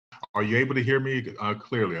Are you able to hear me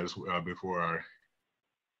clearly? Before I.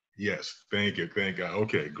 Yes, thank you, thank God.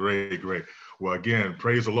 Okay, great, great. Well, again,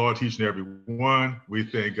 praise the Lord, each and every one. We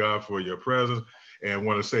thank God for your presence, and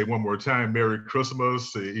want to say one more time, Merry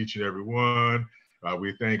Christmas to each and every one.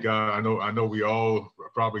 We thank God. I know we all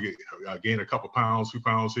probably gain a couple pounds, 2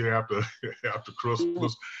 pounds here after after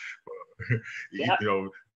Christmas. You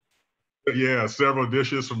know, yeah, several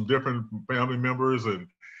dishes from different family members, and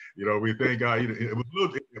we thank God. It was a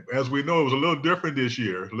little, as we know, it was a little different this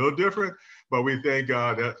year, a little different, but we thank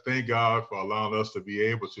God for allowing us to be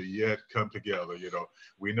able to yet come together.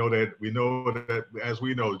 We know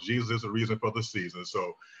Jesus is the reason for the season.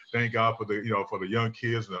 So thank God for the young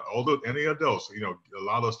kids and the older and the adults.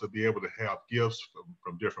 Allow us to be able to have gifts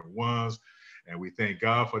from different ones. And we thank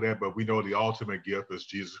God for that. But we know the ultimate gift is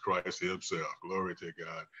Jesus Christ himself. Glory to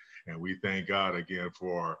God. And we thank God again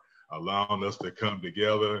for allowing us to come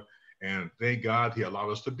together. And thank God he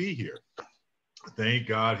allowed us to be here. Thank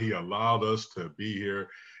God he allowed us to be here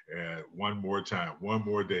one more time, one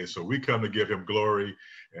more day. So we come to give him glory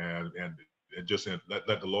and just let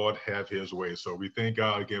the Lord have his way. So we thank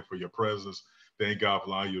God again for your presence. Thank God for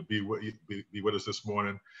allowing you to be with us this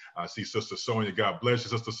morning. I see Sister Sonia. God bless you,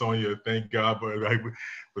 Sister Sonia. Thank God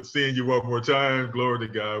for seeing you one more time. Glory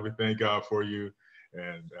to God. We thank God for you.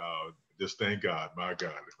 And just thank God, my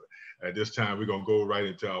God. At this time, we're gonna go right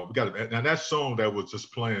into now that song that was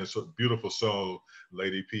just playing, so beautiful song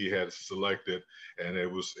Lady P had selected, and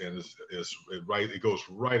it goes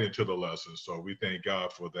right into the lesson. So we thank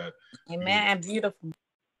God for that. Amen.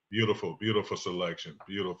 Beautiful selection.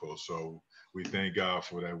 Beautiful. So we thank God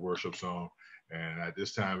for that worship song. And at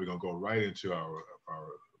this time, we're gonna go right into our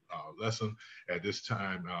lesson. At this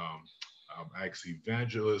time, ask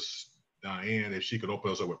Evangelist Diane, if she could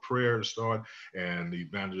open us up with prayer to start, and the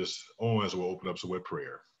Evangelist Owens will open up with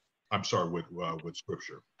prayer. I'm sorry, with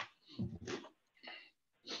scripture.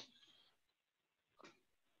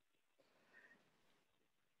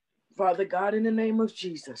 Father God, in the name of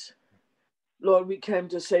Jesus, Lord, we came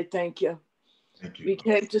to say thank you. Thank you. We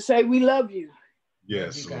came to say we love you.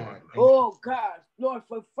 Yes, Lord. Oh God, Lord,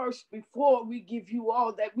 before we give you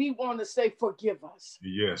all that, we want to say forgive us.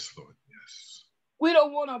 Yes, Lord. Yes. We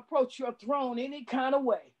don't want to approach your throne any kind of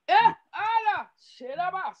way. Yes,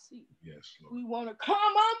 Lord. We want to come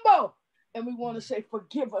humble, and we want to say,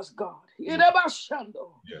 forgive us, God. Yes. We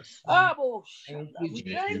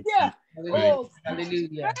thank you. Oh,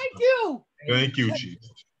 hallelujah. Thank you. Thank you,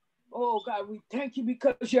 Jesus. Oh, God, we thank you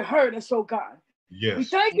because you heard us, oh, God. Yes. We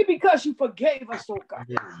thank you because you forgave us, oh, God.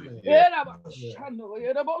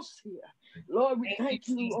 Lord, we thank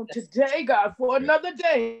you on today, God, for another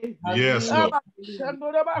day. Yes, Lord.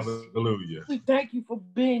 Hallelujah. We thank you for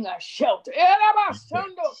being a shelter. Yes.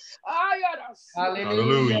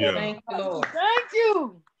 Hallelujah. Thank you, Lord. Thank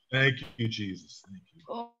you. Thank you, Jesus. Thank you.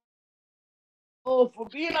 Oh, for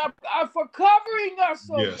being for covering us,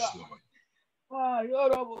 oh yes, God. Lord.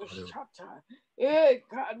 Hey,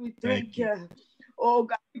 God, we thank you. Oh,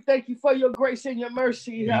 God, we thank you for your grace and your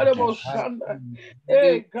mercy. Hey,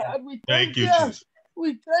 God, we thank you. Jesus.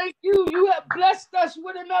 We thank you. You have blessed us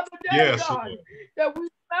with another day, God, Lord. That we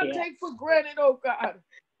not take for granted, oh God.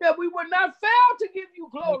 That we will not fail to give you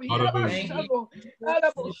glory.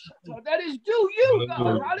 That is due you,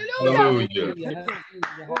 God. Hallelujah.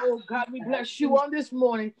 Oh, God, we bless you on this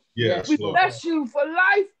morning. Yes, we bless you for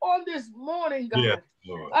life on this morning, God. Yes,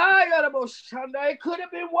 Lord. It could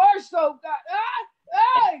have been worse, oh God.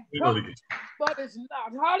 Hey, but it's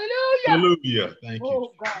not. Hallelujah. Hallelujah. Thank you.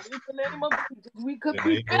 Oh, God, in the name of Jesus, we could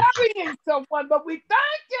be burying someone, but we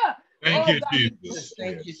thank you. Thank you, God, Jesus.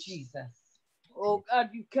 Thank you, Jesus. Oh, God,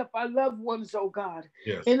 you kept our loved ones, oh, God.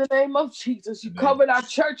 Yes. In the name of Jesus, you covered our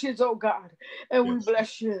churches, oh, God, and we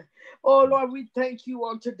bless you. Oh, Lord, we thank you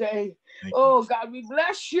on today. Oh, God, we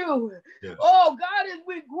bless you. Yes. Oh, God, and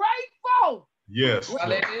we're grateful. Yes.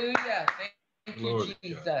 Hallelujah. Thank you,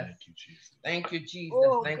 Jesus. Thank you, Jesus. Thank you, Jesus.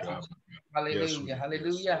 Oh, Thank you, God. Jesus. Hallelujah. Yes,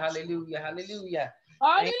 hallelujah. yes, Hallelujah. Hallelujah.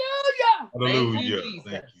 Hallelujah. Hallelujah.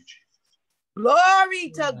 Thank you, Jesus. Glory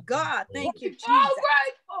to God. Thank you, Jesus. Oh,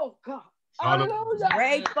 grateful, God. Hallelujah.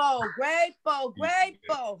 Grateful.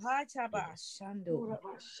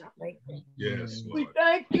 Yes, Lord. We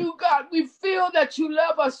thank you, God. We feel that you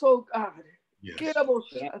love us, oh God. Yes.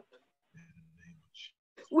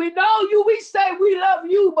 We know you. We say we love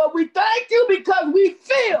you, but we thank you because we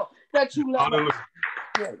feel that you love us.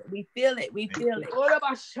 We feel it. We feel it.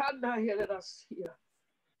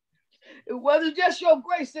 It wasn't just your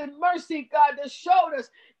grace and mercy, God, that showed us.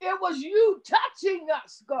 It was you touching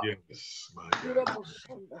us, God. Yes, my God.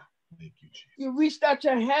 Thank you, Jesus. You reached out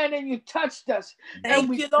your hand and you touched us.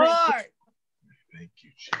 Thank you, Lord. Thank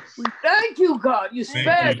you, Jesus. We thank you, God. You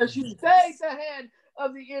spared us. You stayed the hand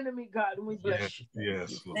of the enemy, God, and we bless you.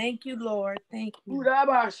 Yes, Lord. Thank you, Lord. Thank you.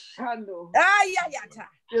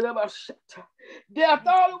 Death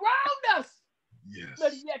all around us. Yes.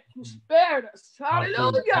 But yet you spared us.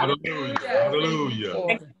 Hallelujah. Hallelujah.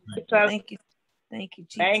 Hallelujah. Thank you. Thank you,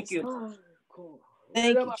 Jesus. Thank you.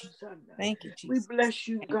 Thank you. Thank you, Jesus. We bless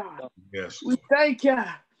you, God. Yes. We thank you.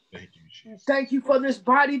 Thank you, Jesus. Thank you for this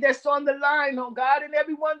body that's on the line, oh God, and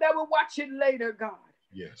everyone that will watch it later, God.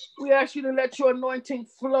 Yes. We ask you to let your anointing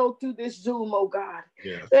flow through this Zoom, oh God.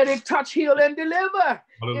 Yes. Let it touch, heal, and deliver.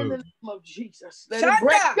 Hallelujah. In the name of Jesus. Let it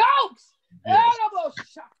break yokes. Yes.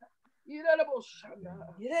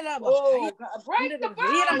 Oh God, break the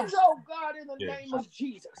bonds, oh God, in the name of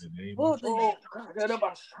Jesus.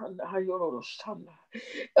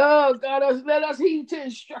 Oh God, let us heed to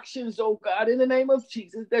instructions, oh God, in the name of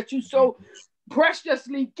Jesus, that you so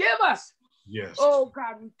preciously give us. Yes. Oh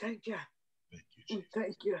God, we thank you. We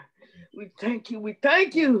thank you. We thank you. We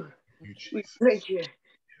thank you. We thank you.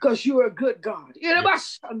 Because you are a good God.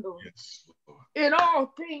 Yes. In all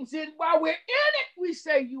things, and while we're in it, we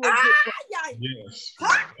say you are good God. Yes.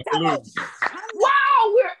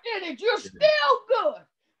 While we're in it, you're still good.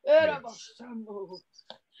 Yes.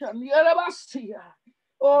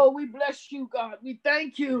 Oh, we bless you, God. We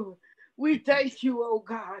thank you. We thank you, oh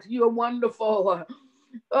God. You're wonderful.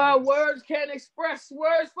 Words can't express.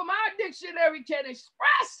 Words from our dictionary can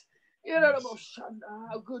express.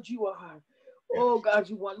 How good you are. Oh God,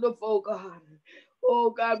 you wonderful, God.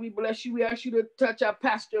 Oh God, we bless you. We ask you to touch our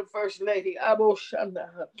pastor and first lady.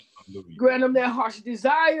 Grant them their heart's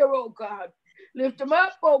desire, oh God. Lift them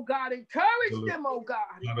up, oh God. Encourage them, oh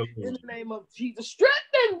God. In the name of Jesus.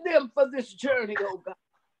 Strengthen them for this journey, oh God.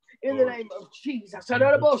 In the name of Jesus.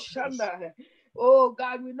 Oh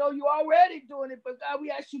God, we know you're already doing it, but God, we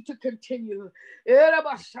ask you to continue.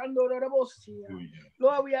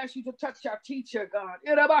 Lord, we ask you to touch our teacher, God.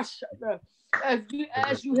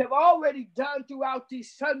 As you have already done throughout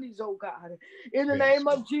these Sundays, oh God. In the name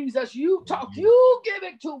of Jesus, you talk, you give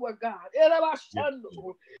it to her, God.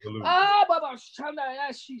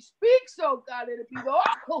 As she speaks, oh God, it'll be the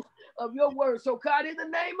oracle of your words, oh God, in the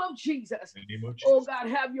name of Jesus. Oh God,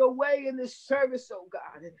 have your way in this service, oh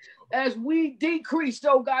God. As we decrease,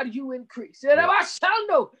 oh God, you increase.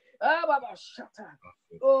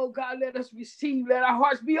 Oh God, let us receive. Let our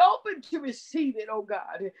hearts be open to receive it, oh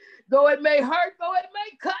God. Though it may hurt, though it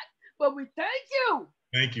may cut, but we thank you.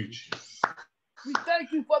 Thank you, Jesus. We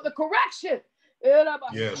thank you for the correction.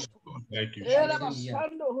 Yes, thank you, Jesus.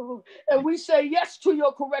 And we say yes to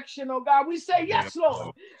your correction, oh God. We say yes,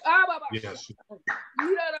 Lord. Yes.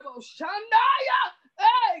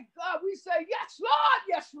 Hey, God, we say yes, Lord.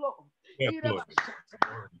 Yes, Lord. Yes, Lord.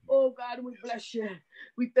 Oh, God, we bless you.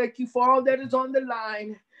 We thank you for all that is on the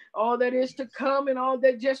line, all that is to come, and all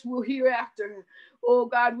that just will hereafter. Oh,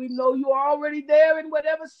 God, we know you are already there in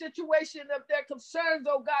whatever situation of their concerns,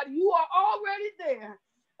 oh, God. You are already there.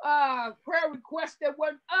 Prayer requests that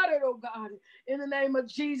weren't uttered, oh God, in the name of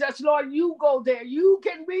Jesus. Lord, you go there. You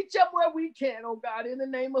can reach up where we can, oh God, in the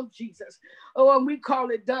name of Jesus. Oh, and we call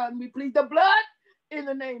it done. We plead the blood in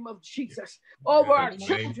the name of Jesus. Over our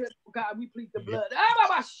children, oh God, we plead the blood.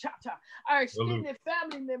 Our extended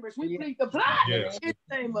family members, we plead the blood in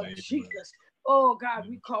the name of Jesus. Oh God,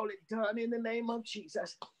 we call it done in the name of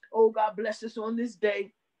Jesus. Oh God, bless us on this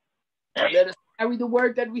day. Let us carry the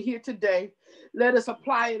word that we hear today. Let us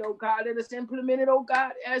apply it, oh God. Let us implement it, oh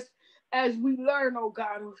God, as we learn, oh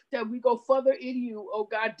God, that we go further in you, oh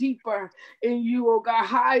God, deeper in you, oh God,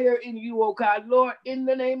 higher in you, oh God, Lord, in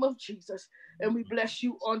the name of Jesus. And we bless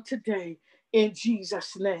you on today in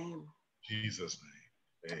Jesus' name. Jesus'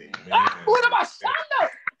 name. Amen.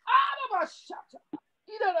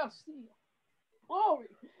 Glory.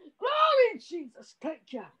 Glory, Jesus.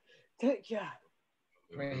 Thank you. Thank you.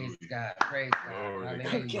 Praise God. Praise God. Glory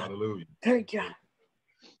Thank God. you. Hallelujah. Thank you.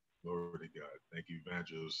 Glory to God. Thank you,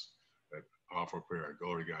 Evangelist. That powerful prayer.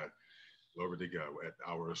 Glory to God. Glory to God.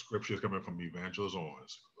 Our scripture is coming from Evangelist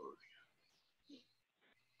Owens. Glory to God.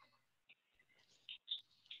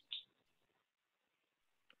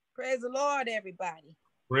 Praise the Lord, everybody.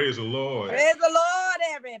 Praise the Lord. Praise the Lord,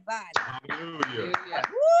 everybody. Hallelujah.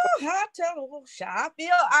 Woo,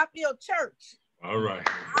 I feel church. All right.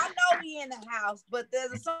 I know we in the house, but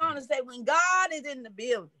there's a song that says when God is in the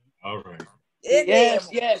building. All right. Yes.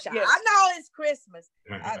 I know it's Christmas.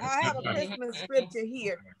 I have a Christmas scripture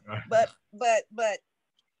here, but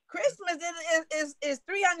Christmas is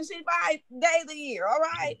 365 days a year. All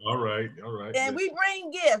right. All right. And we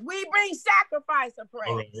bring gifts. We bring sacrifice of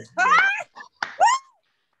praise. All right.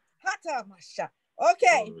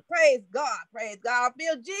 Okay, glory. Praise God. Praise God. I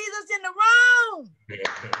feel Jesus in the room.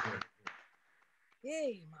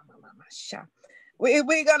 Hey, mama.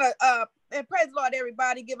 We're gonna and praise the Lord,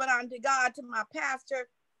 everybody. Give it on to God, to my pastor,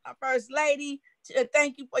 our first lady.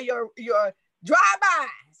 Thank you for your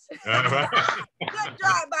drive-bys. Good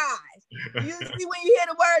drive-bys. You see, when you hear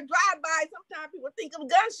the word drive-by, sometimes people think of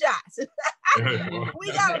gunshots.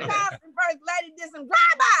 We got a pastor and first lady did some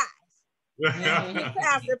drive-bys.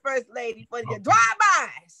 Pastor first lady for your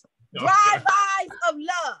drive-bys. Drive-bys of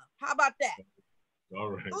love. How about that?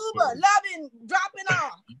 All right. Uber, loving, dropping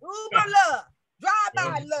off. Uber love.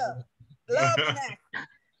 Drive-by love. Love and action.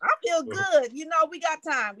 I feel good. You know, we got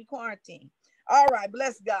time. We quarantine. All right,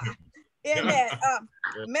 bless God. In that,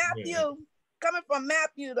 Matthew, coming from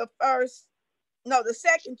Matthew, the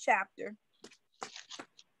second chapter.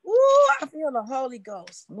 Ooh, I feel the Holy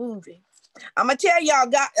Ghost moving. I'm gonna tell y'all,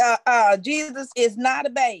 Jesus is not a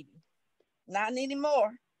baby, not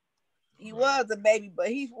anymore. He was a baby, but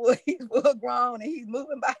he's full grown and he's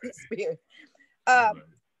moving by the Spirit.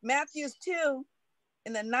 Matthew 2,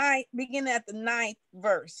 in the 9th, beginning at the 9th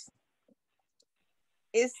verse.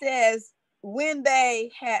 It says, when they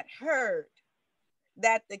had heard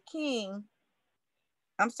the king,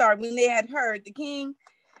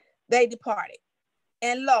 they departed.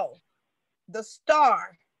 And lo, the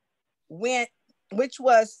star went,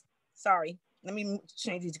 let me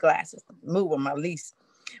change these glasses, move them at least.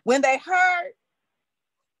 When they had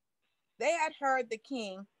heard the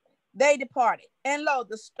king, they departed. And lo,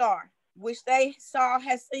 the star, which they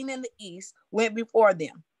had seen in the east, went before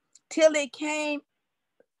them, till it came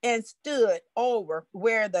and stood over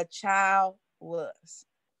where the child was.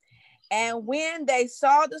 And when they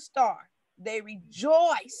saw the star, they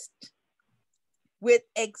rejoiced with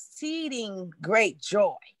exceeding great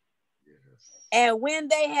joy. Yes. And when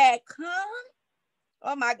they had come,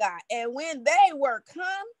 oh my God, and when they were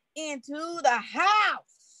come into the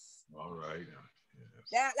house. All right.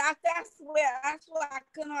 Yes. That's where I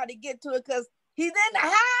couldn't hardly get to it, because he's in the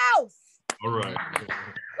house. All right.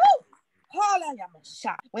 Woo!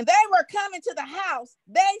 When they were coming to the house,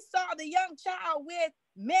 they saw the young child with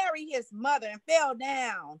Mary, his mother, and fell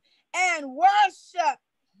down and worshiped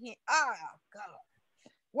him. Oh, God.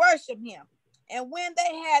 Worship him. And when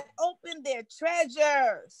they had opened their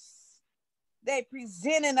treasures, they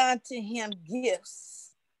presented unto him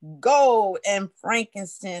gifts, gold and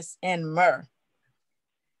frankincense and myrrh.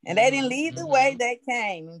 And they didn't leave the way they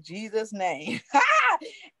came, in Jesus' name.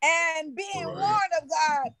 And being warned of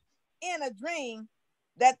God in a dream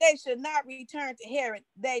that they should not return to Herod,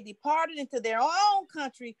 they departed into their own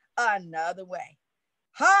country another way.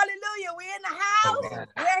 Hallelujah. We're in the house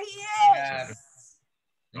where he is.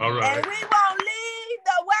 All right. And we won't leave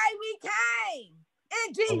the way we came.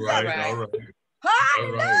 In Jesus' name. All right.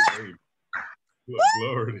 Hallelujah.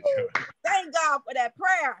 Glory to God. Thank God for that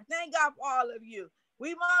prayer. Thank God for all of you.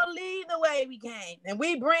 We won't leave the way we came. And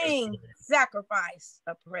we bring sacrifice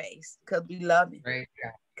of praise because we love him.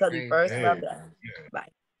 Because he first loved us.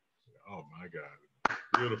 Bye. Oh my God.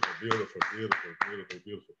 Beautiful.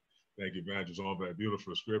 Thank you, Evangelist, on that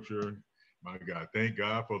beautiful scripture. My God, thank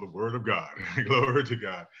God for the word of God. Glory to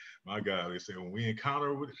God. My God, they say when we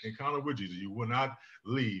encounter with Jesus, you will not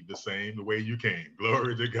leave the way you came.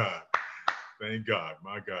 Glory to God. Thank God.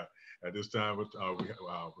 My God. At this time, we have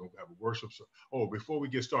a worship. Oh, before we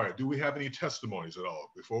get started, do we have any testimonies at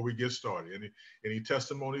all? Before we get started, any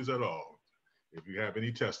testimonies at all? If you have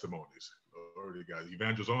any testimonies, glory to God.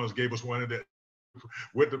 Evangelist Owens gave us one of that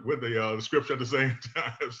with the scripture at the same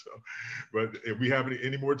time. So, but if we have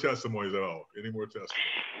any more testimonies at all,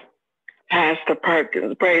 Pastor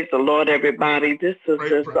Perkins, praise the Lord, everybody. This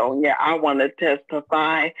is Sonia. I want to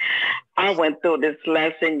testify. I went through this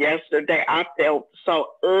lesson yesterday. I felt so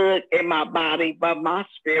in my body, but my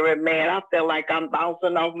spirit, man, I feel like I'm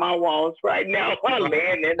bouncing off my walls right now. I'm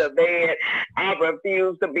laying in the bed. I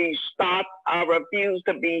refuse to be stopped. I refuse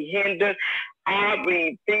to be hindered. I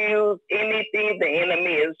refuse anything the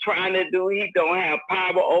enemy is trying to do. He don't have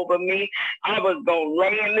power over me. I was going to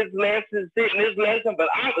lay in this lesson, sit in this lesson, but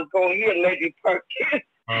I was going to hear Lady Perkins.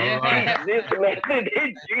 This lesson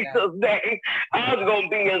in Jesus' name. I was going to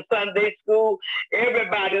be in Sunday school.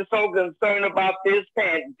 Everybody's so concerned about this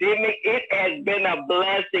pandemic. It has been a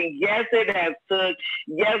blessing. Yes, it has took.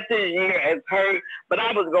 Yes, this year has hurt. But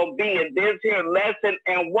I was going to be in this here lesson.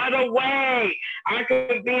 And what a way I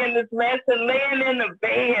could be in this lesson, laying in the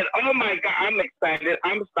bed. Oh, my God. I'm excited.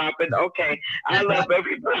 I'm stopping. Okay. I love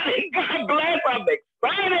everybody. God bless. I'm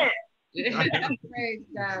excited.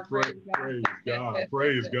 Praise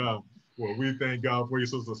God. Well, we thank God for you,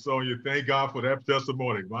 Sister Sonia. Thank God for that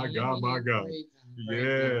testimony. My God.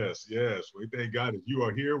 Yes, yes. We thank God that you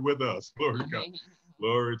are here with us. Glory to God.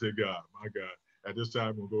 Glory to God. My God. At this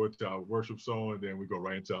time, we'll go into our worship song, and then we go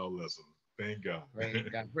right into our lesson. Thank God. Praise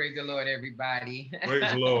God. Praise the Lord, everybody.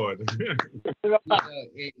 Praise the Lord.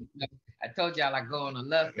 I told y'all I go on a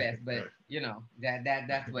love fest, but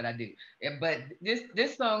that's what I do. But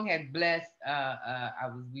this song had blessed.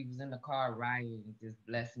 We was in the car riding, and just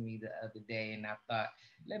blessed me the other day, and I thought,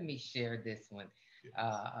 let me share this one,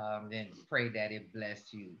 and pray that it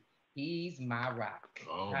bless you. He's my rock.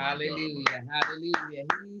 Oh, hallelujah. Hallelujah.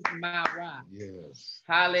 He's my rock. Yes.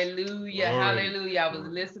 Hallelujah. Glory. Hallelujah. I was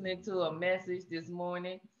listening to a message this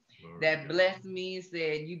morning that blessed me and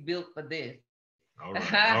said, you built for this. All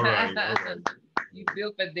right. All right. All right. You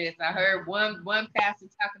built for this. I heard one pastor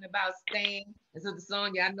talking about stand. And so the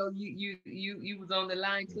song, I know you was on the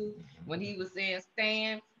line too, when he was saying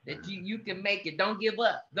stand, that you can make it. Don't give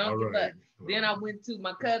up. Don't give up. Then I went to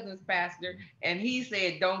my cousin's pastor and he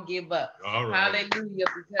said, don't give up. Hallelujah.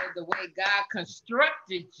 Because the way God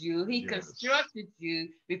constructed you, he constructed you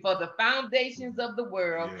before the foundations of the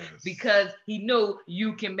world, because he knew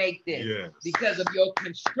you can make this because of your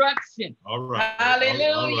construction. All right.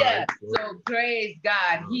 Hallelujah. All right. So praise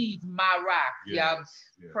God. He's my rock. Y'all.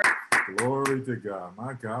 Glory to God.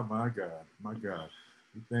 My God, my God, my God.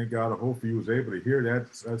 We thank God. I hope you was able to hear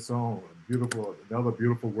that song. Beautiful, another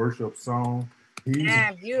beautiful worship song.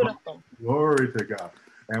 Beautiful. Glory to God.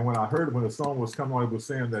 And when I heard when the song was coming on, it was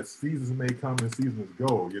saying that seasons may come and seasons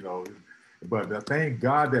go, But I thank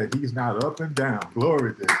God that he's not up and down.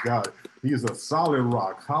 Glory to God. He's a solid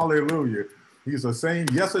rock. Hallelujah. He's the same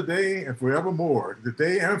yesterday and forevermore,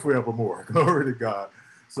 today and forevermore. Glory to God.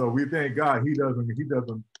 So we thank God he doesn't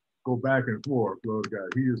go back and forth. Glory to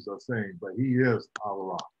God. He is the same, but he is our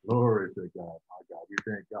rock. Glory to God. My God. We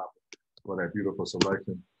thank God for that beautiful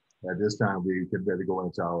selection. At this time, we get ready to go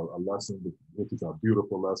into our lesson, which is a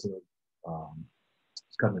beautiful lesson.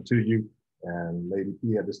 It's coming to you. And Lady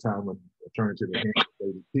P, at this time, we'll turn to the hand of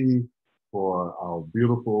Lady P for our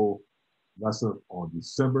beautiful lesson on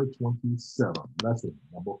December 27th, lesson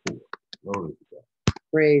number 4. Glory to God.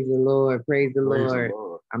 Praise the Lord. Praise the Lord.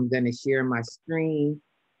 I'm going to share my screen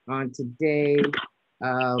on today.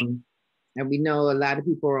 And we know a lot of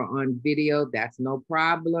people are on video. That's no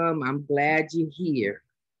problem. I'm glad you're here.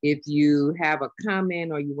 If you have a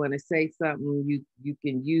comment or you want to say something, you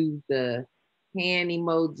can use the hand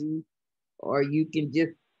emoji, or you can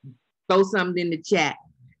just throw something in the chat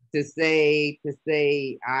to say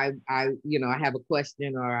I have a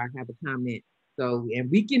question or I have a comment. So, and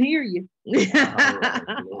we can hear you.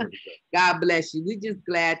 God bless you. We're just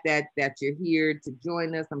glad that you're here to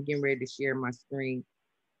join us. I'm getting ready to share my screen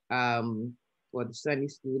for the Sunday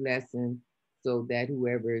school lesson, so that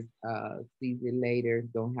whoever sees it later,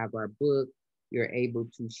 don't have our book, you're able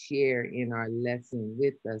to share in our lesson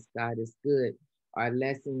with us. God is good. Our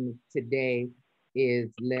lesson today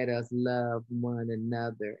is let us love one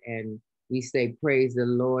another. And we say praise the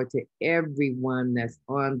Lord to everyone that's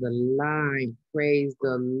on the line. Praise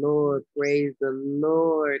the Lord. Praise the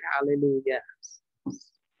Lord. Hallelujah.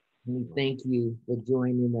 We thank you for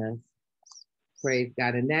joining us. Praise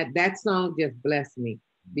God. And that song just blessed me,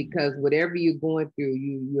 because whatever you're going through,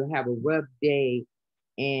 you have a rough day,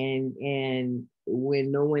 and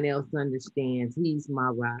when no one else understands, he's my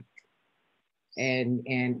rock.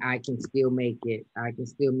 And I can still make it. I can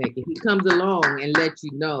still make it. He comes along and lets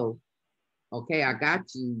you know, okay, I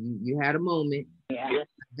got you. You had a moment. Yeah. I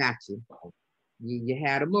got you. You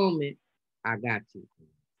had a moment. I got you.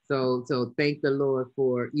 So thank the Lord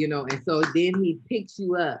for, and so then he picks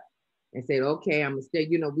you up and said, okay, I'm gonna stay.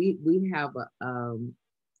 We have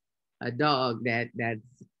a dog that's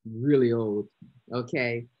really old.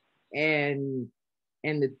 Okay. And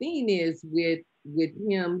the thing is with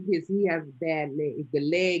him, he has bad leg. The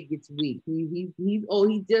leg gets weak. He's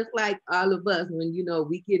just like all of us when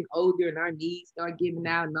we getting older and our knees start giving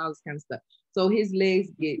out and all this kind of stuff. So his legs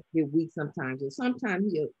get weak sometimes, and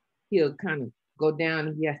sometimes he'll kind of go down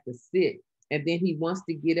and he has to sit, and then he wants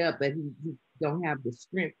to get up, but he don't have the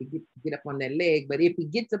strength to get up on that leg. But if he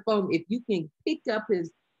gets up on, if you can pick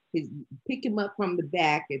him up from the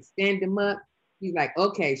back and stand him up, he's like,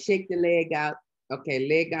 okay, shake the leg out. Okay,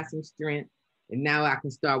 leg got some strength. And now I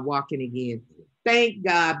can start walking again. Thank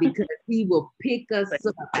God, because he will pick us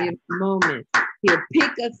up in a moment. He'll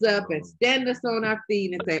pick us up and stand us on our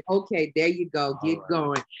feet and say, okay, there you go, get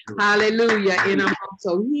going. Hallelujah.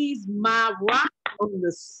 So he's my rock, on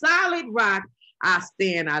the solid rock I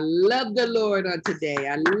stand. I love the Lord on today.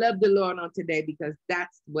 I love the Lord on today, because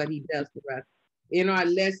that's what he does for us. In our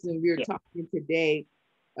lesson, we're talking today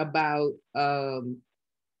about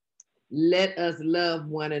let us love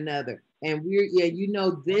one another. And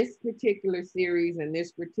this particular series and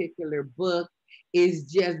this particular book is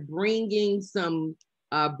just bringing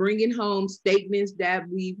home statements that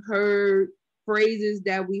we've heard, phrases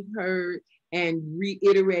that we've heard, and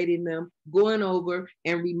reiterating them, going over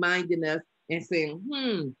and reminding us and saying,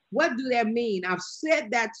 what do that mean? I've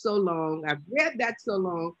said that so long. I've read that so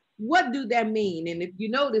long. What do that mean? And if you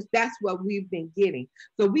notice, that's what we've been getting.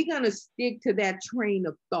 So we're going to stick to that train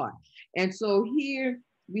of thought. And so here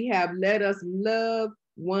we have, let us love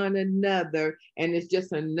one another. And it's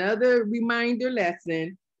just another reminder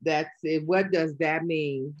lesson that said, what does that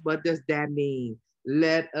mean? What does that mean?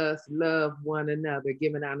 Let us love one another,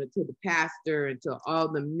 giving honor to the pastor and to all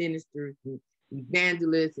the ministers and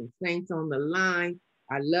evangelists and saints on the line.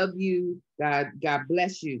 I love you. God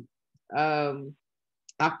bless you.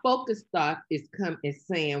 Our focus thought is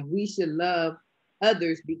saying we should love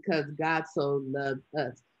others because God so loved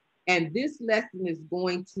us. And this lesson is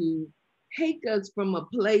going to take us from a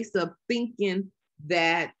place of thinking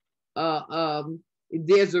that I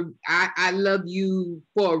love you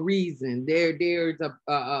for a reason. There's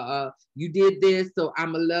you did this, so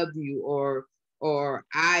I'ma love you, or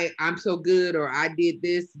I'm so good, or I did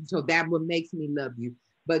this, so that what makes me love you.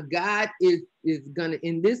 But God is gonna,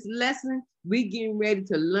 in this lesson, we getting ready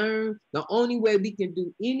to learn the only way we can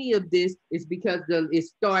do any of this is because it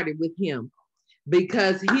started with him,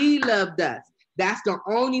 because he loved us. That's the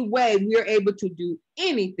only way we're able to do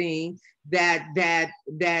anything that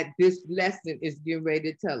this lesson is getting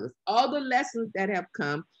ready to tell us. All the lessons that have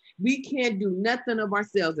come, we can't do nothing of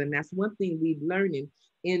ourselves. And that's one thing we've learning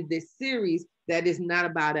in this series, that is not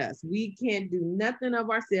about us. We can't do nothing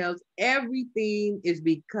of ourselves. Everything is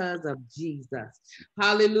because of Jesus.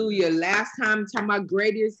 Hallelujah. Last time, talking about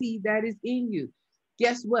greater is he that is in you.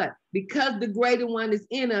 Guess what? Because the greater one is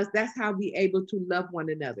in us, that's how we're able to love one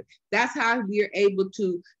another. That's how we're able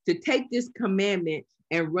to take this commandment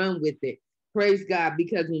and run with it. Praise God.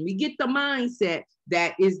 Because when we get the mindset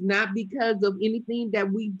that is not because of anything that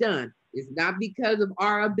we've done, it's not because of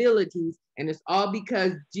our abilities, and it's all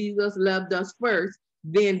because Jesus loved us first,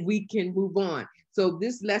 then we can move on. So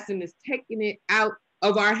this lesson is taking it out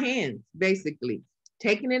of our hands, basically.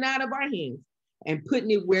 Taking it out of our hands and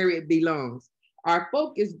putting it where it belongs. Our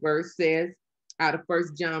focus verse says, out of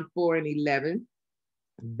 1 John 4:11,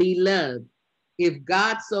 beloved, if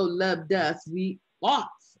God so loved us, we ought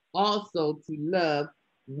also to love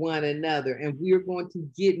one another. And we're going to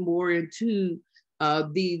get more into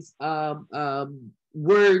these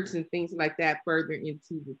words and things like that further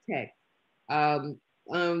into the text. Our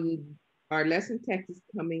lesson text is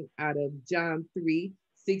coming out of John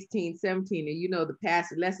 3:16, 17. And you know, the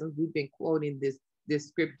past lessons we've been quoting this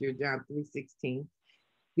scripture, John 3:16,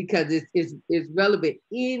 because it's relevant.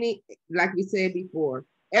 Like we said before,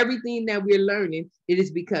 everything that we're learning, it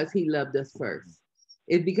is because he loved us first.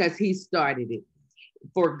 It's because he started it.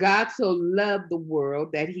 For God so loved the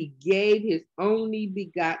world that he gave his only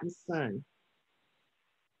begotten son.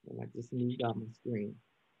 And I just moved off my screen.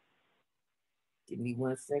 Give me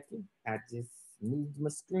 1 second. I just moved my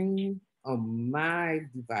screen on my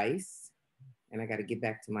device. And I got to get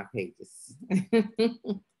back to my pages.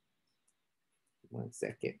 1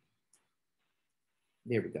 second.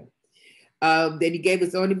 There we go. That he gave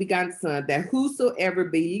his only begotten son, that whosoever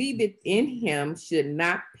believeth in him should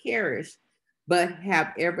not perish, but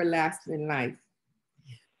have everlasting life.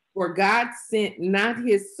 For God sent not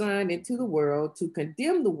his son into the world to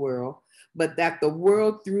condemn the world, but that the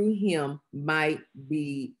world through him might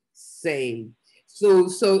be saved. So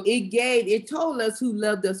it told us who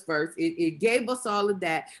loved us first. It gave us all of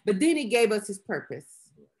that, but then it gave us his purpose.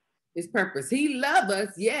 His purpose. He loved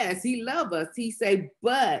us. Yes, he loved us. He said,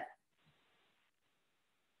 but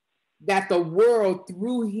that the world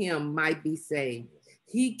through him might be saved.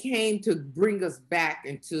 He came to bring us back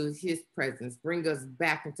into his presence, bring us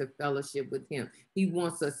back into fellowship with him. He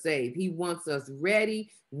wants us saved. He wants us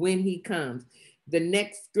ready when he comes. The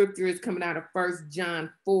next scripture is coming out of 1 John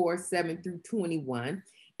 4:7-21.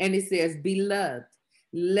 And it says, beloved,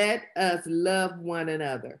 let us love one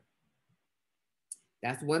another.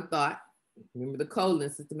 That's one thought. Remember the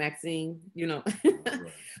colon, Sister Maxine, you know.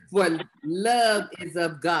 For love is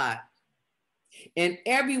of God. And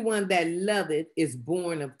everyone that loveth is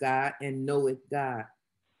born of God and knoweth God.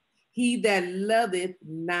 He that loveth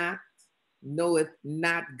not knoweth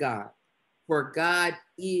not God, for God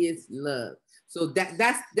is love. So that's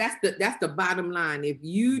the bottom line. If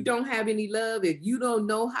you don't have any love, if you don't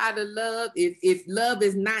know how to love, if love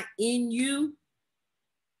is not in you,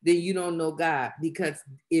 then you don't know God. Because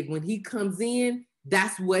when he comes in,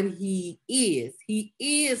 that's what he is. He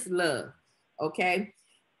is love. Okay.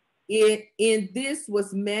 In this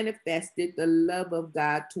was manifested the love of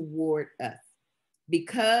God toward us,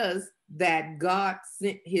 because that God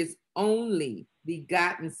sent his only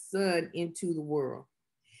begotten Son into the world,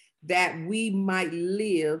 that we might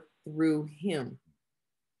live through him.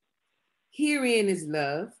 Herein is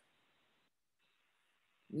love,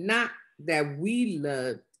 not that we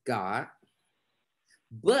loved God,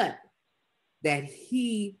 but that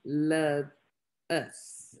he loved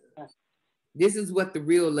us. This is what the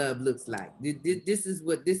real love looks like. This is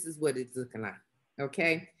what it's looking like.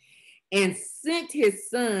 Okay. And sent his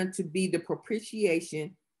Son to be the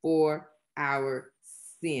propitiation for our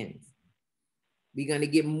sins. We're going to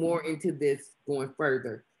get more into this going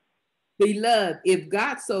further. Beloved, if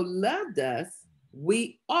God so loved us,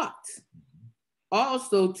 we ought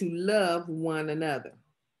also to love one another.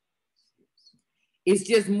 It's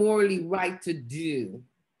just morally right to do.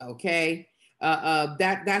 Okay.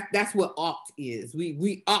 That's what ought is.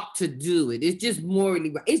 We ought to do it. It's just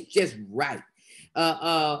morally right. It's just right.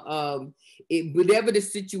 Whatever the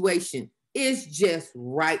situation, it's just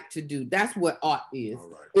right to do. That's what ought is.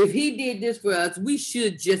 Right. If he did this for us, we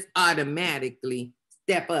should just automatically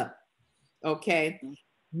step up. Okay.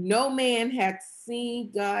 No man hath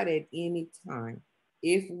seen God at any time.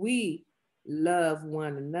 If we love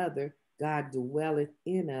one another, God dwelleth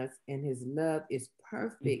in us, and his love is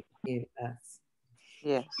perfect in us.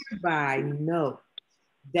 Yes. Hereby know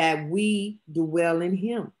that we dwell in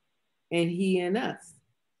him, and he in us,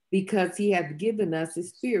 because he hath given us his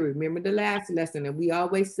spirit. Remember the last lesson, and we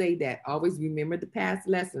always say that. Always remember the past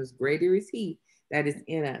lessons. Greater is he that is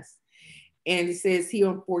in us. And it says here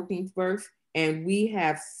on 14th verse, and we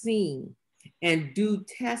have seen and do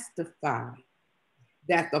testify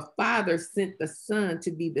that the Father sent the Son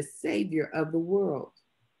to be the Savior of the world.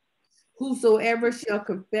 Whosoever shall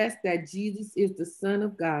confess that Jesus is the Son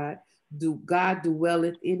of God, God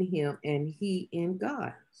dwelleth in him, and he in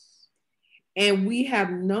God. And we have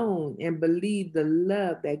known and believed the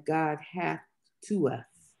love that God hath to us.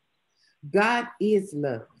 God is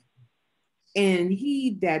love, and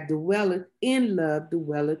he that dwelleth in love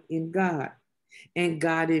dwelleth in God, and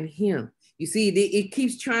God in him. You see, it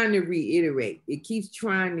keeps trying to reiterate. It keeps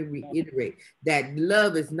trying to reiterate that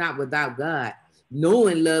love is not without God.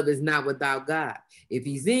 Knowing love is not without God. If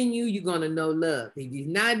he's in you, you're going to know love. If he's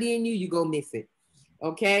not in you, you're going to miss it.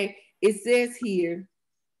 Okay? It says here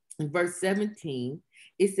in verse 17,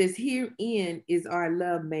 it says, herein is our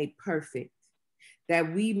love made perfect,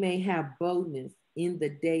 that we may have boldness in the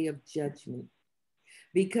day of judgment.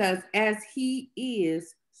 Because as he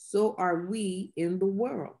is, so are we in the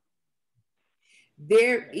world.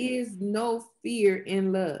 There is no fear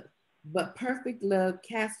in love, but perfect love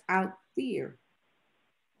casts out fear,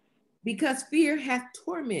 because fear hath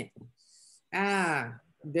torment. Then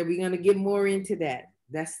we're going to get more into that.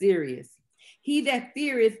 That's serious. He that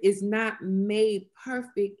feareth is not made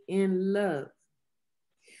perfect in love.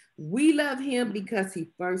 We love him because he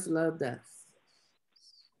first loved us.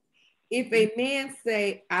 If a man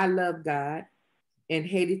say, I love God, and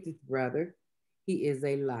hateth his brother, he is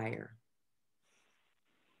a liar.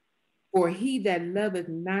 For he that loveth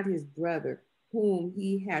not his brother whom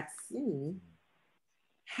he hath seen,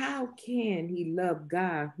 how can he love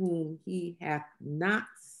God whom he hath not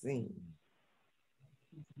seen?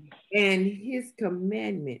 And his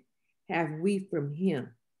commandment have we from him,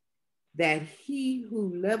 that he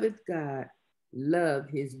who loveth God love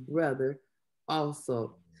his brother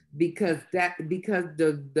also. Because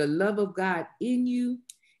the love of God in you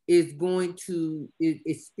is going to,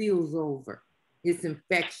 it spills over. It's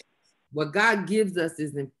infectious. What God gives us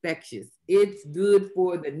is infectious. It's good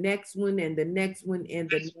for the next one and the next one and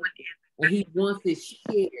the next one. And he wants it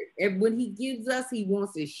shared. And when he gives us, he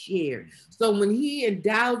wants it shared. So when he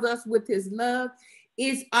endows us with his love,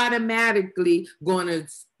 it's automatically going to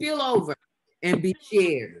spill over and be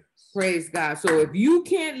shared. Praise God. So if you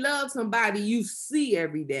can't love somebody you see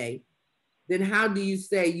every day, then how do you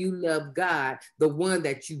say you love God, the one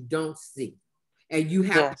that you don't see? And you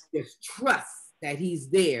have to just trust that he's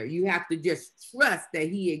there. You have to just trust that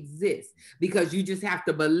he exists, because you just have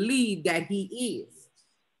to believe that he is.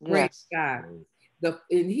 Praise God.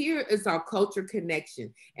 And here is our culture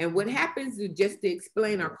connection. And what happens is, just to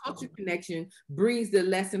explain, our culture connection brings the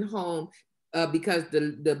lesson home, because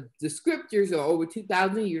the scriptures are over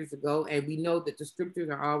 2,000 years ago, and we know that the scriptures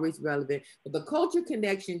are always relevant, but the culture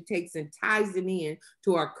connection takes and ties it in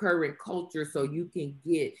to our current culture so you can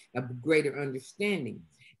get a greater understanding.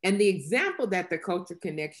 And the example that the culture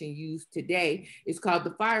connection used today is called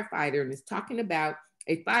the firefighter, and it's talking about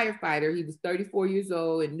a firefighter. He was 34 years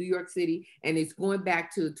old in New York City, and it's going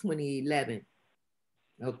back to 2011.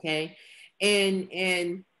 Okay.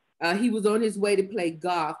 And He was on his way to play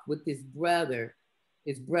golf with his brothers,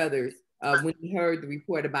 when he heard the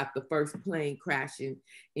report about the first plane crashing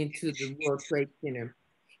into the World Trade Center.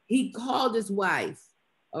 He called his wife,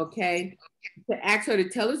 okay, to ask her to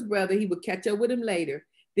tell his brother he would catch up with him later.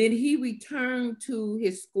 Then he returned to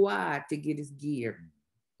his squad to get his gear,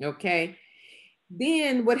 okay?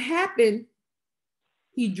 Then what happened,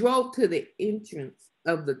 he drove to the entrance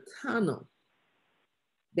of the tunnel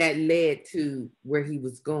that led to where he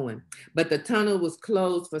was going. But the tunnel was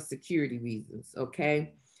closed for security reasons,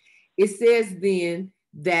 okay? It says then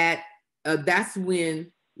that that's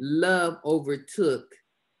when love overtook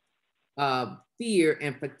fear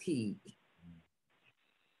and fatigue.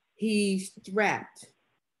 He strapped.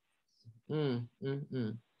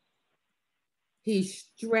 He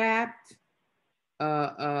strapped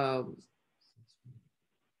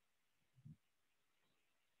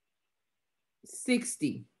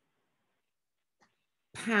 60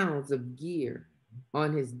 pounds of gear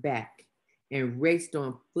on his back and raced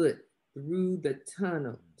on foot through the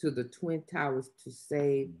tunnel to the Twin Towers to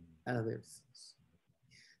save others.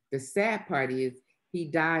 The sad part is he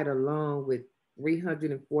died along with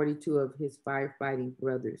 342 of his firefighting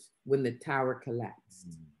brothers when the tower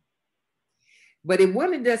collapsed. But it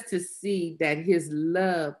wanted us to see that his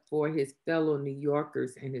love for his fellow New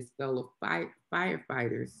Yorkers and his fellow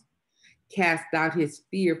firefighters cast out his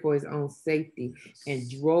fear for his own safety and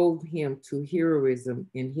drove him to heroism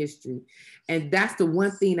in history. And that's the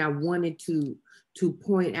one thing I wanted to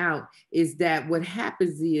point out, is that what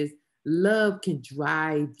happens is love can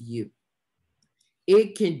drive you.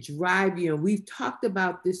 It can drive you. And we've talked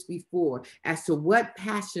about this before as to what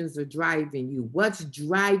passions are driving you, what's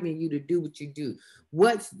driving you to do what you do,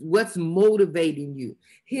 what's motivating you.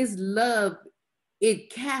 His love,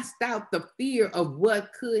 it cast out the fear of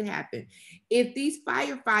what could happen. If these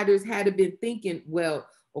firefighters had been thinking, well,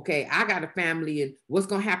 okay, I got a family and what's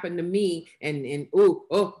gonna happen to me? And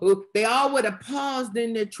they all would have paused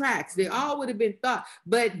in their tracks. They all would have been thought,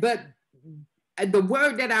 but the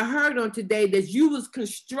word that I heard on today, that you was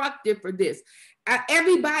constructed for this.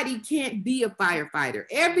 Everybody can't be a firefighter.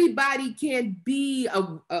 Everybody can't be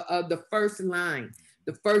the first line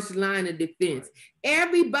of defense.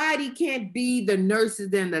 Everybody can't be the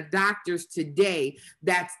nurses and the doctors today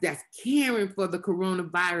that's caring for the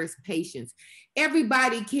coronavirus patients.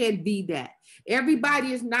 Everybody can't be that.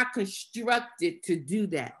 Everybody is not constructed to do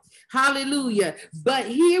that. Hallelujah. But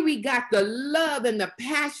here we got the love and the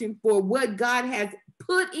passion for what God has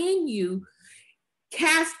put in you,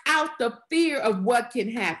 cast out the fear of what can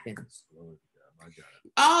happen.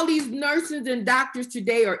 All these nurses and doctors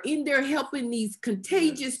today are in there helping these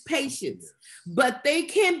contagious patients, but they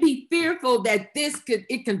can't be fearful that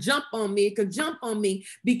it can jump on me,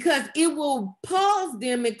 because it will pause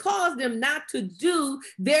them and cause them not to do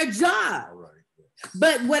their job.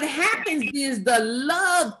 But what happens is the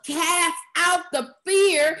love casts out the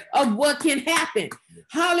fear of what can happen.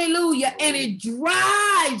 Hallelujah. And it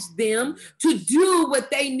drives them to do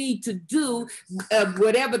what they need to do,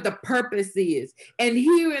 whatever the purpose is. And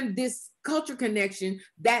here in this culture connection,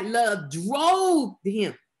 that love drove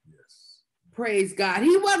him. Praise God.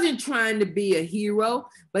 He wasn't trying to be a hero,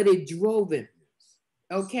 but it drove him.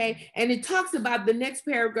 Okay. And it talks about, the next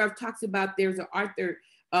paragraph talks about, there's an author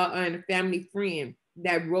and a family friend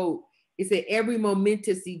that wrote, it said, every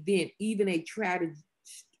momentous event, even a tragedy,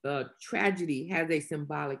 has a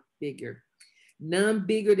symbolic figure. None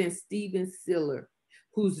bigger than Stephen Siller,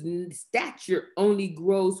 whose stature only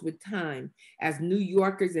grows with time as New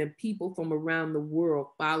Yorkers and people from around the world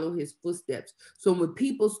follow his footsteps. So when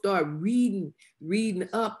people start reading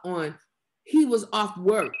up on, he was off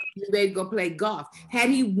work, he was ready to go play golf. Had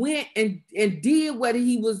he went and did what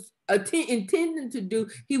he was intending to do,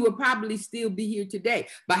 he would probably still be here today.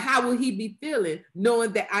 But how will he be feeling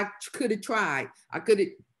knowing that I could have tried, I could have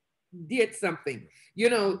did something,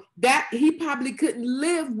 that he probably couldn't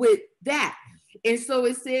live with that. And so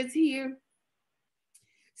it says here,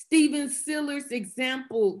 Stephen Siller's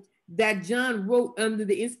example that John wrote under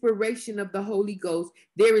the inspiration of the Holy Ghost,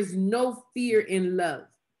 there is no fear in love,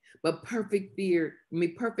 but perfect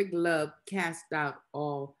love casts out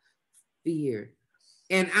all fear.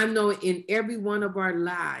 And I know in every one of our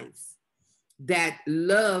lives that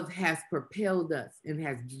love has propelled us and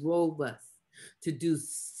has drove us to do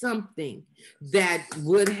something that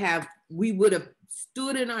we would have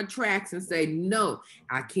stood in our tracks and say, no,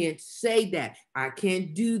 I can't say that. I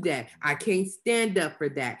can't do that. I can't stand up for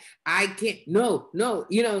that. I can't, no,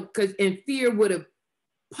 because and fear would have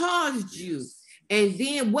paused you. And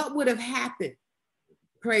then what would have happened?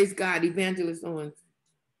 Praise God, Evangelist Owens.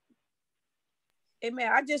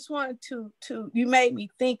 Amen. I just wanted to you made me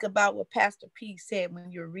think about what Pastor P said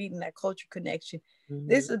when you were reading that Culture Connection.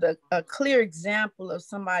 This is a clear example of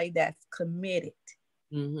somebody that's committed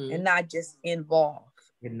and not just involved.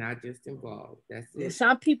 And not just involved. That's it.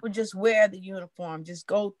 Some people just wear the uniform, just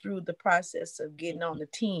go through the process of getting on the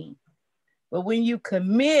team. But when you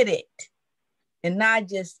committed and not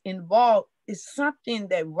just involved, it's something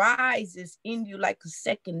that rises in you like a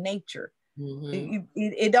second nature.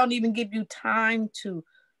 It don't even give you time to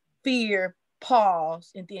fear,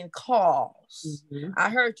 pause, and then cause. I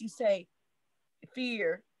heard you say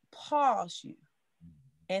fear, pause you,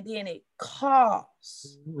 and then it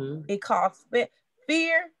cause. It cause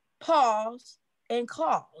fear, pause, and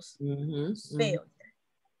cause failure.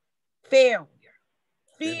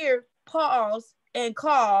 Fear, pause, and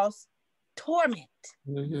cause torment.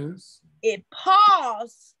 It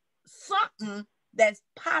pause something that's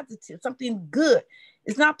positive, something good.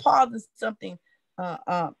 It's not pausing something,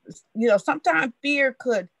 sometimes fear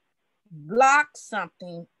could block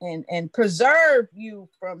something and preserve you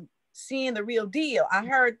from seeing the real deal. I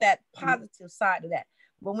heard that positive side of that.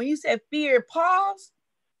 But when you said fear, pause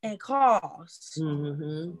and cause,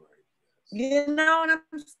 you know what I'm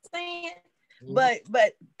saying?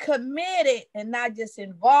 But committed and not just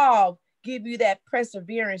involved give you that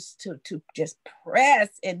perseverance to just press,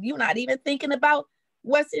 and you're not even thinking about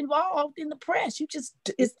what's involved in the press. You just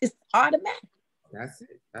it's automatic. That's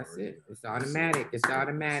it. It's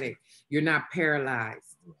automatic. You're not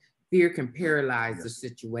paralyzed. Fear can paralyze the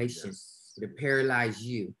situation. It'll paralyze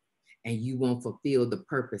you, and you won't fulfill the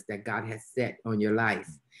purpose that God has set on your life.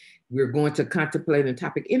 We're going to contemplate a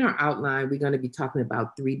topic in our outline. We're going to be talking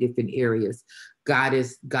about 3 different areas. God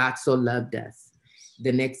so loved us.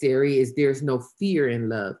 The next area is there's no fear in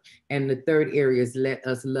love. And the third area is let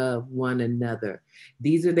us love one another.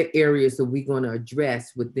 These are the areas that we're going to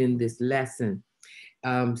address within this lesson.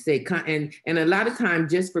 And a lot of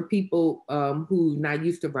times, just for people who not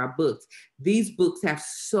used to our books, these books have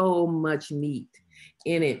so much meat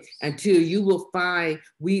in it until you will find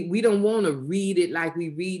we don't want to read it like we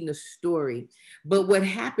read in a story. But what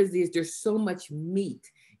happens is there's so much meat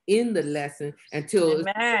in the lesson until you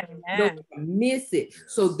don't miss it.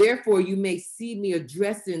 So therefore you may see me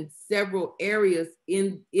addressing several areas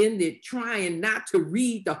in it, trying not to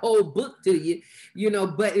read the whole book to you,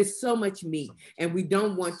 but it's so much meat and we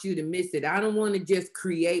don't want you to miss it. I don't want to just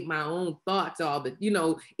create my own thoughts all the,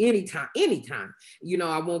 anytime,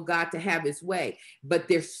 I want God to have his way, but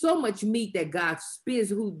there's so much meat that God spins,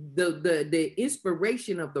 who the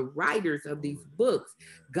inspiration of the writers of these books,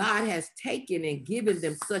 God has taken and given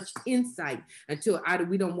them such insight until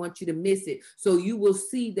we don't want you to miss it. So you will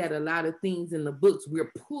see that a lot of things in the books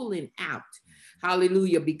we're pulling out.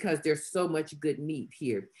 Hallelujah, because there's so much good meat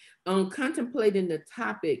here. Contemplating the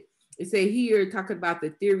topic, it say here, talking about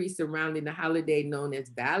the theory surrounding the holiday known as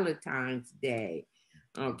Valentine's Day.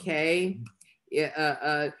 Okay.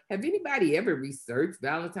 Have anybody ever researched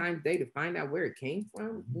Valentine's Day to find out where it came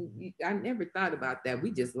from? I never thought about that.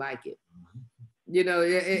 We just like it. We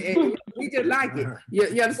just like it. You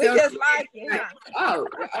understand? We just like it. Like, oh,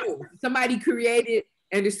 somebody created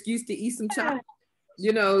an excuse to eat some chocolate.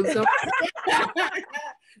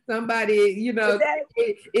 Somebody,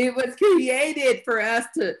 it was created for us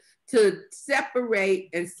to separate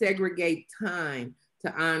and segregate time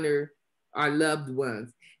to honor our loved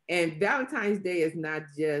ones. And Valentine's Day is not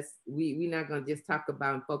just, we're not going to just talk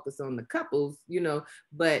about and focus on the couples,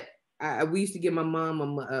 but we used to give my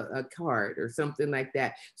mom a card or something like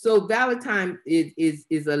that. So Valentine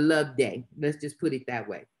is a love day. Let's just put it that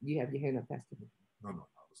way. You have your hand up, Pastor? No.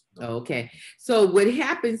 Okay. So what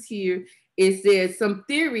happens here is there's some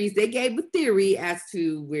theories. They gave a theory as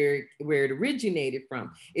to where it originated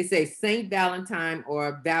from. It says Saint Valentine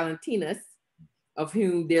or Valentinus, of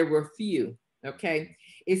whom there were few. Okay.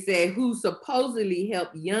 It said who supposedly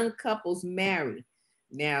helped young couples marry.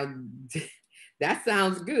 Now, that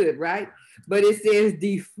sounds good, right? But it says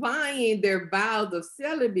defying their vows of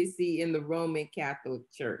celibacy in the Roman Catholic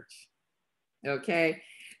Church. Okay.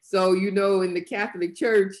 So, in the Catholic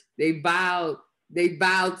Church, they vowed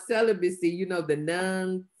celibacy, the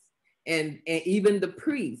nuns and even the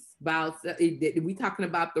priests vowed. We talking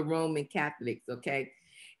about the Roman Catholics, okay?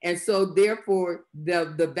 And so therefore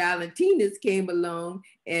the Valentinus came along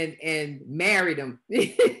and married them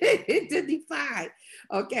to defy.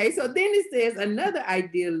 Okay, so then it says another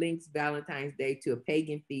idea links Valentine's Day to a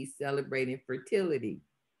pagan feast celebrating fertility.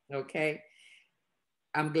 Okay,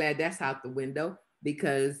 I'm glad that's out the window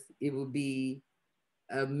because it will be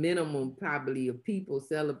a minimum probably of people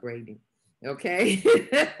celebrating. Okay,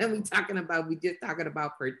 we just talking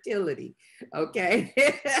about fertility. Okay.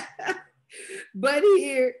 But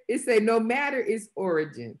here it say, no matter its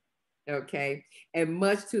origin, okay, and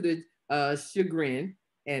much to the chagrin,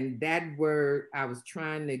 and that word I was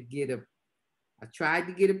trying to get I tried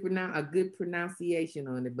to get a good pronunciation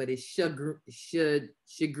on it, but it's chagrin.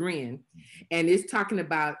 And it's talking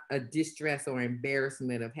about a distress or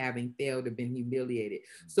embarrassment of having failed or been humiliated.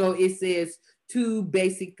 So it says to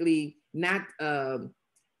basically not, no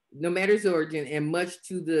matter its origin, and much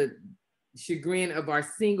to the chagrin of our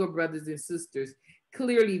single brothers and sisters.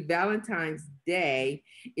 Clearly, Valentine's Day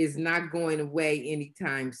is not going away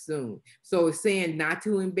anytime soon. So it's saying not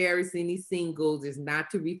to embarrass any singles, it's not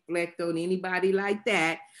to reflect on anybody like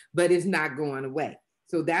that, but it's not going away.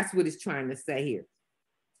 So that's what it's trying to say here.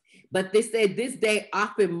 But they said this day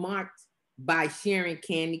often marked by sharing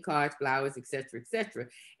candy, cards, flowers, etc., etc.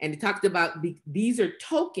 And it talked about these are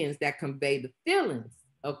tokens that convey the feelings,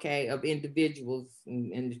 okay, of individuals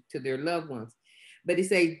and to their loved ones. But it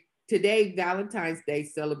says, today, Valentine's Day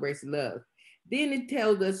celebrates love. Then it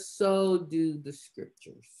tells us, so do the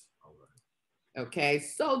scriptures. Okay,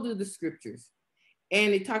 so do the scriptures.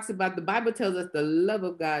 And it talks about, the Bible tells us the love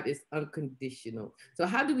of God is unconditional. So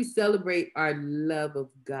how do we celebrate our love of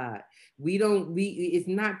God? It's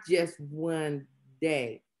not just one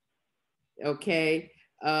day. Okay.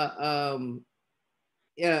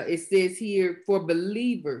 It says here, for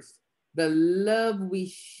believers, the love we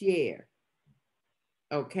share,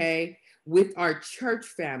 okay, with our church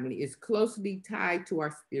family is closely tied to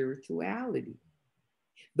our spirituality.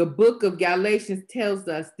 The book of Galatians tells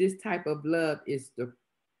us this type of love is the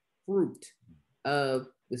fruit of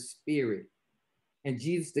the Spirit. And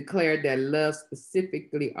Jesus declared that love,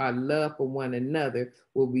 specifically our love for one another,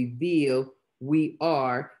 will reveal we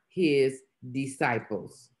are his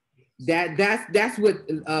disciples. That's what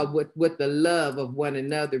the love of one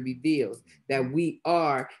another reveals, that we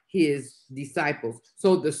are his disciples.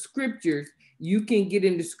 So the scriptures, you can get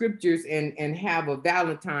in the scriptures and have a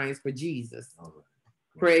Valentine's for Jesus.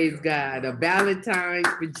 Praise God, a Valentine's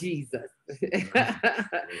for Jesus.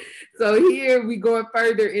 So here we go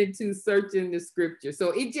further into searching the scripture. So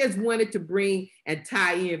it just wanted to bring and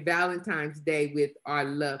tie in Valentine's Day with our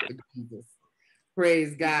love for Jesus.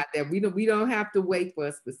 Praise God, that we don't have to wait for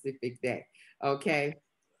a specific day. Okay.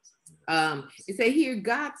 It say here,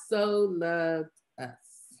 God so loved us.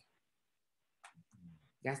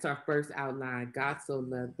 That's our first outline. God so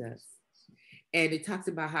loved us. And it talks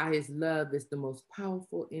about how his love is the most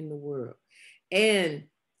powerful in the world. And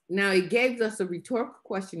now it gave us a rhetorical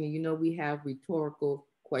question. And you know, we have rhetorical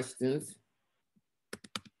questions.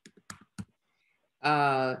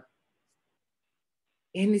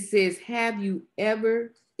 And it says, have you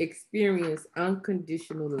ever experienced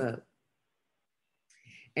unconditional love?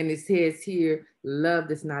 And it says here, love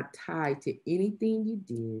that's not tied to anything you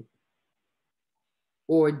did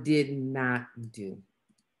or did not do.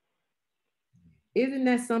 Isn't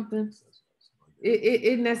that something?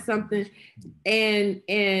 Isn't that something?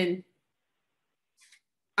 And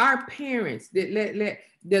our parents,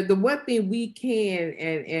 the one thing we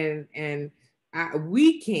can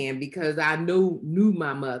we can, because I knew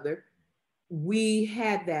my mother, we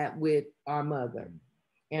had that with our mother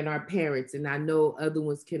and our parents, and I know other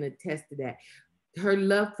ones can attest to that. Her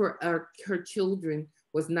love for her children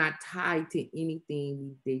was not tied to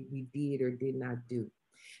anything we did or did not do.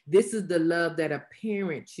 This is the love that a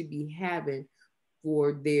parent should be having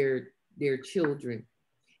for their children.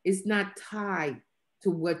 It's not tied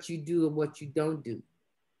to what you do or what you don't do.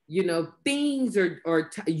 You know, things are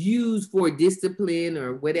used for discipline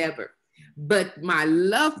or whatever. But my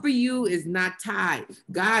love for you is not tied.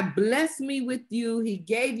 God blessed me with you. He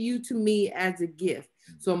gave you to me as a gift.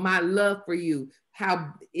 So my love for you,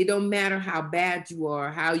 it don't matter how bad you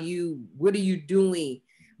are, what are you doing?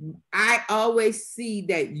 I always see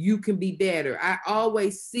that you can be better. I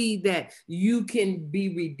always see that you can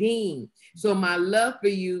be redeemed. So my love for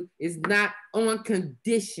you is not on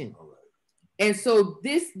condition. And so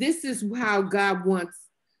this is how God wants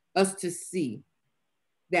us to see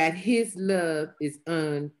that his love is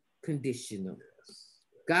unconditional.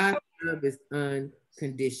 God's love is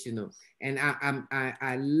unconditional. And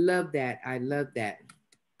I love that. I love that.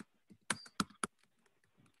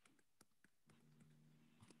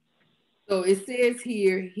 So it says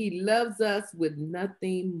here, he loves us with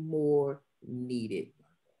nothing more needed.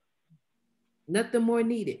 Nothing more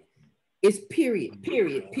needed. It's period,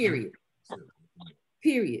 period, period.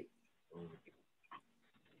 Period.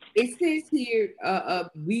 It says here,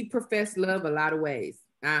 we profess love a lot of ways.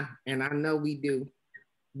 And I know we do.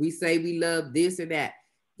 We say we love this or that.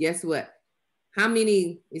 Guess what? How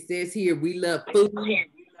many, it says here, we love food.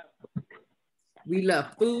 We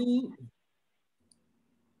love food.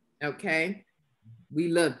 Okay. We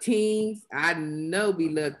love teens. I know we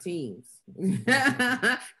love teens.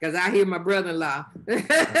 Because I hear my brother-in-law.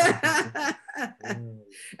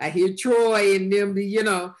 I hear Troy and them, you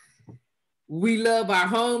know. We love our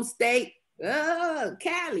home state. Oh,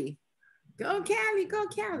 Cali. Go Cali, go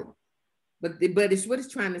Cali. But it's what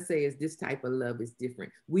it's trying to say is this type of love is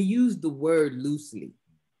different. We use the word loosely.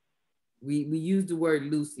 We use the word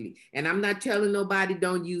loosely. And I'm not telling nobody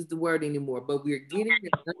don't use the word anymore, but we're getting an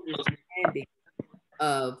understanding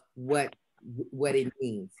of what it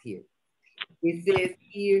means here. It says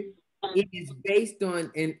here, it is based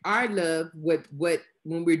on, in our love, what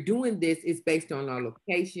when we're doing this, it's based on our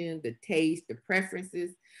location, the taste, the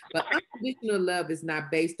preferences. But unconditional love is not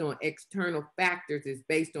based on external factors. It's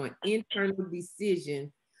based on internal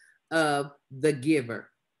decision of the giver.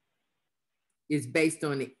 It's based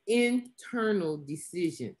on the internal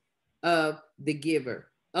decision of the giver.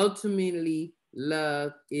 Ultimately,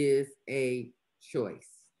 love is a choice.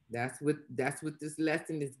 That's what this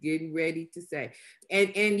lesson is getting ready to say.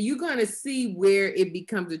 And you're going to see where it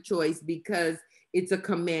becomes a choice because it's a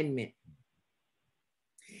commandment.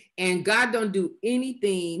 And God don't do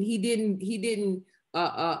anything. He didn't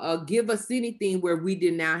give us anything where we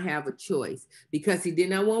did not have a choice, because he did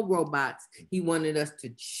not want robots. He wanted us to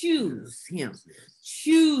choose him,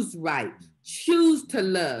 choose right, choose to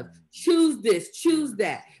love, choose this, choose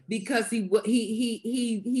that, because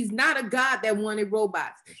he's not a God that wanted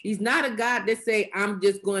robots. He's not a God that say, I'm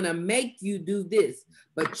just going to make you do this,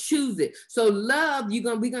 but choose it. So love, we're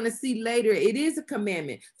going to see later, it is a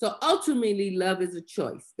commandment. So ultimately, love is a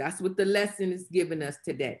choice. That's what the lesson is giving us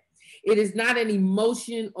today. It is not an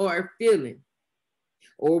emotion or a feeling,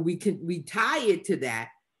 or we tie it to that.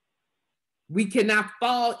 We cannot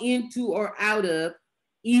fall into or out of.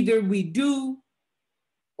 Either we do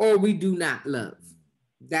or we do not love.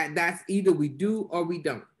 That's either we do or we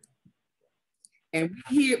don't. And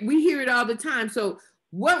we hear it all the time. So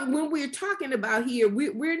when we're talking about here,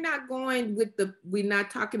 we're not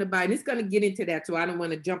talking about, and it's going to get into that, so I don't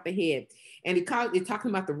want to jump ahead. And it's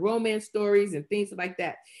talking about the romance stories and things like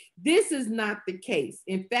that. This is not the case.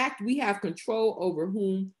 In fact, we have control over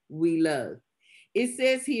whom we love. It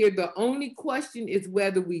says here, the only question is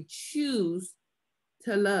whether we choose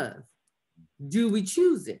to love. Do we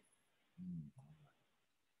choose it?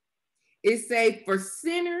 It says, for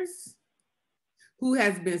sinners who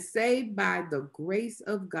has been saved by the grace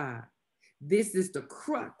of God. This is the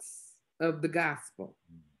crux of the gospel.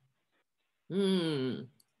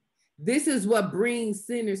 This is what brings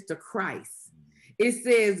sinners to Christ. It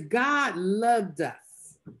says God loved us.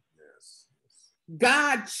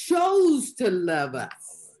 God chose to love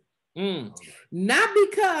us. Not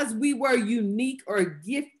because we were unique or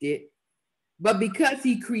gifted, but because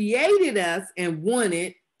he created us and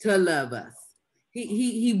wanted to love us.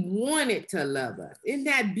 He wanted to love us. Isn't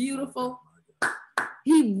that beautiful?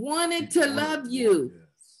 He wanted to love you.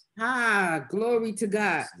 Glory to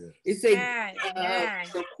God. It's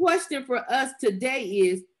the question for us today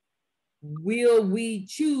is, will we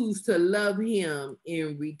choose to love him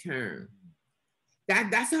in return?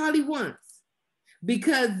 That's all he wants.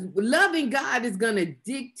 Because loving God is going to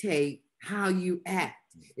dictate how you act.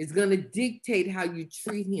 It's going to dictate how you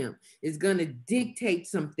treat him. It's going to dictate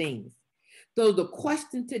some things. So the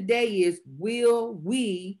question today is, will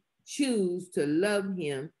we choose to love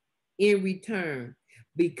him in return?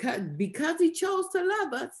 Because he chose to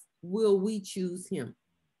love us, will we choose him?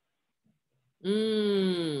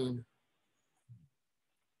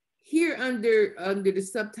 Here under the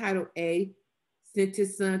subtitle A, sent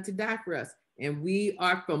his son to die for us. And we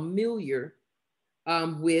are familiar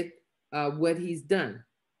with what he's done.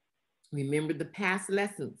 Remember the past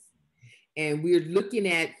lessons. And we're looking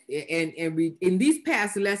at, and we in these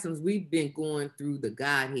past lessons, we've been going through the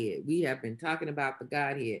Godhead. We have been talking about the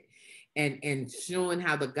Godhead and showing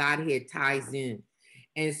how the Godhead ties in.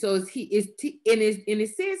 And so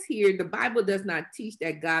it says here, the Bible does not teach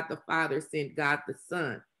that God the Father sent God the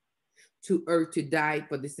Son to earth to die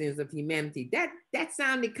for the sins of humanity. That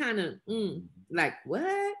sounded kind of like,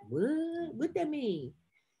 what that mean?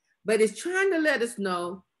 But it's trying to let us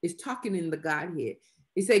know, it's talking in the Godhead.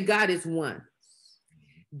 It said God is one.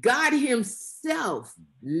 God himself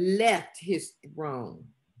left his throne.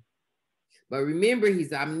 But remember,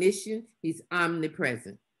 he's omniscient, he's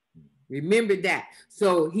omnipresent. Remember that.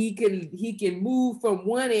 So he can move from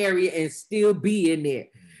one area and still be in there.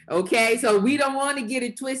 Okay, so we don't want to get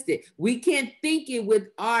it twisted. We can't think it with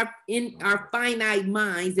our finite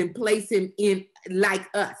minds and place him in like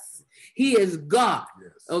us. He is God.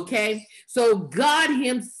 Okay, so God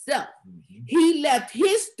himself, he left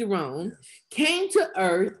his throne, came to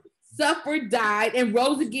earth, suffered, died, and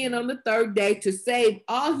rose again on the third day to save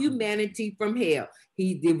all humanity from hell.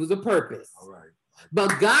 It was a purpose. All right.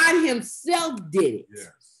 But God himself did it. Yes.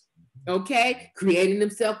 Okay? Creating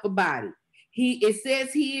himself a body. It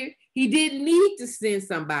says here, he didn't need to send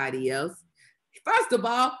somebody else. First of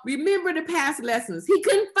all, remember the past lessons. He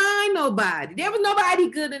couldn't find nobody. There was nobody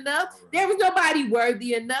good enough. There was nobody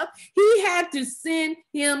worthy enough. He had to send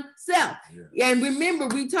himself. Yes. And remember,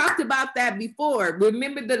 we talked about that before.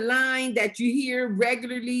 Remember the line that you hear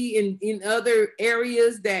regularly in other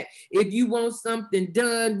areas that if you want something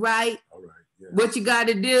done right, yes, what you got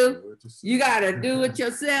to do? You got to do it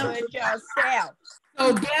yourself. Do it yourself.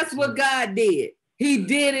 So guess what God did? He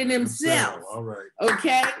did it himself. All right.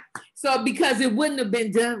 Okay. So because it wouldn't have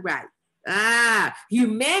been done right.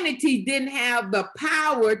 Humanity didn't have the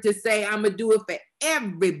power to say, I'm going to do it for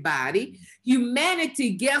everybody.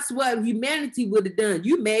 Humanity, guess what? Humanity would have done.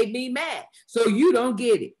 You made me mad. So you don't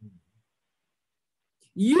get it.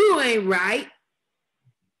 You ain't right.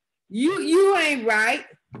 You ain't right.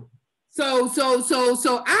 So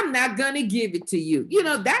I'm not gonna give it to you. You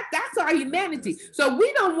know, that's our humanity. So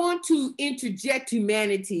we don't want to interject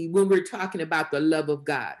humanity when we're talking about the love of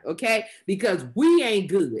God, okay? Because we ain't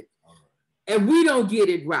good and we don't get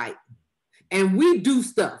it right. And we do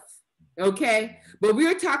stuff, okay? But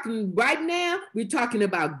we're talking right now, we're talking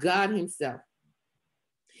about God himself.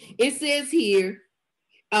 It says here,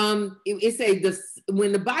 it says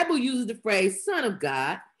when the Bible uses the phrase Son of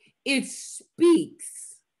God, it speaks.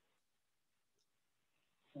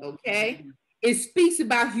 Okay, it speaks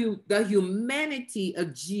about the humanity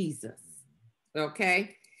of Jesus.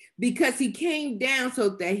 Okay, because he came down so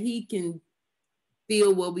that he can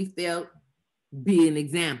feel what we felt, be an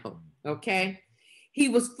example. Okay, he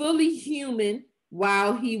was fully human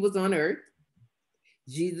while he was on earth.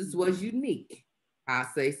 Jesus was unique. I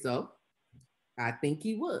say so. I think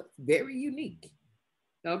he was very unique.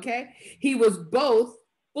 Okay, he was both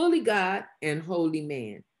fully God and holy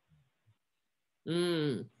man.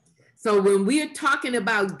 So when we're talking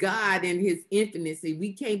about God and his infinity,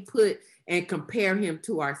 we can't put and compare him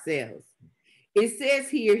to ourselves. It says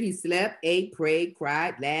here he slept, ate, prayed,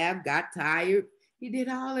 cried, laughed, got tired. He did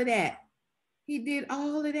all of that. He did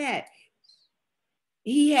all of that.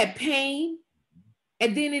 He had pain.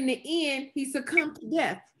 And then in the end, he succumbed to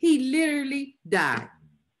death. He literally died.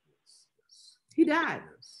 He died.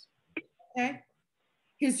 Okay?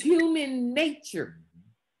 His human nature.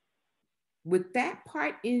 With that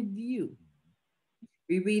part in view,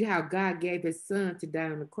 we read how God gave his son to die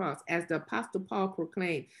on the cross. As the Apostle Paul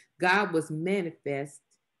proclaimed, God was manifest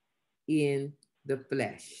in the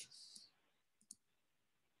flesh.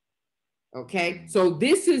 Okay, so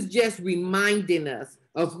this is just reminding us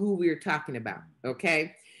of who we're talking about.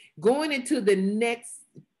 Okay, going into the next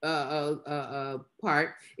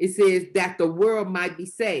part, it says that the world might be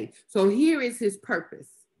saved. So here is his purpose.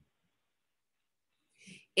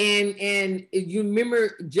 And you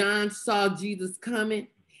remember John saw Jesus coming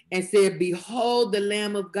and said, behold the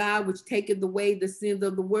Lamb of God, which taketh away the sins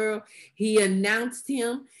of the world. He announced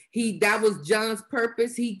him. That was John's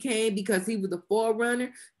purpose. He came because he was the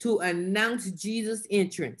forerunner to announce Jesus'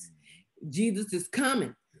 entrance. Jesus is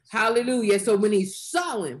coming. Hallelujah. So when he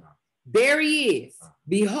saw him, there he is.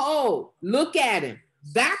 Behold, look at him.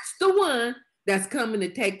 That's the one that's coming to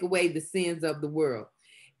take away the sins of the world.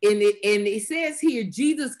 And it says here,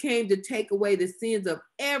 Jesus came to take away the sins of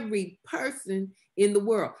every person in the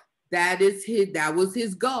world. That was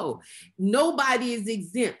his goal. Nobody is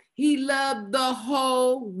exempt. He loved the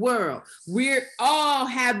whole world. We all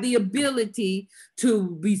have the ability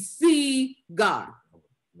to receive God.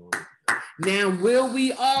 Now, will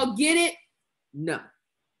we all get it? No.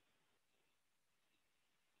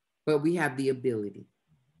 But we have the ability.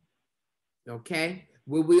 Okay?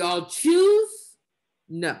 Will we all choose?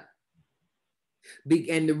 No.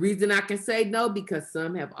 And the reason I can say no, because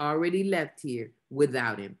some have already left here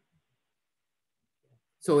without him.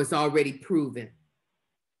 So it's already proven.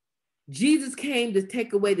 Jesus came to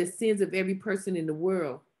take away the sins of every person in the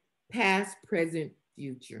world, past, present,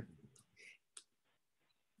 future.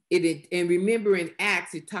 And remember in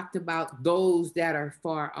Acts, it talked about those that are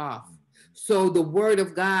far off. So the word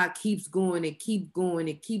of God keeps going and keep going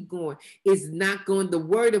and keep going. It's not going, the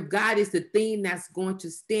word of God is the thing that's going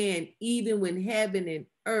to stand even when heaven and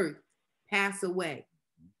earth pass away.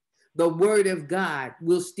 The word of God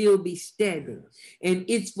will still be standing. And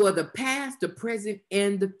it's for the past, the present,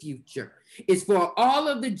 and the future. It's for all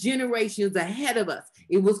of the generations ahead of us.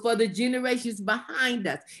 It was for the generations behind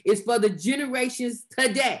us. It's for the generations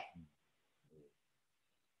today.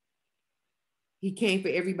 He came for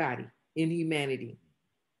everybody in humanity.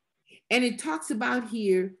 And it talks about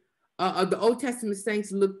here The Old Testament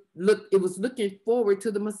saints it was looking forward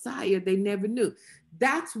to the Messiah they never knew.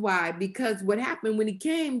 That's why, because what happened when he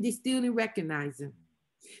came, they still didn't recognize him.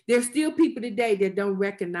 There's still people today that don't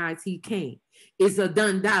recognize he came. It's a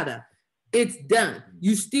done data. It's done.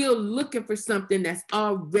 You're still looking for something that's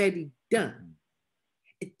already done.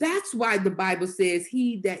 That's why the Bible says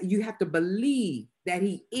that you have to believe that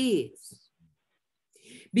he is.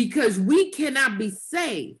 Because we cannot be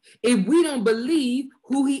saved if we don't believe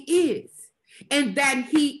who he is, and that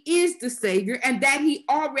he is the Savior, and that he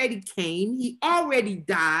already came, he already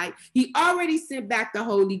died, he already sent back the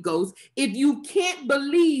Holy Ghost. If you can't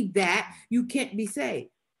believe that, you can't be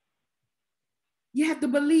saved. You have to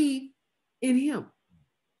believe in him.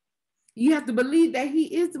 You have to believe that he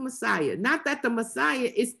is the Messiah, not that the Messiah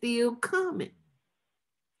is still coming.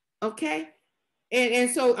 Okay?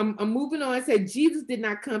 And so I'm moving on. I said Jesus did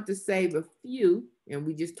not come to save a few, and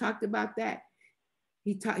we just talked about that.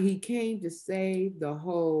 He came to save the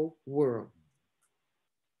whole world.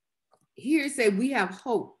 Here it said we have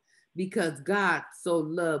hope because God so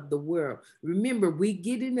loved the world. Remember, we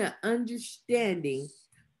get in an understanding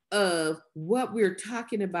of what we're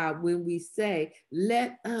talking about when we say,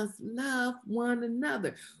 let us love one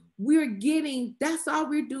another. That's all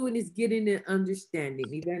we're doing is getting an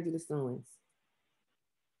understanding. Evangelist Owens.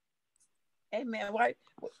 Amen. Right.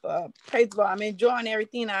 Praise God. I'm enjoying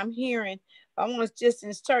everything I'm hearing. I want to just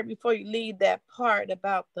insert before you leave that part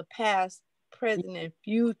about the past, present, and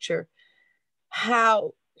future,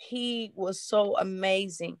 how he was so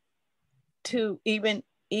amazing to even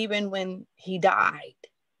when he died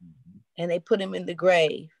and they put him in the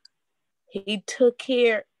grave, he took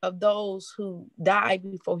care of those who died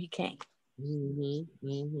before he came. Mm-hmm,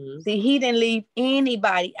 mm-hmm. See, he didn't leave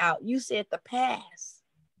anybody out. You said the past,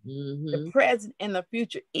 mm-hmm. the present, and the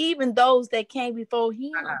future, even those that came before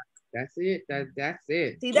him. That's it. That's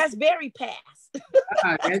it. See, that's very past.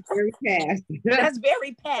 That's very past. That's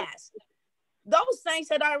very past. Those saints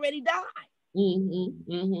had already died.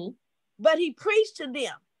 Mm-hmm, mm-hmm. But he preached to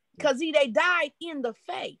them because they died in the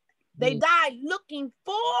faith. They died looking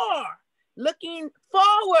forward.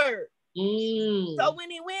 So when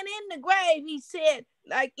he went in the grave, he said,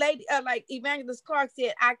 like Evangelist Clark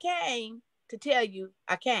said, I came to tell you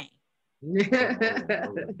I came.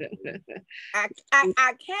 I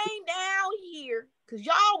came down here because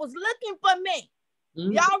y'all was looking for me.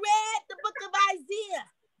 Y'all read the book of Isaiah.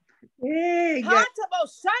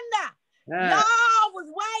 Y'all was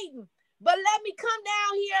waiting. But let me come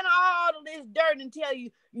down here in all of this dirt and tell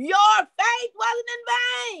you, your faith wasn't in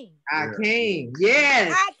vain. I came,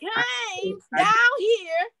 yes. I came down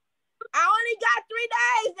here. I only got 3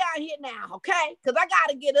 days down here now, okay? Because I got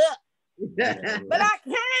to get up. But I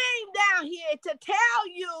came down here to tell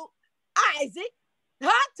you, Isaac,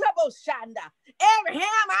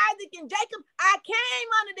 Abraham, Isaac, and Jacob, I came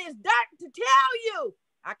under this dirt to tell you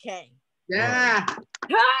I came. Yeah.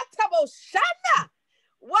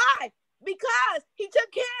 Why? Because he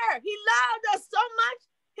took care. He loved us so much.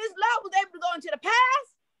 His love was able to go into the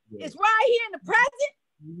past. Yeah. It's right here in the present.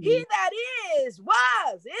 He that is,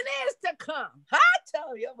 was, and is to come.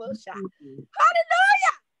 Hallelujah.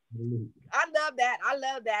 I love that. I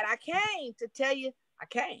love that. I came to tell you I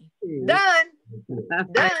came. Done.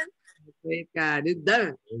 Done. Thank God, it's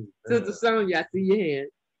done. Sister Sonia, I see your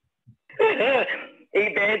hand.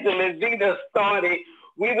 Evangelist Zena started.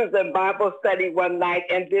 We was in Bible study one night,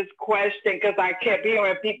 and this question, because I kept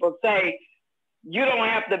hearing people say, you don't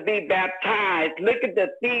have to be baptized. Look at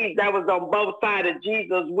the thieves that was on both sides of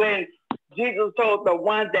Jesus when Jesus told the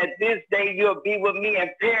one that this day you'll be with me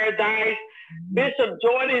in paradise. Bishop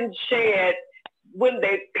Jordan shared when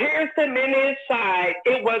they pierced him in his side,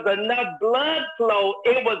 it was enough blood flow.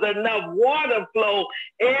 It was enough water flow.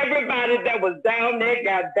 Everybody that was down there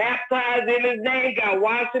got baptized in his name, got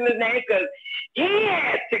washed in his name, because he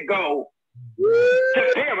had to go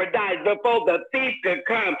to paradise before the thief could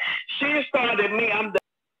come. She started me. I'm the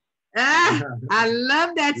I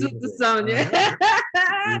love that, Sister Sonia.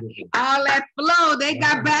 All that flow, they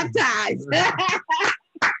got baptized.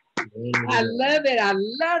 I love it. I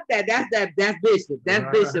love that. That's Bishop. That's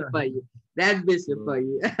Bishop for you. That's Bishop for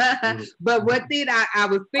you. But one thing I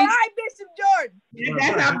was thinking. Hi, Bishop Jordan.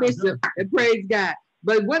 That's our Bishop. And praise God.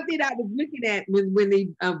 But one thing I was looking at when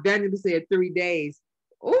the evangelist said 3 days.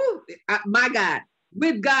 Oh, my God.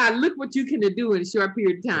 With God, look what you can do in a short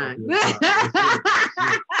period of time. All right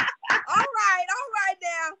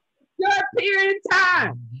now. Short period of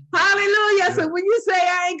time. Hallelujah. So when you say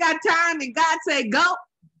I ain't got time and God say go,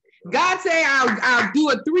 God say I'll do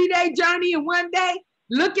a 3-day journey in 1 day.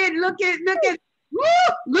 Look at, woo,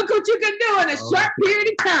 look what you can do in a short period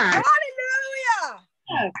of time. Hallelujah.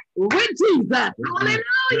 With Jesus.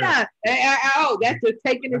 Hallelujah. Oh, that's just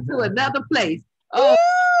taking it to another place. Oh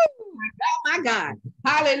my God.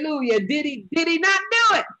 Hallelujah. Did he not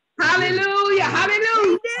do it? Hallelujah. Hallelujah. He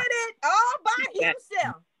did it all by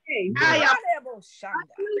himself. Hallelujah.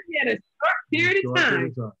 At a short period of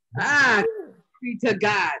time. Glory to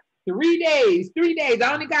God. 3 days.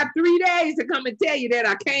 I only got 3 days to come and tell you that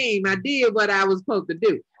I came. I did what I was supposed to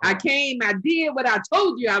do. I came. I did what I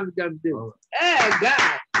told you I was going to do. Oh,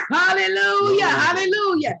 God. Hallelujah.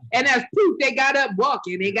 Hallelujah. And as proof, they got up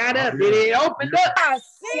walking. They got up. They opened up. A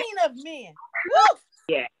scene of men. Woo!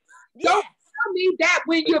 Yeah. Yes. Don't tell me that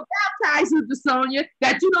when you're baptized, Sister Sonia,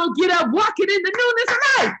 that you don't get up walking in the newness of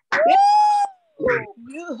life.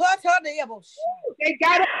 You hurt her devil. They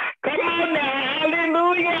got up. Come on now.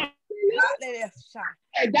 Hallelujah.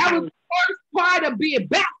 And that was the first part of being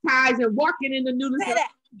baptized and walking in the newness of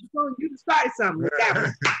life. You started something with that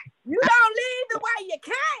one. You don't leave the way you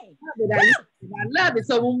came. I love it.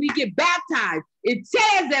 So when we get baptized, it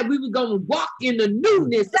says that we were going to walk in the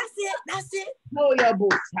newness. That's it.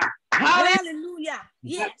 Hallelujah.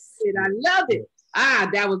 Yes. I love it.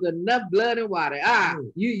 That was enough blood and water.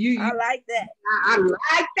 You I like that. I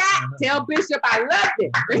like that. Tell Bishop I loved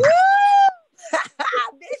it. Bishop.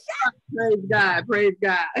 Praise God. Praise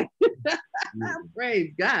God.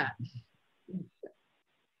 Praise God.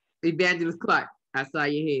 Evangelist Clark, I saw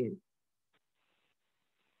your hand.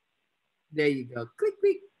 There you go. Click,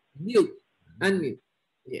 click. Mute. Unmute.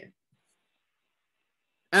 Yeah.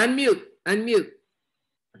 Unmute.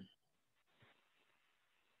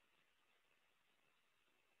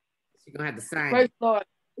 She's gonna have to sign. Praise the Lord.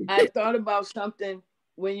 I thought about something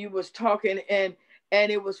when you was talking, and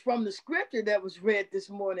it was from the scripture that was read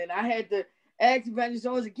this morning. I had to ask Evangelist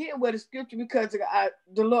Owens again what the scripture, because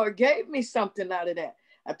the Lord gave me something out of that.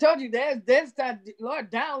 I told you there's time the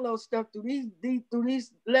Lord download stuff through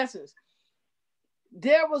these lessons.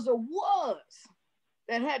 There was a was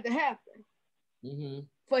that had to happen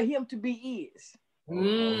for him to be is.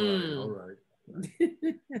 All right.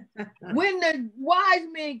 When the wise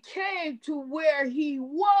men came to where he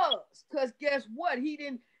was, because guess what?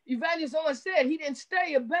 Evangelist Owens said he didn't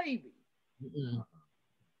stay a baby.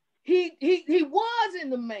 He was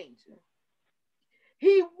in the manger.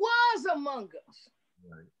 He was among us.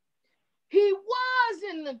 Right. He was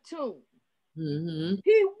in the tomb.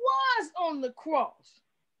 He was on the cross.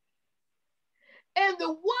 And the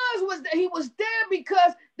was that he was there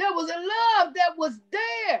because there was a love that was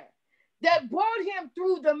there that brought him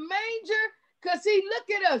through the manger. Because see, look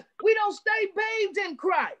at us. We don't stay babes in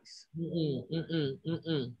Christ. We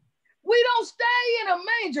don't stay in a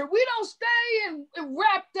manger. We don't stay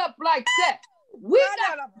wrapped up like that. We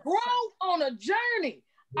got to grow on a journey.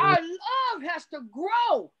 Our love has to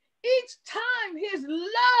grow. Each time his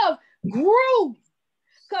love grew.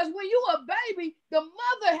 Because when you a baby, the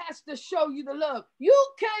mother has to show you the love. You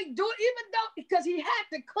can't do it, even though, because he had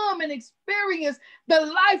to come and experience the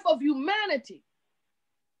life of humanity.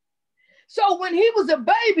 So when he was a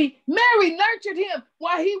baby, Mary nurtured him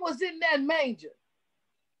while he was in that manger.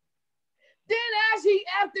 Then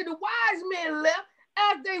after the wise men left,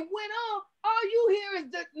 as they went on, all you hear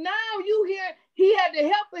is that now you hear he had to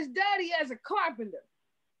help his daddy as a carpenter.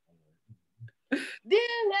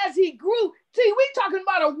 Then as he grew, see, we talking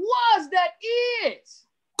about a was that is.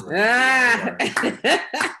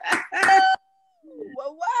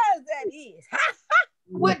 What was that is?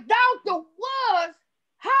 Without the was,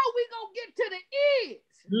 how we gonna get to the is?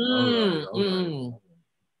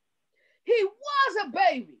 He was a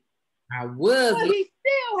baby. I was. But he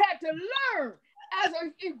still had to learn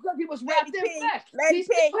because he was wrapped in flesh. He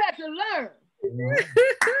still had to learn.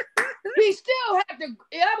 He still had to,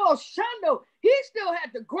 he still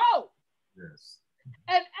had to grow. Yes.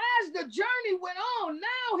 And as the journey went on,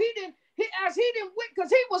 now because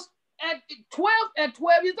he was at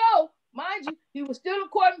 12 years old, mind you, he was still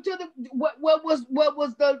according to what was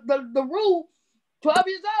the rule. 12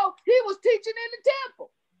 years old, he was teaching in the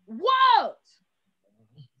temple. Was.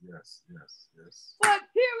 Yes. But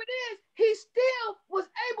here it is, he still was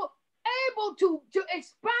able to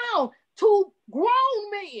expound to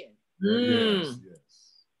grown men. Yes.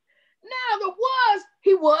 Now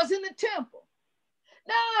he was in the temple.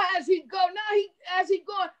 Now as he going,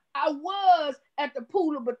 I was at the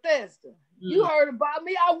pool of Bethesda. You heard about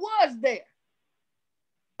me, I was there.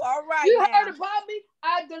 All right. You heard about me,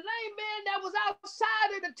 the lame man that was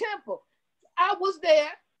outside of the temple. I was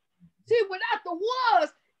there. See, without the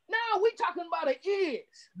was, now we talking about an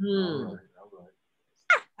is. All right.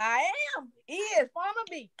 I am. Is. Farmer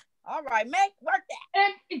B. All right, make work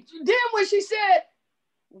that. And then when she said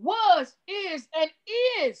was, is, and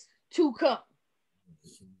is to come.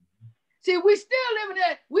 See, we still living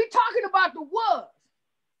there. We talking about the was.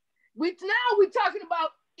 Now we talking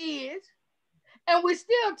about is, and we're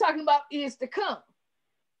still talking about is to come.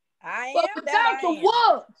 But without the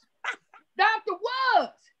was, without the was.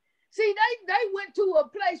 See, they went to a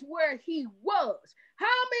place where he was. How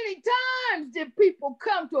many times did people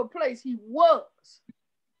come to a place he was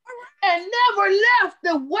and never left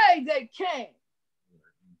the way they came?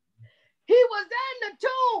 He was in the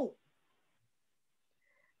tomb.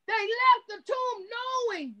 They left the tomb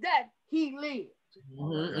knowing that he lived.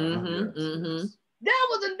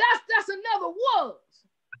 That's another was.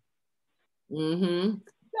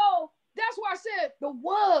 So that's why I said the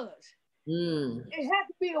was. It had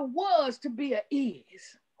to be a was to be a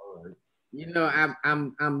is. You know,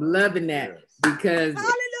 I'm loving that because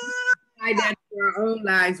I that to our own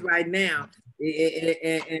lives right now.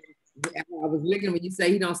 And I was looking when you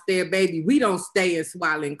say he don't stay a baby, we don't stay in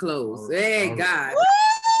swaddling clothes. Hey, God.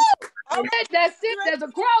 Okay, that's it. There's a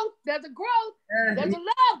growth. There's a growth. There's a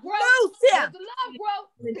love growth. There's a love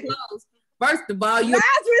growth. First of all,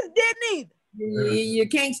 Lazarus didn't either. You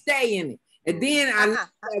can't stay in it. And then I love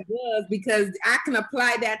that was because I can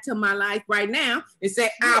apply that to my life right now and say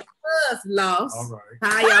I was lost. All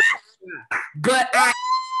right. But I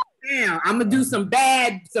am. I'm gonna do some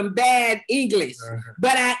bad English,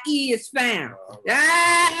 but I is found.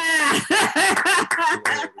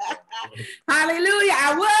 Hallelujah.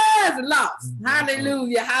 I was lost.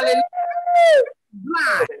 Hallelujah. Hallelujah.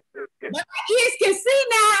 Blind. But my ears can see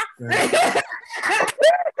now.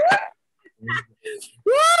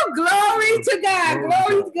 Woo, glory to God.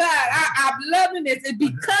 Glory to God. I'm loving this. It's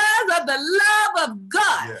because of the love of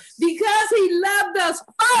God. Yes. Because he loved us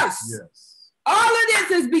first. Yes. All of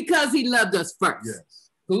this is because he loved us first. Yes.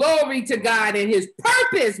 Glory to God. And his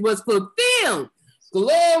purpose was fulfilled.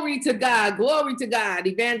 Glory to God. Glory to God.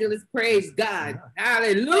 Evangelist, praise God.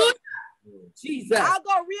 Hallelujah. Jesus. I'll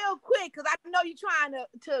go real quick because I know you're trying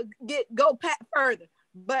to go further.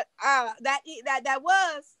 But that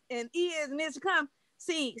was and is and is to come.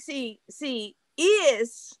 See,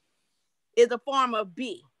 is a form of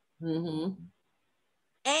be.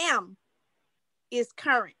 Am is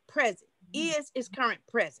current, present. Is current,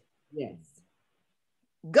 present. Yes.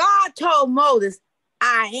 God told Moses,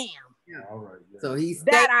 I am. Yeah. All right. Yeah. So he's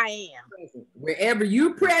that I am. Present. Wherever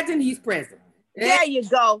you're present, he's present. There you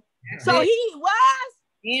go. So he was,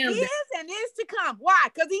 is, and is to come. Why?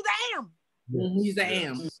 Because he's I am. He's I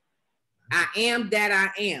am. I am that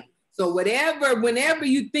I am. So whenever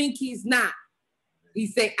you think he's not, he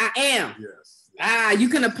say, I am. Yes. You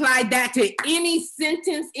can apply that to any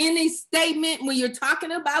sentence, any statement when you're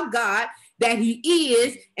talking about God that he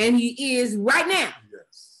is, and he is right now.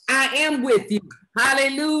 Yes. I am with you.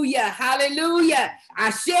 Hallelujah. Hallelujah. I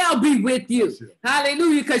shall be with you.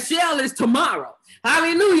 Hallelujah. Because shall is tomorrow.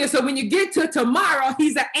 Hallelujah. So when you get to tomorrow,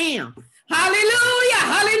 he's an am. Hallelujah.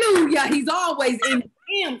 Hallelujah. He's always in the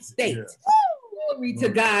am state. Yes. Glory to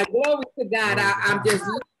God. Glory to God. I'm just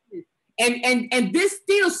and this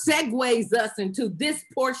still segues us into this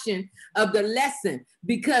portion of the lesson,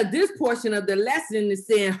 because this portion of the lesson is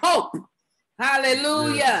saying hope.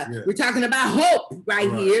 Hallelujah. Yes, yes. We're talking about hope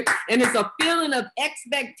right here. And it's a feeling of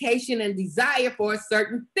expectation and desire for a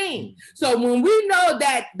certain thing. So when we know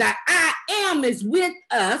that the I am is with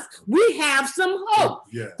us, we have some hope.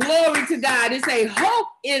 Yes. Glory to God. It's a hope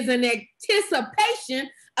is an anticipation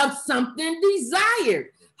of something desired.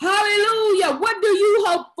 Hallelujah. What do you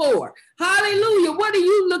hope for? Hallelujah. What are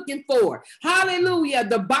you looking for? Hallelujah.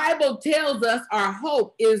 The Bible tells us our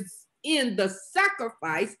hope is in the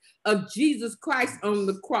sacrifice of Jesus Christ on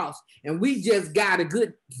the cross. And we just got a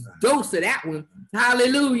good dose of that one.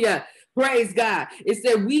 Hallelujah. Praise God. It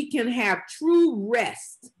said we can have true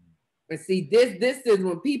rest. But see, this is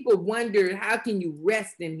when people wonder, how can you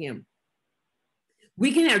rest in him?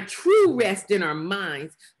 We can have true rest in our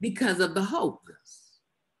minds because of the hope.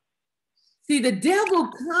 See, the devil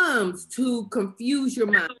comes to confuse your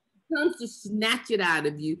mind. He comes to snatch it out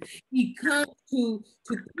of you. He comes to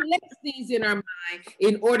place things in our mind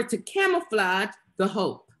in order to camouflage the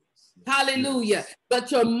hope. Hallelujah.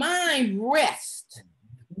 But your mind rests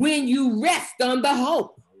when you rest on the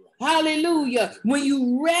hope. Hallelujah. When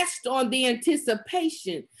you rest on the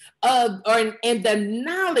anticipation of and the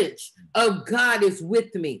knowledge of God is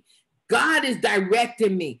with me. God is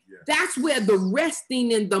directing me. That's where the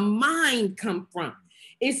resting in the mind come from.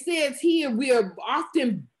 It says here we are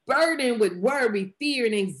often burdened with worry, fear,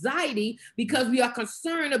 and anxiety because we are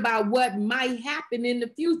concerned about what might happen in the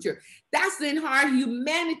future. That's in our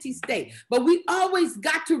humanity state. But we always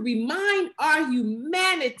got to remind our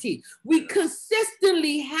humanity. We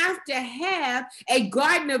consistently have to have a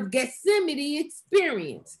Garden of Gethsemane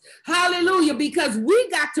experience. Hallelujah. Because we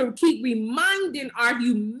got to keep reminding our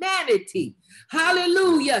humanity,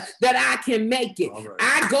 hallelujah, that I can make it. Right.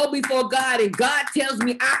 I go before God and God tells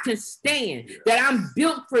me I can stand, that I'm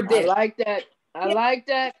built for this. I like that. I like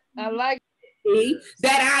that. I like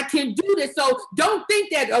that I can do this. So don't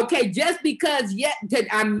think that, okay, just because that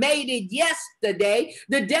I made it yesterday,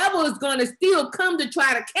 the devil is going to still come to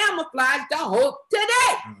try to camouflage the hope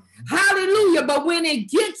today. Hallelujah. But when it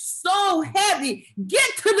gets so heavy,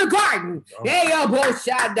 get to the garden.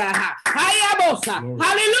 Hallelujah.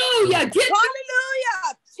 Get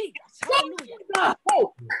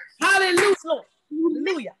hallelujah.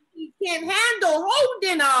 Hallelujah. He can't handle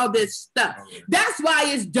holding all this stuff. That's why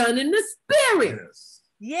it's done in the spirit.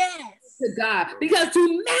 Yes. To God. Because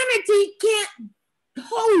humanity can't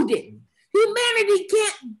hold it. Humanity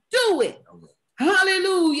can't do it.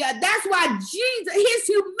 Hallelujah. That's why Jesus, his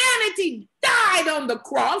humanity died on the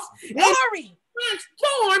cross. Glory.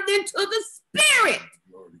 Transformed into the spirit.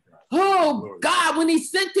 Oh God, when he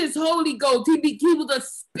sent his Holy Ghost, he was a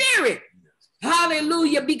spirit.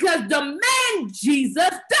 Hallelujah. Because the man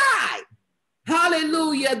Jesus died.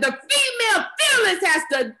 Hallelujah. The female Phyllis has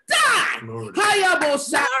to die. Glory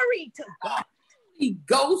to God. Holy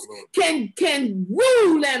Ghost can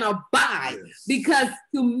rule and abide because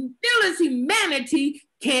Phyllis humanity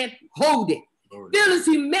can't hold it. Phyllis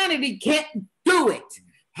humanity can't do it.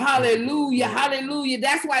 Hallelujah. Hallelujah.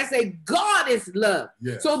 That's why I say God is love.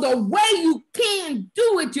 Yes. So the way you can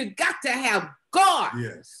do it, you got to have God.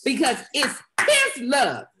 Yes. Because it's his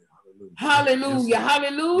love. Hallelujah. Yes.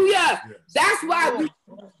 Hallelujah. Yes. That's why we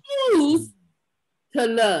choose to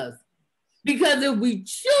love. Because if we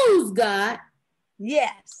choose God,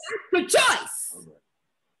 yes, that's the choice.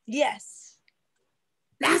 Yes.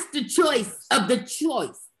 That's the choice of the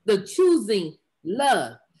choice, the choosing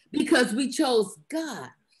love. Because we chose God.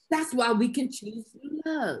 That's why we can choose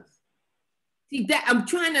love. See that I'm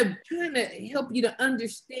trying to help you to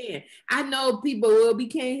understand. I know people, well, we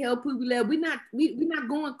can't help who we love. We're not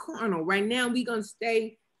going carnal right now. We're gonna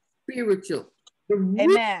stay spiritual. The Amen.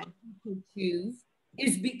 reason you can choose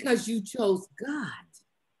is because you chose God.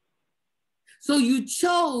 So you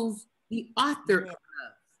chose the author of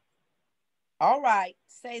love. All right,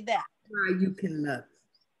 say that. Why you can love.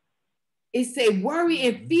 It say worry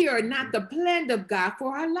and fear are not the plan of God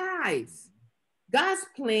for our lives. God's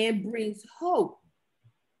plan brings hope,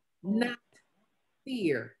 not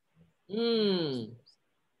fear. It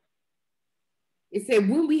said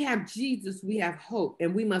when we have Jesus, we have hope,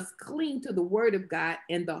 and we must cling to the word of God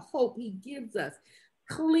and the hope he gives us.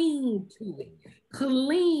 Cling to it.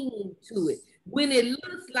 Cling to it. When it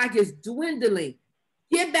looks like it's dwindling,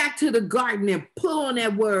 get back to the garden and pull on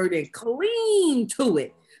that word and cling to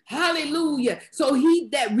it. Hallelujah. So he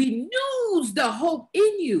that renews the hope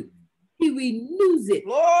in you, he renews it.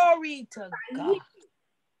 Glory to God.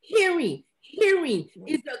 Hearing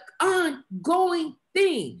is an ongoing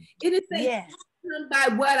thing. It is faith come by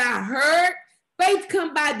what I heard. Faith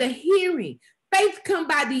come by the hearing. Faith come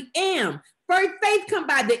by the faith come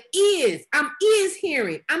by the ears. I'm ears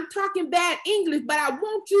hearing. I'm talking bad English, but I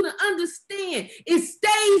want you to understand it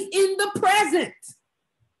stays in the present.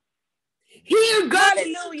 Hear God.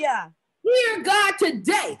 Hallelujah. Hear God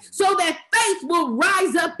today so that faith will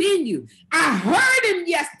rise up in you. I heard him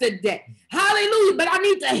yesterday. Hallelujah. But I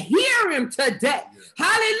need to hear him today.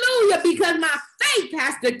 Hallelujah. Because my faith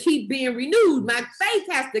has to keep being renewed. My faith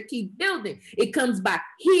has to keep building. It comes by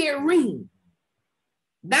hearing,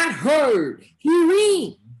 not heard.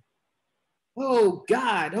 Hearing. Oh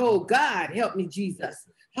God, help me, Jesus.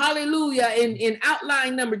 Hallelujah. In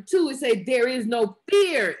outline number 2, it says there is no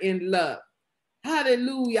fear in love.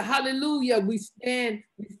 Hallelujah, hallelujah. We stand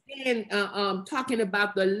talking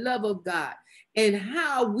about the love of God and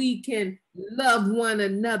how we can love one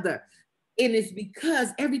another. And it's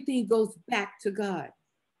because everything goes back to God.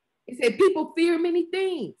 It said people fear many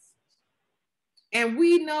things. And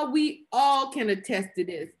we know we all can attest to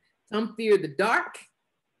this. Some fear the dark,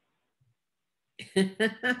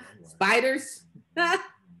 spiders,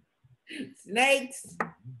 snakes,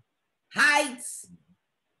 heights.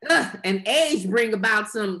 And age bring about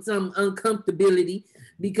some uncomfortability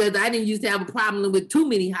because I didn't used to have a problem with too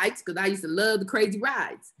many heights because I used to love the crazy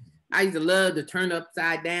rides. I used to love the turn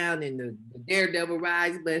upside down and the daredevil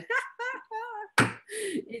rides, but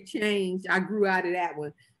it changed. I grew out of that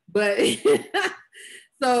one. But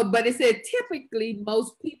So, but it said typically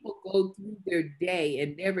most people go through their day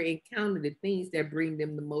and never encounter the things that bring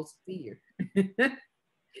them the most fear.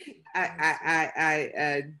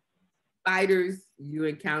 Spiders, you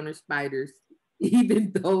encounter spiders,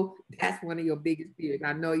 even though that's one of your biggest fears.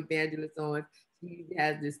 I know Evangelist on, she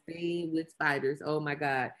has this thing with spiders. Oh my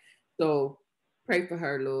God. So pray for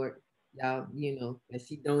her, Lord. Y'all, you know, that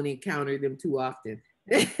she don't encounter them too often.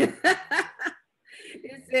 It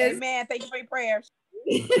says, amen. Thank you for your prayers.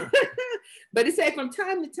 But it says from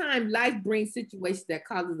time to time, life brings situations that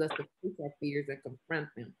causes us to face our fears and confront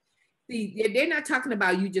them. See, they're not talking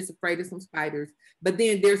about you just afraid of some spiders, but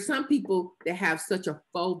then there's some people that have such a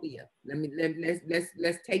phobia.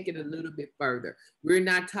 Let's take it a little bit further. We're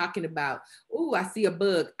not talking about, oh, I see a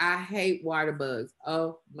bug. I hate water bugs.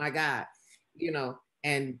 Oh my God, you know.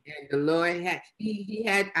 And the Lord had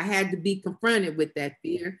I had to be confronted with that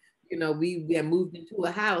fear. You know, we had moved into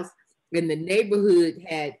a house and the neighborhood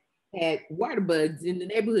had water bugs in the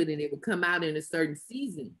neighborhood, and they would come out in a certain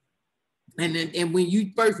season. And when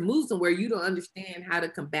you first move somewhere, you don't understand how to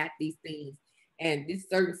combat these things. And this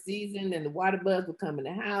certain season, and the water bugs would come in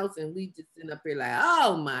the house, and we just sit up here like,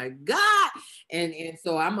 oh my God. And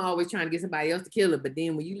so I'm always trying to get somebody else to kill it. But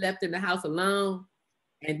then when you left in the house alone,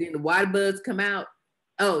 and then the water bugs come out,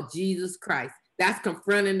 oh, Jesus Christ, that's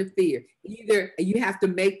confronting the fear. Either you have to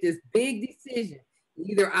make this big decision.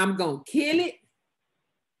 Either I'm going to kill it,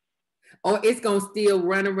 or it's going to still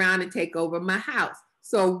run around and take over my house.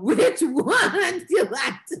 So which one do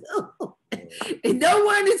I do? And no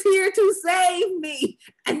one is here to save me.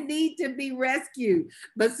 I need to be rescued.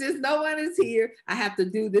 But since no one is here, I have to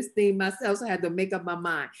do this thing myself. So I have to make up my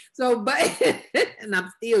mind. So, but, and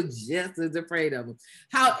I'm still just as afraid of them.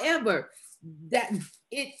 However, that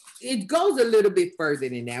it goes a little bit further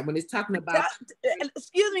than that when it's talking about.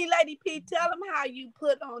 Excuse me, Lady P, tell them how you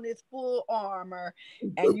put on this full armor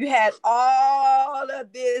and you had all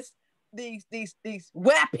of these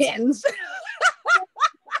weapons.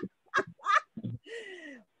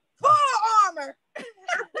 Full armor.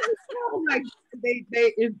 Oh my God.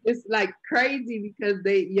 It's like crazy because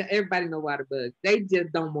everybody know water bugs. They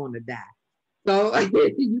just don't want to die. So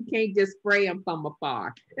you can't just spray them from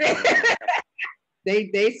afar.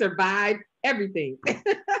 They survive everything.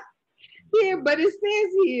 Yeah, but it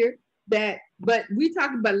says here that, but we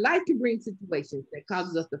talk about life can bring situations that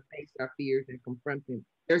causes us to face our fears and confront them.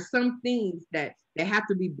 There's some things that have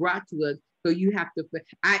to be brought to us. So you have to,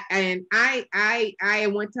 I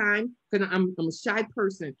at one time, because I'm a shy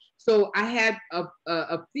person. So I had a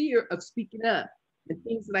fear of speaking up and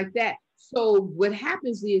things like that. So what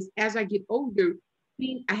happens is, as I get older,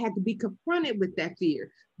 I had to be confronted with that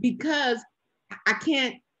fear because I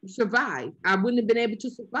can't survive. I wouldn't have been able to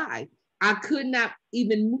survive. I could not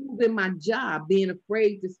even move in my job, being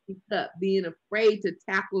afraid to speak up, being afraid to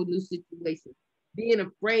tackle new situations, being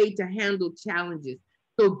afraid to handle challenges.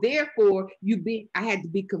 So therefore, I had to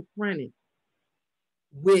be confronted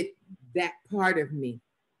with that part of me.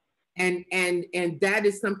 And that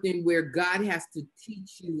is something where God has to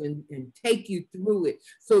teach you and take you through it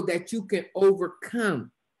so that you can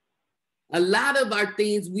overcome. A lot of our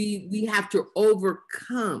things we have to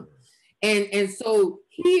overcome. And so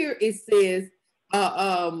here it says,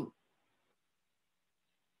 the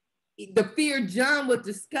fear John was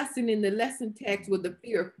discussing in the lesson text was the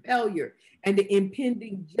fear of failure and the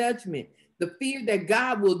impending judgment, the fear that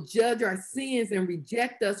God will judge our sins and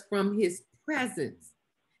reject us from his presence.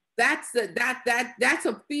 That's a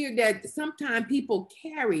fear that sometimes people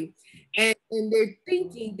carry, and they're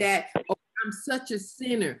thinking that, oh, I'm such a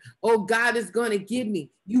sinner. Oh, God is going to give me.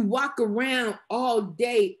 You walk around all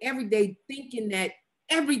day, every day, thinking that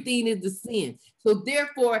everything is a sin. So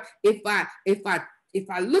therefore, if I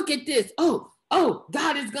look at this, oh,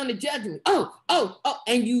 God is going to judge me. Oh,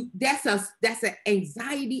 and that's an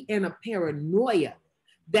anxiety and a paranoia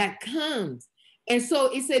that comes. And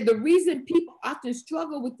so it said the reason people often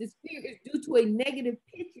struggle with this fear is due to a negative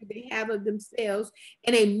picture they have of themselves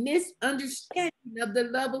and a misunderstanding of the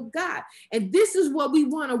love of God. And this is what we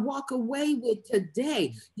want to walk away with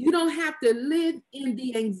today. You don't have to live in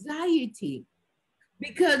the anxiety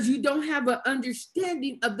because you don't have an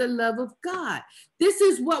understanding of the love of God. This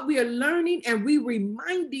is what we are learning and we're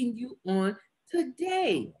reminding you on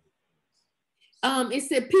today. It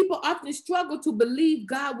said people often struggle to believe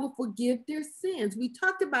God will forgive their sins. We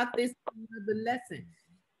talked about this in the lesson.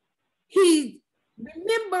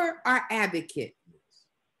 Remember our advocate.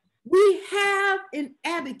 We have an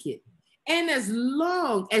advocate. And as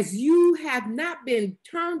long as you have not been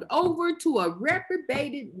turned over to a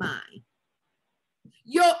reprobated mind,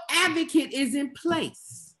 your advocate is in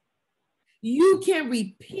place. You can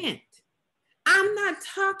repent. I'm not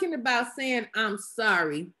talking about saying I'm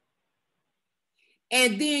sorry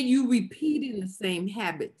and then you repeating the same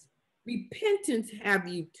habits. Repentance have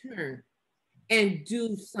you turn and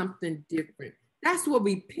do something different. That's what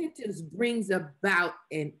repentance brings about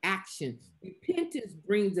an action. Repentance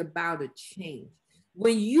brings about a change.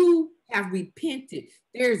 When you have repented,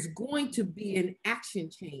 there's going to be an action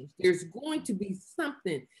change. There's going to be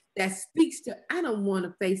something that speaks to, I don't want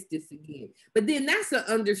to face this again. But then that's an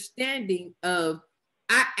understanding of,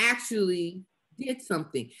 I actually did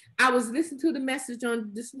something. I was listening to the message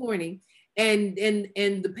on this morning, and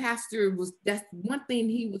the pastor was, that's one thing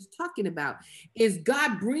he was talking about, is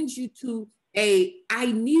God brings you to a I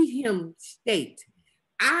need him state.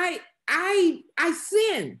 I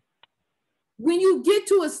sin. When you get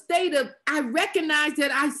to a state of I recognize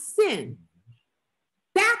that I sin,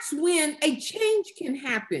 that's when a change can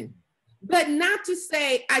happen. But not to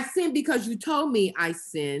say I sin because you told me I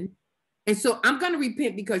sin, and so I'm going to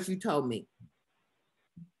repent because you told me.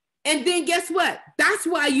 And then guess what? That's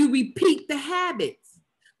why you repeat the habits.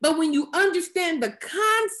 But when you understand the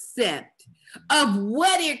concept of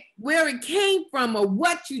where it came from or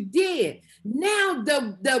what you did, now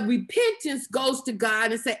the repentance goes to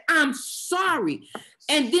God and say, I'm sorry.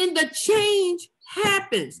 And then the change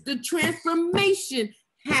happens. The transformation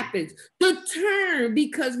happens. The turn,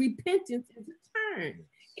 because repentance is a turn.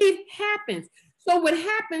 It happens. So what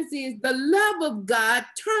happens is the love of God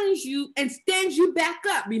turns you and stands you back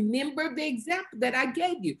up. Remember the example that I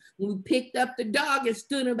gave you. When we picked up the dog and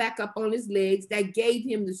stood him back up on his legs, that gave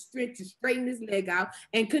him the strength to straighten his leg out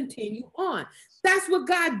and continue on. That's what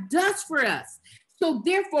God does for us. So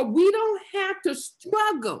therefore, we don't have to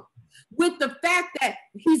struggle with the fact that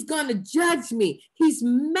he's going to judge me. He's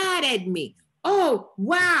mad at me. Oh,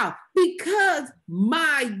 wow, because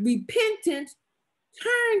my repentance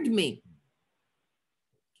turned me.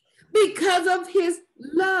 Because of his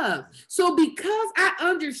love. So because I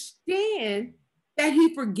understand that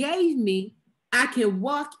he forgave me, I can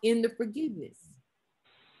walk in the forgiveness.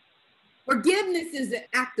 Forgiveness is an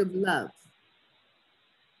act of love.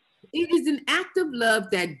 It is an act of love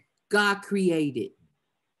that God created.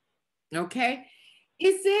 Okay?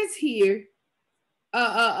 It says here,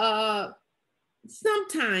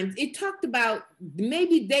 sometimes it talked about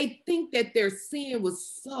maybe they think that their sin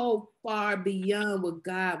was so far beyond what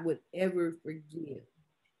God would ever forgive.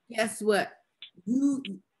 Guess what?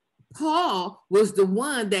 Paul was the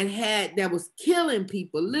one that was killing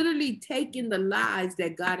people, literally taking the lives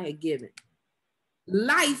that God had given.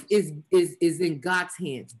 Life is in God's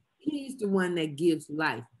hands. He's the one that gives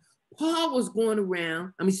life. Saul was going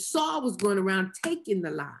around taking the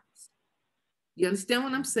lives. You understand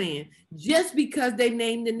what I'm saying? Just because they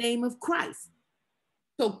named the name of Christ.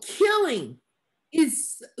 So killing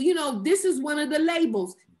is, this is one of the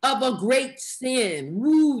labels of a great sin.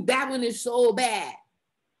 Woo, that one is so bad.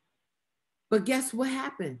 But guess what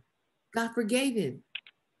happened? God forgave him.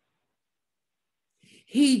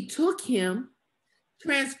 He took him,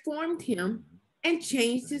 transformed him, and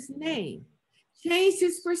changed his name. Changed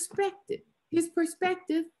his perspective. His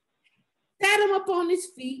perspective, sat him up on his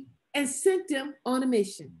feet, and sent them on a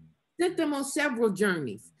mission, sent them on several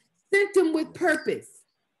journeys, sent them with purpose.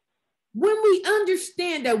 When we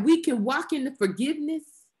understand that we can walk in the forgiveness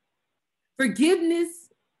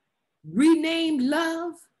renamed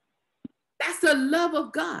love, that's the love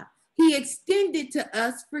of God. He extended to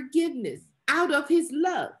us forgiveness out of his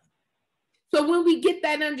love. So when we get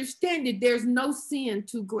that understanding, there's no sin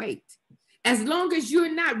too great. As long as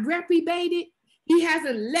you're not reprobated, he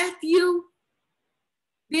hasn't left you,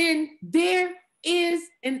 then there is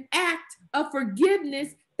an act of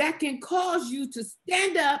forgiveness that can cause you to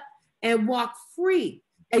stand up and walk free.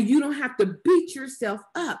 And you don't have to beat yourself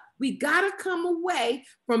up. We got to come away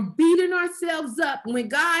from beating ourselves up when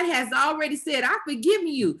God has already said, I've forgiven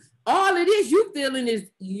you. All it is you feeling is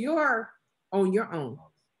you're on your own.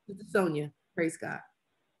 Sonia, praise God.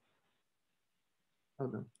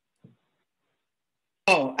 Hold on.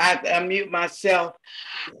 Oh, I mute myself.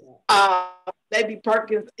 Baby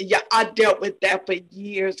Perkins, yeah, I dealt with that for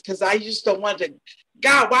years because I used to wonder,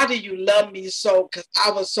 God, why do you love me so? Because I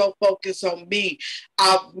was so focused on me.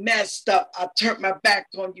 I've messed up. I turned my back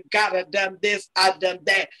on you. God, I done this. I done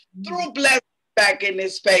that. Threw blessings back in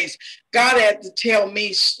his face. God had to tell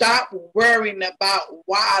me, stop worrying about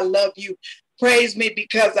why I love you. Praise me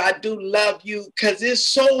because I do love you, because it's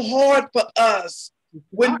so hard for us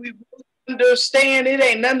when we understand it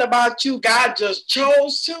ain't nothing about you. God just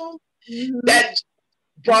chose to. That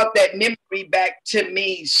brought that memory back to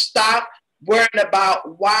me. Stop worrying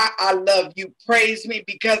about why I love you. Praise me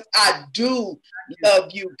because I do love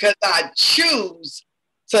you, because I choose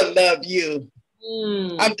to love you.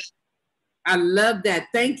 I love that.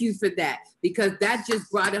 Thank you for that, because that just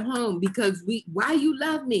brought it home. Because why you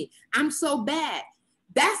love me? I'm so bad.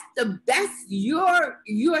 That's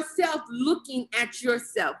yourself looking at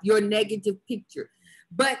yourself, your negative picture.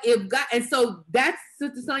 But if God, and so that's,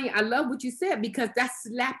 Sister Sonia, I love what you said, because that's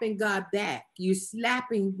slapping God back. You're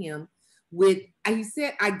slapping him with, he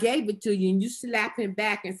said, I gave it to you, and you slap him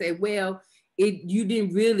back and say, well, you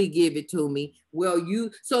didn't really give it to me. Well,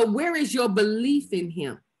 so where is your belief in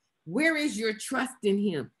him? Where is your trust in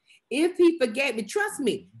him? If he forgave me, trust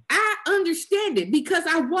me, I understand it because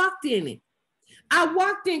I walked in it. I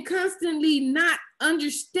walked in constantly not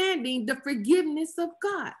understanding the forgiveness of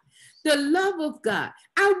God, the love of God.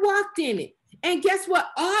 I walked in it. And guess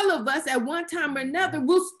what? All of us at one time or another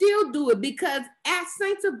will still do it, because as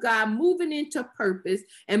saints of God, moving into purpose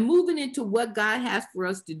and moving into what God has for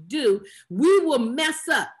us to do, we will mess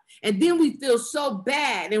up. And then we feel so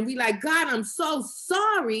bad. And we like, God, I'm so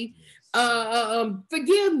sorry.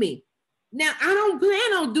 Forgive me. Now, I don't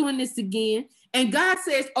plan on doing this again. And God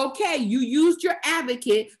says, okay, you used your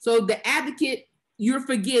advocate. So the advocate, you're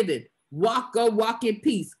forgiven. Go walk in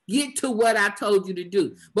peace. Get to what I told you to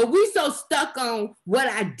do. But we're so stuck on what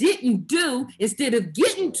I didn't do instead of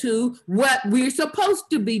getting to what we're supposed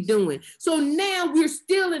to be doing. So now we're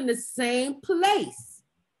still in the same place.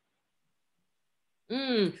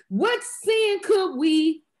 What sin could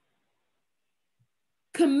we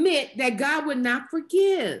commit that God would not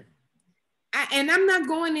forgive? And I'm not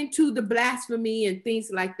going into the blasphemy and things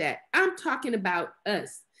like that. I'm talking about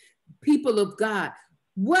us, people of God.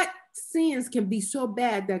 What sins can be so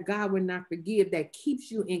bad that God will not forgive, that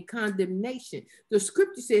keeps you in condemnation? The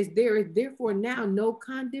scripture says there is therefore now no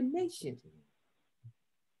condemnation.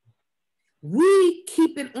 We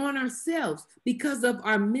keep it on ourselves because of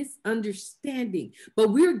our misunderstanding. But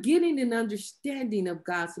we're getting an understanding of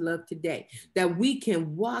God's love today, that we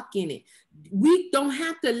can walk in it. We don't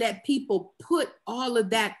have to let people put all of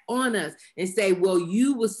that on us and say, well,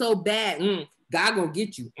 you were so bad. God gonna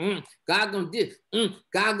get you. God gonna this.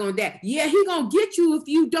 God gonna that. Yeah, he gonna get you if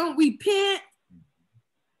you don't repent.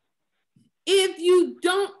 If you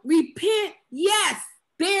don't repent, yes,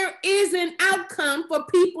 there is an outcome for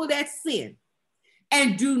people that sin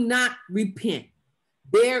and do not repent.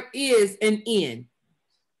 There is an end,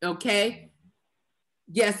 okay?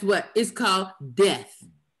 Guess what? It's called death.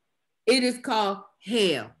 It is called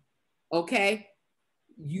hell, okay?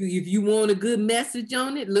 If you want a good message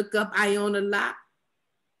on it, look up Iona Locke.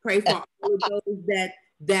 Pray for all of those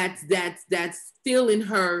that's still in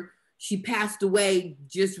her. She passed away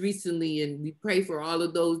just recently, and we pray for all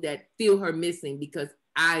of those that feel her missing, because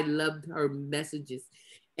I loved her messages.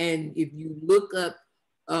 And if you look up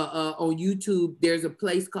on YouTube, there's a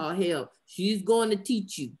place called hell. She's going to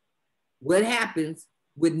teach you what happens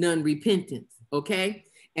with non-repentance, okay?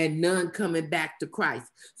 And none coming back to Christ.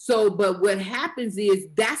 So, but what happens is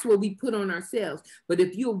that's what we put on ourselves. But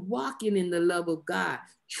if you're walking in the love of God,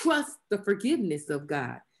 trust the forgiveness of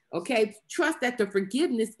God. Okay, trust that the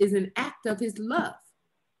forgiveness is an act of his love,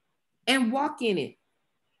 and walk in it.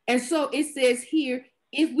 And so it says here,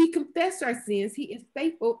 if we confess our sins, he is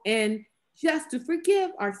faithful and just to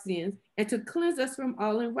forgive our sins and to cleanse us from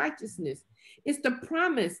all unrighteousness. It's the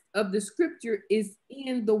promise of the scripture is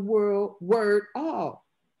in the word all.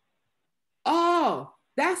 All.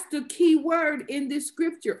 That's the key word in this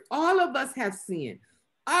scripture. All of us have sinned.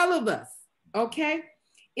 All of us. Okay?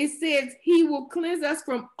 It says he will cleanse us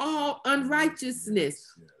from all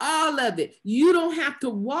unrighteousness, all of it. You don't have to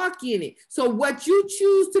walk in it. So what you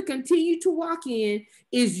choose to continue to walk in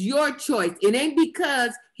is your choice. It ain't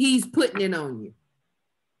because he's putting it on you.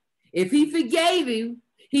 If he forgave you,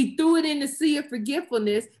 he threw it in the sea of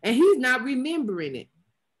forgetfulness, and he's not remembering it.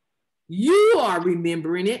 You are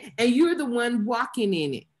remembering it, and you're the one walking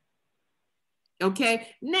in it. Okay?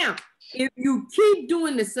 Now, if you keep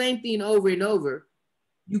doing the same thing over and over,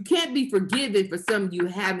 you can't be forgiven for something you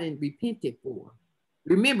haven't repented for.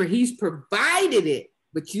 Remember, he's provided it,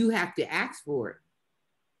 but you have to ask for it.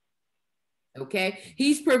 Okay?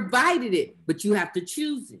 He's provided it, but you have to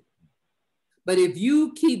choose it. But if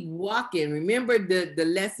you keep walking, remember the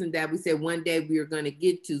lesson that we said one day we are going to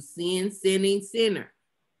get to: sin, sinning, sinner.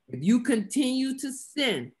 If you continue to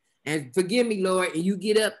sin, and forgive me, Lord, and you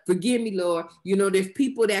get up, forgive me, Lord. You know, there's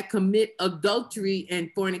people that commit adultery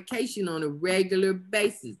and fornication on a regular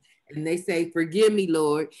basis. And they say, forgive me,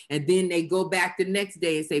 Lord. And then they go back the next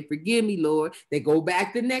day and say, forgive me, Lord. They go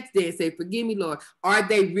back the next day and say, forgive me, Lord. Are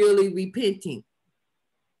they really repenting?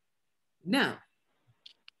 No.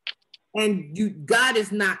 And God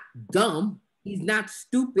is not dumb. He's not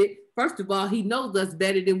stupid. First of all, he knows us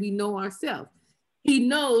better than we know ourselves. He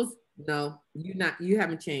knows no, you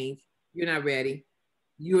haven't changed. You're not ready.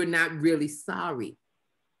 You're not really sorry.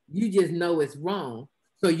 You just know it's wrong.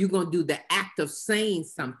 So you're going to do the act of saying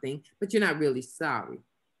something, but you're not really sorry.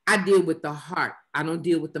 I deal with the heart. I don't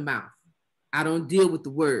deal with the mouth. I don't deal with the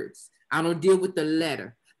words. I don't deal with the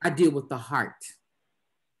letter. I deal with the heart.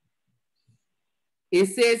 It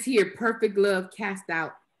says here, perfect love casts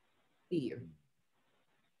out fear.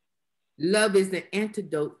 Love is the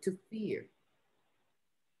antidote to fear.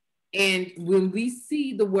 And when we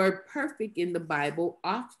see the word perfect in the Bible,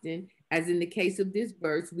 often, as in the case of this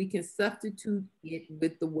verse, we can substitute it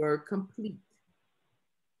with the word complete.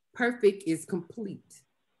 Perfect is complete.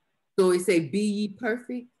 So it say, be ye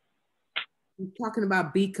perfect. We're talking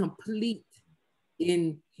about be complete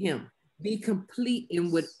in him. Be complete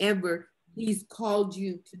in whatever he's called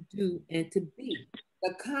you to do and to be.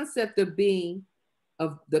 The concept of being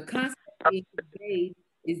conveyed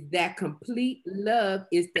is that complete love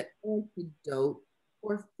is the antidote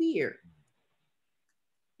for fear.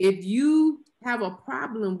 If you have a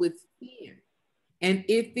problem with fear, and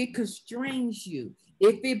if it constrains you,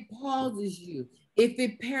 if it pauses you, if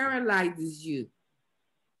it paralyzes you,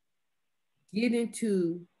 get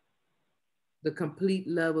into the complete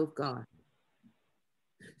love of God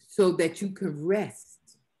so that you can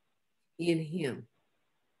rest in him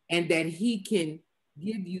and that he can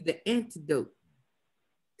give you the antidote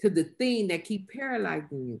to the thing that keep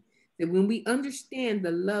paralyzing you. That when we understand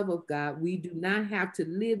the love of God, we do not have to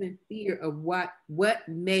live in fear of what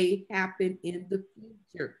may happen in the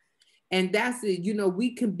future. And that's it. You know,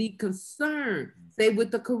 we can be concerned. Say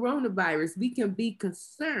with the coronavirus, we can be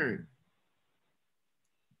concerned.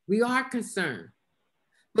 We are concerned,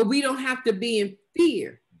 but we don't have to be in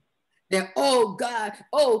fear that, oh God,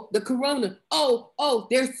 oh, the corona, oh,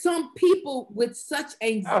 there's some people with such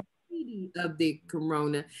anxiety of the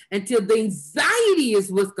corona until the anxiety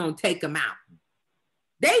is what's going to take them out.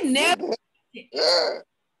 They never,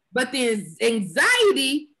 but the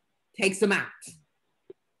anxiety takes them out.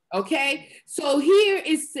 Okay, so here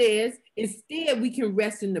it says, instead we can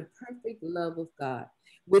rest in the perfect love of God.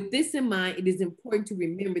 With this in mind, it is important to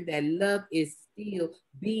remember that love is still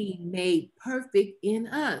being made perfect in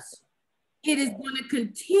us. It is going to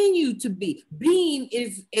continue to be. Being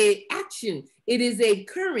is an action. It is a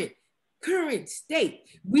current state.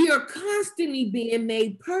 We are constantly being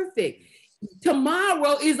made perfect.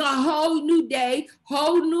 Tomorrow is a whole new day,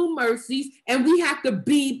 whole new mercies, and we have to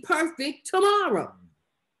be perfect tomorrow.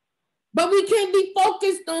 But we can't be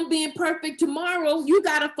focused on being perfect tomorrow. You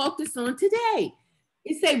got to focus on today.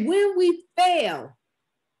 It says, when we fail,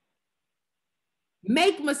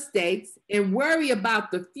 make mistakes, and worry about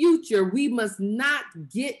the future, we must not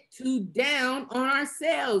get too down on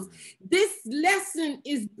ourselves. This lesson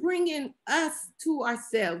is bringing us to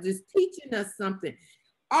ourselves. It's teaching us something.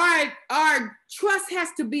 Our trust has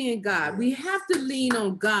to be in God. We have to lean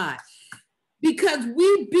on God because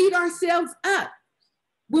we beat ourselves up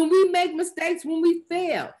when we make mistakes, when we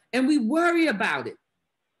fail, and we worry about it.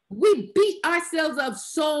 We beat ourselves up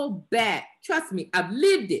so bad. Trust me, I've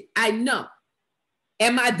lived it. I know.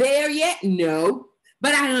 Am I there yet? No,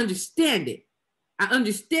 but I understand it. I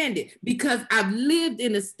understand it because I've lived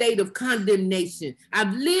in a state of condemnation.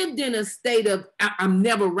 I've lived in a state of I'm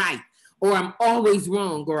never right, or I'm always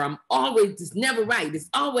wrong, or I'm always just never right. It's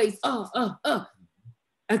always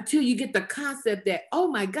until you get the concept that, oh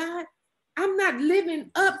my God, I'm not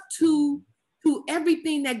living up to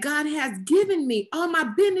everything that God has given me, all my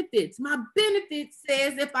benefits. My benefit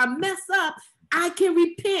says if I mess up, I can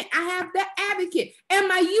repent. I have the advocate. Am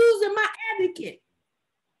I using my advocate?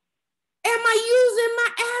 Am I using my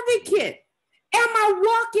advocate? Am I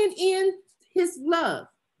walking in his love?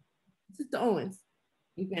 Sister Owens,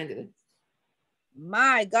 evangelist.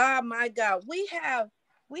 My God, we have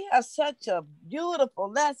such a beautiful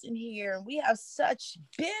lesson here, and we have such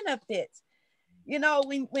benefits. You know,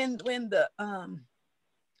 when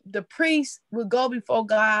the priests would go before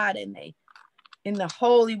God and they, in the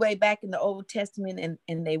holy way back in the Old Testament,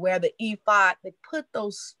 and they wear the ephod, they put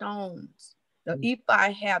those stones. The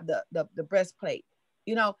ephod have the breastplate,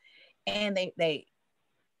 you know, and they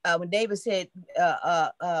when David said,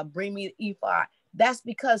 bring me the ephod, that's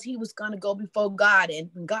because he was going to go before God, and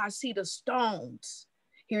when God see the stones,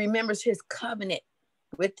 he remembers his covenant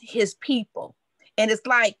with his people. And it's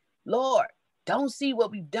like, Lord, don't see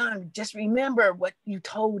what we've done. Just remember what you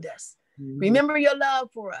told us. Mm-hmm. Remember your love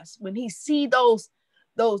for us. When he see those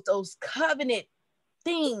covenant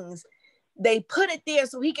things, they put it there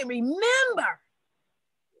so he can remember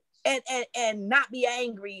and not be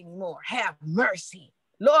angry anymore. Have mercy.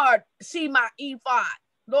 Lord, see my ephod.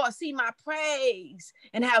 Lord, see my praise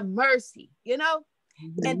and have mercy, you know?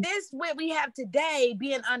 And this what we have today,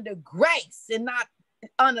 being under grace and not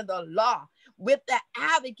under the law. With the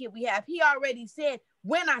advocate we have, he already said,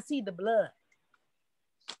 when I see the blood,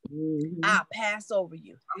 I'll pass over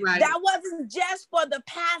you. Right. That wasn't just for the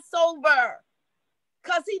Passover.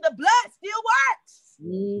 Because see, the blood still works.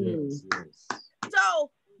 Yes.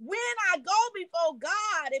 So when I go before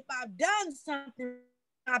God, if I've done something,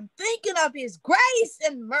 I'm thinking of his grace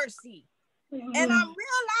and mercy. And I'm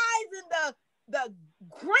realizing the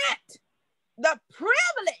grant, the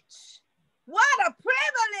privilege. What a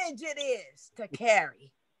privilege it is to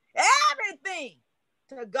carry everything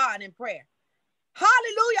to God in prayer.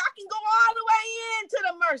 Hallelujah. I can go all the way into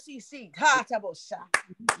the mercy seat.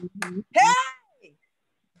 Hey,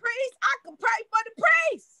 priest, I can pray for the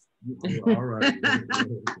priest. All right.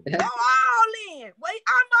 Go all in. Wait,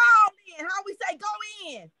 I'm all in. How we say go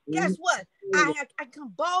in? Guess what? I come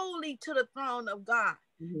boldly to the throne of God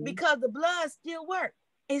because the blood still works.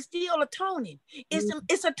 It's still atoning.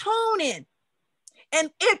 It's atoning. And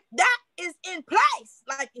if that is in place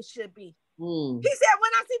like it should be, he said,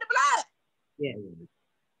 when I see the blood,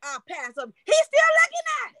 I'll pass over. He's still looking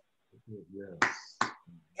at it. Yes.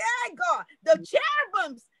 Yeah, God. The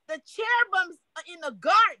cherubims in the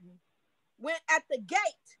garden when at the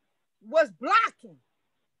gate was blocking.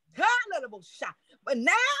 But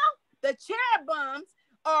now the cherubims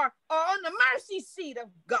are on the mercy seat of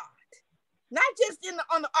God. Not just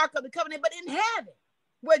on the Ark of the Covenant, but in heaven,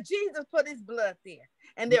 where Jesus put his blood there.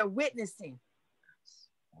 And they're witnessing.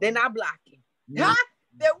 They're not blocking. They're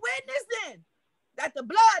witnessing that the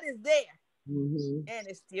blood is there. And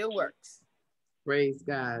it still works. Praise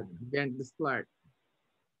God. Evangelist Clark.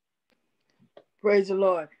 Praise the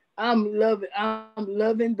Lord. I'm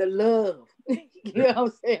loving the love. You know what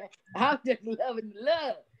I'm saying? I'm just loving the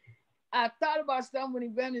love. I thought about something when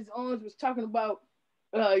Evangelist Owens was talking about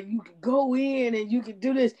you could go in and you could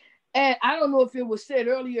do this. And I don't know if it was said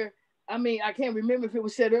earlier. I mean, I can't remember if it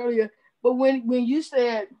was said earlier, but when you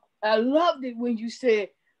said, I loved it when you said,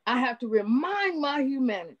 I have to remind my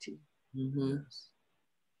humanity.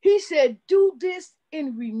 He said, do this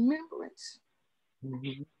in remembrance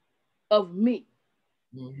of me.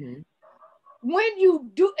 When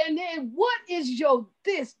you do, and then what is your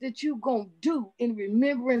this that you gonna do in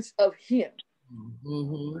remembrance of him?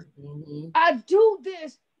 I do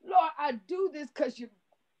this, Lord, I do this because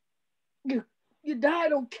you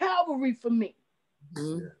died on Calvary for me.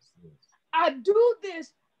 I do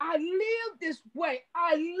this. I live this way.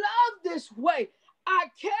 I love this way. I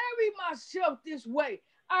carry myself this way.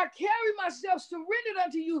 I carry myself surrendered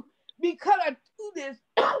unto you because I do this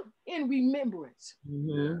in remembrance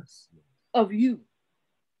of you.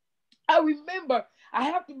 I remember, I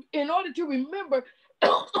have to, in order to remember,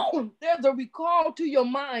 there's a recall to your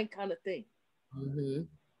mind kind of thing.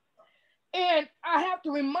 And I have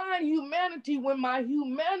to remind humanity when my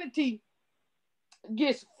humanity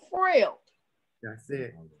gets frail. That's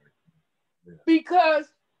it.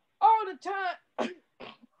 Because all the time,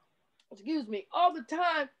 excuse me, all the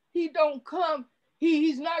time he don't come,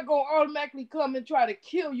 he's not going to automatically come and try to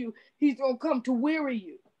kill you. He's going to come to weary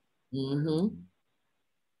you.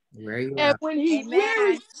 And when he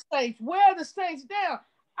wearies the saints, wear the saints down,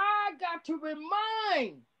 I got to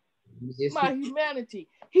remind my humanity.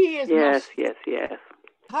 He is yes.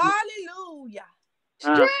 Hallelujah.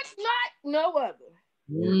 Strength like no other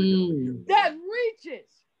that reaches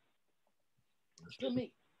to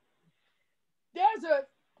me. There's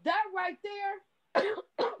that right there,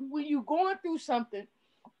 when you're going through something,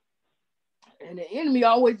 and the enemy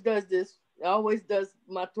always does this, always does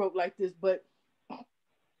my throat like this, but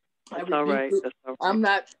I rebuke it.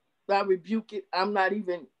 I rebuke it. I'm not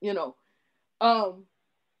even,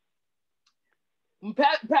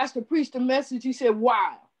 Pastor preached a message. He said,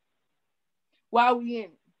 why are we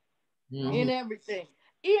in it? In everything.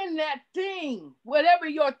 In that thing, whatever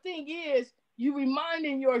your thing is, you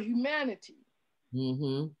reminding your humanity.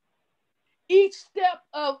 Each step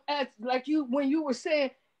of, as like you, when you were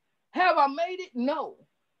saying, have I made it? No.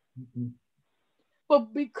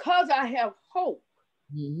 But because I have hope,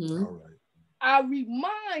 I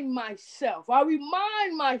remind myself, I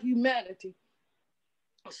remind my humanity.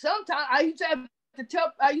 Sometimes I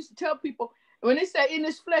used to tell people, when they say in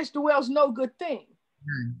this flesh dwells no good thing.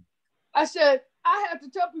 I said, I had to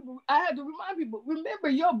tell people, I had to remind people, remember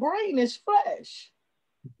your brain is flesh.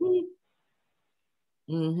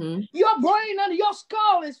 Your brain under your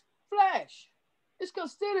skull is flesh. It's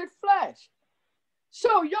considered flesh.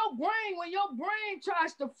 So your brain, when your brain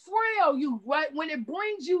tries to frail you, right, when it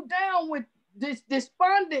brings you down with this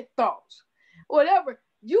despondent thoughts, whatever,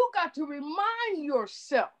 you got to remind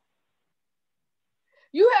yourself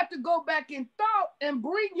You have to go back in thought and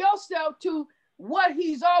bring yourself to what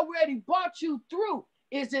he's already brought you through.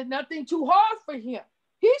 Is it nothing too hard for him?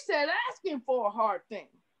 He said, ask him for a hard thing.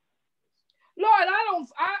 Lord,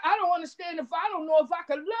 I don't understand if I don't know if I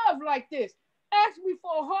could love like this. Ask me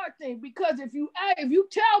for a hard thing, because if you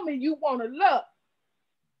tell me you want to love,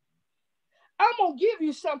 I'm going to give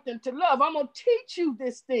you something to love. I'm going to teach you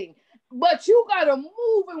this thing, but you got to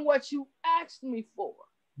move in what you asked me for.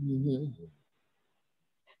 Mm-hmm.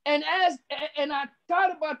 And I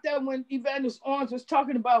thought about that when Evangelist Orange was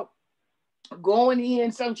talking about going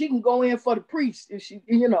in, so she can go in for the priest if she,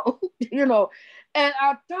 and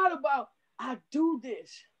I thought about, I do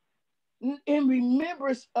this in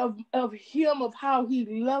remembrance of him, of how he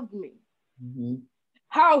loved me, mm-hmm.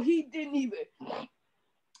 how he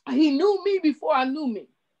knew me before I knew me.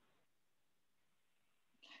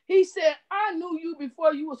 He said, I knew you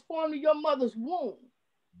before you was formed in your mother's womb.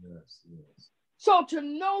 Yes, yes. So to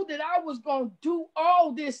know that I was going to do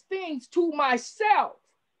all these things to myself,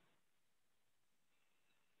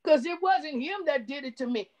 because it wasn't him that did it to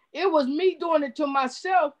me. It was me doing it to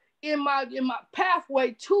myself in my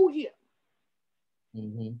pathway to him.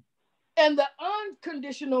 Mm-hmm. And the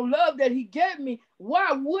unconditional love that he gave me,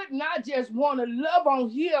 why wouldn't I just want to love on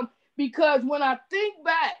him? Because when I think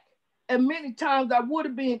back, and many times I would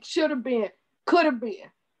have been, should have been, could have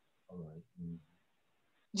been. All right. Mm-hmm.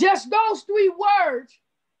 Just those 3 words,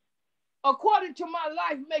 according to my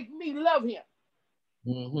life, make me love him.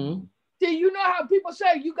 Mm-hmm. See, you know how people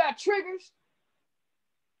say you got triggers?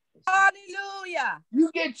 Hallelujah.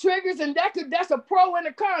 You get triggers, and that's a pro and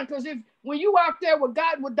a con, because when you out there with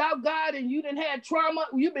God, without God, and you didn't have trauma,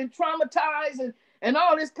 you've been traumatized and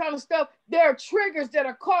all this kind of stuff, there are triggers that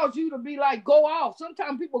are cause you to be like, go off.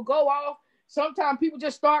 Sometimes people go off. Sometimes people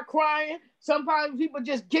just start crying. Sometimes people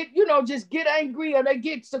just get angry, or they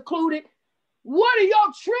get secluded. What are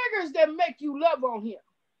your triggers that make you love on him?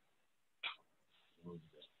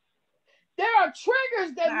 There are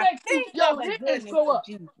triggers that make your hands go up.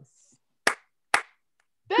 Jesus.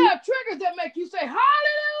 There are triggers that make you say,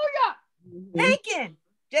 hallelujah. Mm-hmm. Thinking.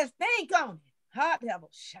 Just think on it. Hot devil.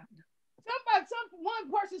 One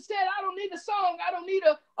person said, I don't need a song. I don't need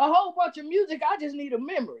a whole bunch of music. I just need a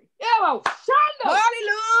memory.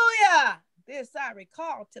 Hallelujah. This I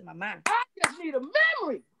recall to my mind. I just need a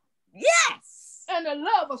memory. Yes. And the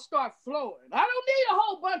love will start flowing. I don't need a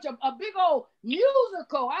whole bunch of a big old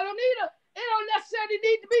musical. I don't need it don't necessarily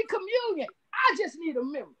need to be communion. I just need a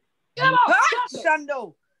memory. And the love starts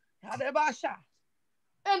flowing.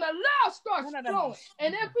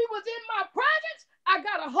 And if he was in my presence, I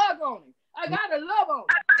got a hug on him. I got a love on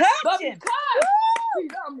him. But because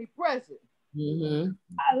he's omnipresent, mm-hmm.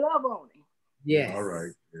 I love on him. Yes. All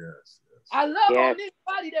right. Yes. I love on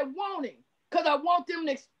anybody that want him, because I want them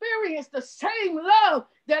to experience the same love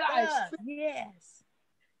that I experience. Yes.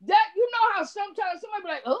 That, you know how sometimes somebody be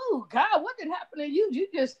like, oh God, what can happen to you? You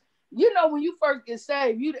just, when you first get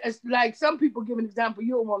saved, it's like some people give an example,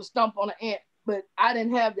 you don't want to stomp on an ant, but I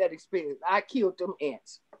didn't have that experience. I killed them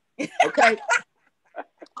ants. Okay.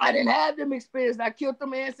 I didn't have them experience. I killed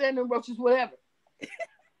them ants and them roaches, whatever.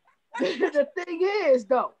 The thing is,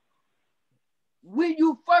 though, when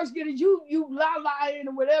you first get it, you lie in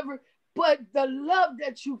or whatever, but the love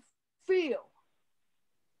that you feel,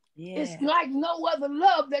 it's like no other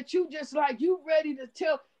love that you just like, you ready to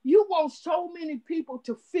tell. You want so many people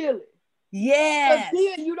to feel it. Yes. But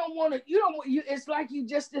then you don't want to, it's like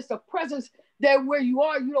it's a presence that where you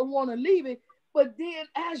are, you don't want to leave it. But then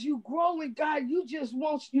as you grow in God, you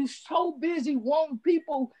so busy wanting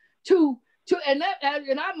people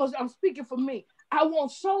I'm speaking for me. I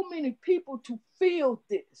want so many people to feel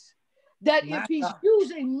this, that if he's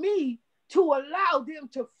using me to allow them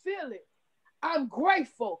to feel it, I'm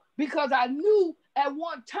grateful, because I knew at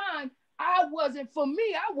one time I wasn't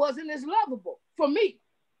as lovable for me.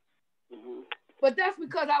 Mm-hmm. But that's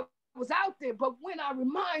because I was out there. But when I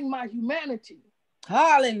remind my humanity,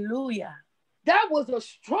 hallelujah, that was a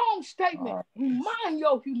strong statement. Remind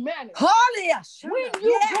your humanity. Hallelujah. When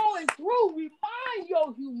you're going through, remind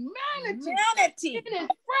your humanity. In his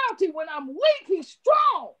frailty, when I'm weak, he's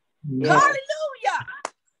strong. Yes. Hallelujah.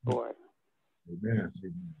 Lord. Amen.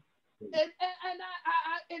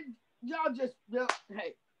 And y'all just,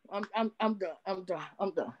 hey, I'm done.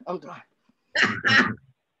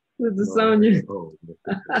 Sister Sonia.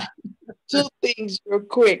 Two things real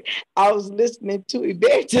quick. I was listening to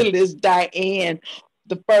Evangelist Diane.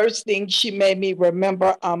 The first thing she made me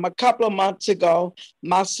remember, a couple of months ago,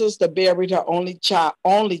 my sister buried her only child,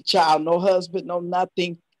 no husband, no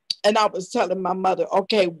nothing. And I was telling my mother,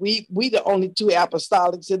 okay, we the only 2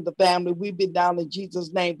 apostolics in the family. We've been down in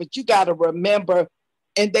Jesus' name, but you got to remember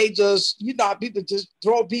and they just, you know, people just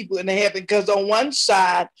throw people into heaven, because on one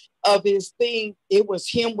side of his thing, it was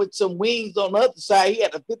him with some wings. On the other side, he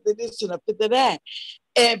had a fifth of this and a fifth of that.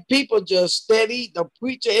 And people just steady, the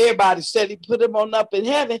preacher, everybody steady put him on up in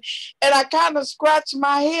heaven. And I kind of scratched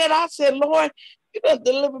my head. I said, Lord, you done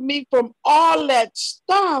deliver me from all that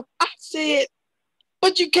stuff. I said,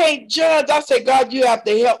 but you can't judge. I said, God, you have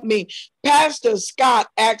to help me. Pastor Scott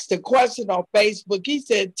asked a question on Facebook. He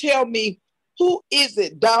said, tell me, who is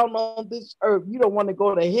it down on this earth you don't want to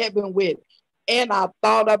go to heaven with? And I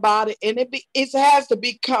thought about it, and it has to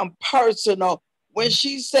become personal. When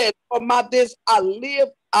she said, for my this, I live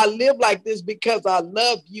like this because I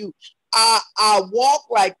love you. I walk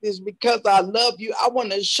like this because I love you. I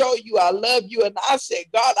want to show you I love you. And I said,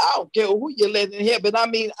 God, I don't care who you let in heaven. I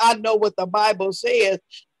mean, I know what the Bible says.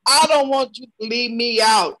 I don't want you to leave me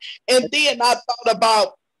out. And then I thought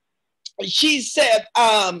about, she said,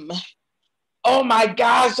 oh my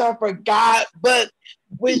gosh, I forgot. But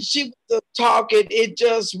when she was talking, it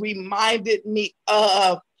just reminded me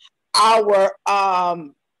of our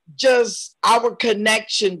just our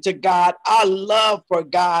connection to God, our love for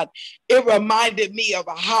God. It reminded me of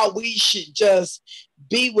how we should just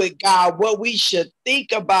be with God, what we should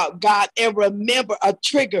think about God. And remember, a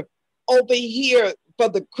trigger over here for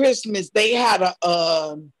the Christmas, they had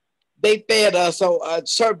they fed us or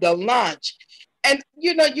served a lunch. And,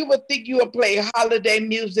 you know, you would think you would play holiday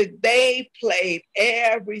music. They played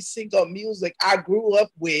every single music I grew up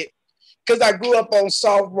with, because I grew up on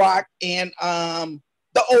soft rock and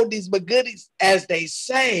the oldies but goodies, as they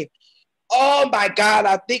say. Oh my God,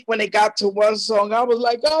 I think when they got to one song, I was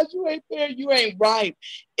like, God, you ain't fair, you ain't right.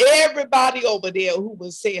 Everybody over there who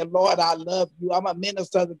was saying, Lord, I love you, I'm a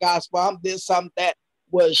minister of the gospel, I'm this, I'm that,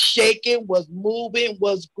 was shaking, was moving,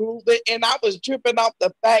 was grooving. And I was tripping off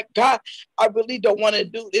the fact, God, I really don't want to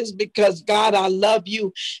do this because, God, I love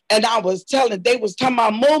you. And I was telling, they was talking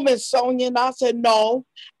about movement, Sonia, and I said, no,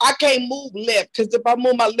 I can't move left, because if I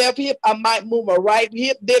move my left hip, I might move my right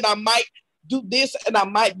hip, then I might do this and I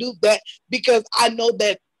might do that, because I know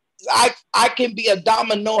that I can be a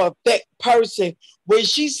domino effect person. When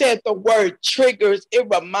she said the word triggers, it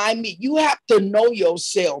reminded me, you have to know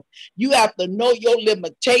yourself. You have to know your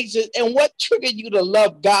limitations and what triggered you to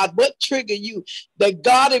love God. What triggered you that,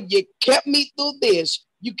 God, if you kept me through this,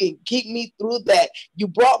 you can keep me through that. You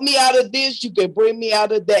brought me out of this, you can bring me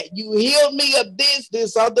out of that. You healed me of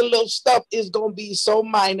this other little stuff is going to be so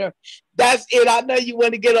minor. That's it. I know you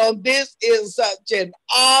want to get on. This is such an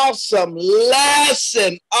awesome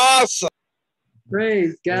lesson. Awesome.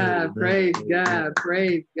 Praise God, praise God,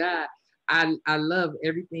 praise God. I love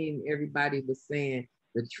everything everybody was saying.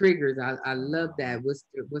 The triggers, I love that. What's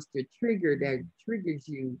the trigger that triggers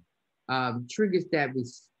you, triggers that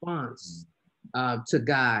response to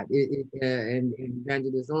God. And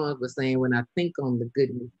Evangelist Owens was saying, when I think on the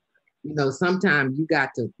goodness, you know, sometimes you got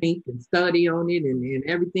to think and study on it and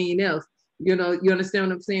everything else. You know, you understand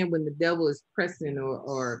what I'm saying? When the devil is pressing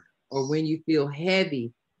or when you feel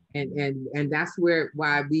heavy. And that's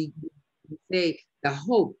why we say the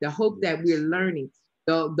hope that we're learning.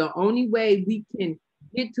 The only way we can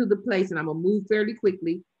get to the place, and I'm gonna move fairly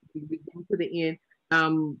quickly, we get to the end.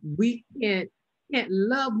 We can't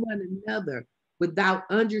love one another without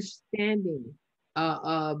understanding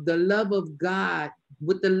the love of God,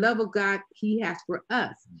 with the love of God He has for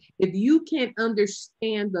us. If you can't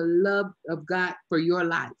understand the love of God for your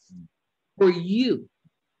life, for you,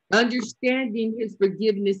 understanding His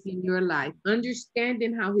forgiveness in your life,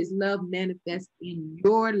 understanding how His love manifests in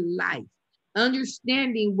your life,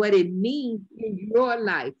 understanding what it means in your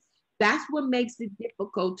life, that's what makes it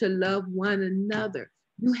difficult to love one another.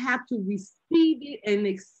 You have to receive it and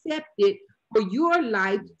accept it for your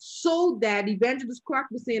life, so that Evangelist Clark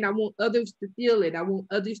was saying, I want others to feel it. I want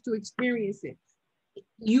others to experience it.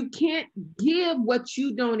 You can't give what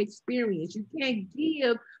you don't experience. You can't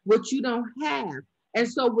give what you don't have. And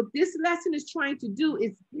so what this lesson is trying to do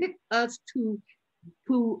is get us to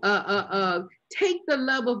take the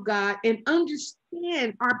love of God and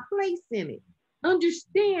understand our place in it.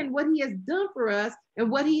 Understand what He has done for us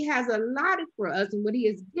and what He has allotted for us and what He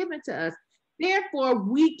has given to us. Therefore,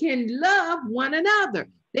 we can love one another.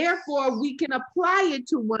 Therefore, we can apply it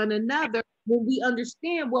to one another when we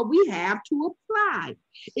understand what we have to apply.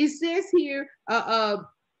 It says here,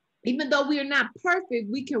 even though we are not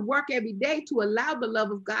perfect, we can work every day to allow the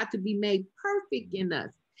love of God to be made perfect in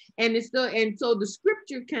us. And so the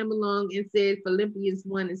scripture came along and said, Philippians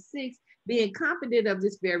 1:6, being confident of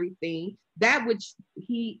this very thing, that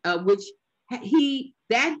he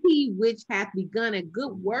which hath begun a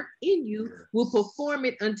good work in you will perform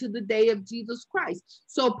it unto the day of Jesus Christ.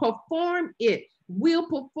 So perform it. will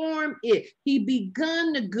perform it. He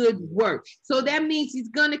begun the good work. So that means he's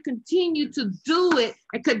going to continue to do it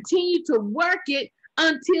and continue to work it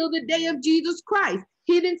until the day of Jesus Christ.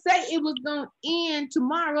 He didn't say it was going to end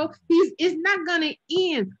tomorrow. It's not going to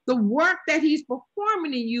end. The work that he's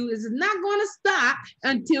performing in you is not going to stop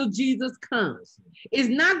until Jesus comes. It's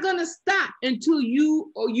not going to stop until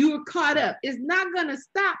you're caught up. It's not going to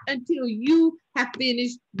stop until you have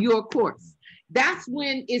finished your course. That's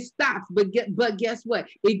when it stops. But guess what?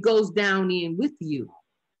 It goes down in with you,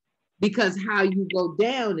 because how you go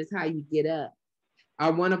down is how you get up.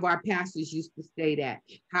 One of our pastors used to say that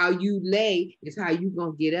how you lay is how you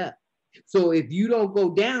gonna get up. So if you don't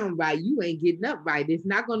go down right, you ain't getting up right. It's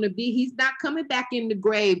not gonna be, he's not coming back in the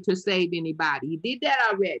grave to save anybody. He did that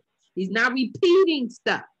already. He's not repeating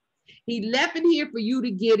stuff. He left it here for you to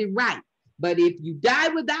get it right. But if you die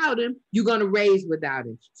without him, you're gonna raise without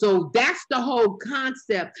him. So that's the whole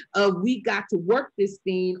concept of we got to work this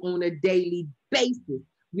thing on a daily basis.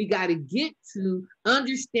 We got to get to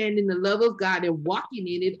understanding the love of God and walking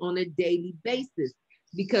in it on a daily basis.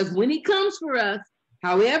 Because when he comes for us,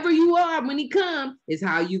 however you are, when he comes, is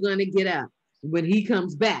how you're going to get up when he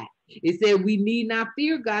comes back. It said we need not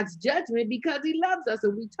fear God's judgment because he loves us.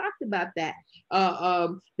 And we talked about that,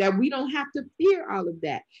 that we don't have to fear all of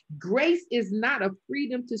that. Grace is not a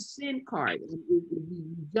freedom to sin card.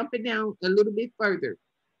 Jumping down a little bit further.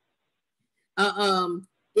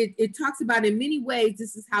 It talks about in many ways,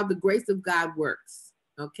 this is how the grace of God works,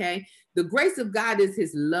 okay? The grace of God is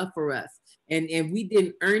his love for us. And we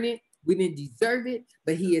didn't earn it, we didn't deserve it,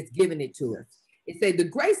 but he has given it to us. It said the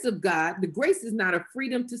grace of God, the grace is not a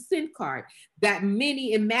freedom to sin card that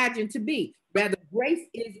many imagine to be. Rather, grace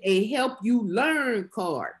is a help you learn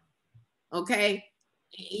card, okay?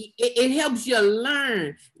 It helps you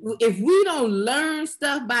learn. If we don't learn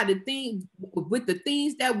stuff by the thing with the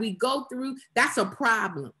things that we go through, that's a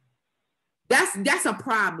problem. That's a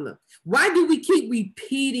problem. Why do we keep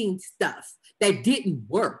repeating stuff that didn't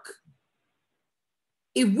work?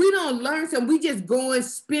 If we don't learn something, we just going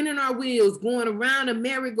spinning our wheels, going around a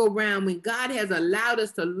merry-go-round when God has allowed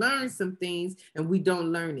us to learn some things and we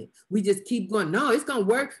don't learn it. We just keep going, no, it's going to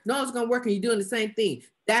work. No, it's going to work. And you're doing the same thing.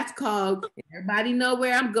 That's called, everybody know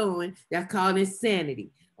where I'm going. That's called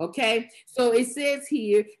insanity. Okay. So it says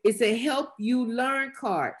here, it's a help you learn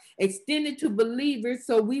card extended to believers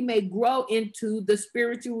so we may grow into the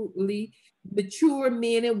spiritually mature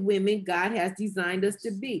men and women God has designed us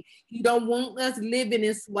to be. He don't want us living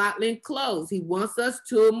in swaddling clothes. He wants us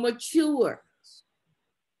to mature.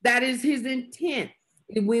 That is his intent.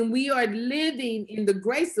 When we are living in the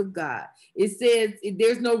grace of God, it says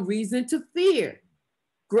there's no reason to fear.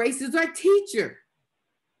 Grace is our teacher.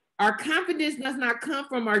 Our confidence does not come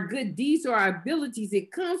from our good deeds or our abilities.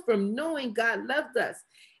 It comes from knowing God loves us.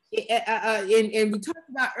 And we talked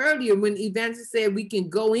about earlier when Evangelist said we can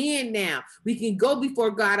go in now. We can go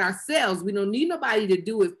before God ourselves. We don't need nobody to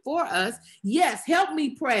do it for us. Yes, help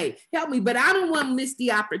me pray. Help me. But I don't want to miss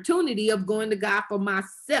the opportunity of going to God for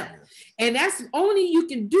myself. And that's only you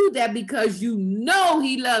can do that because you know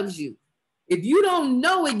he loves you. If you don't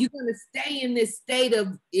know it, you're going to stay in this state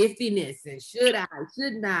of iffiness and should I,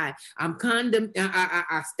 shouldn't I?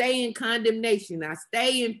 I stay in condemnation. I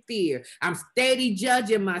stay in fear. I'm steady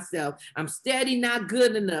judging myself. I'm steady not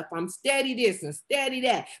good enough. I'm steady this and steady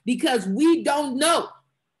that because we don't know.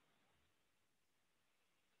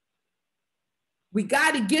 We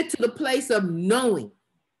got to get to the place of knowing.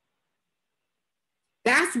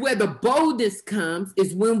 That's where the boldness comes,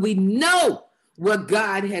 is when we know what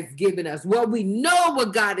God has given us, what we know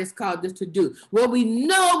what God has called us to do, what we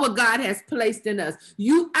know what God has placed in us.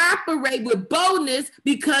 You operate with boldness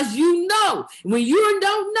because you know. When you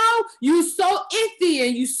don't know, you're so iffy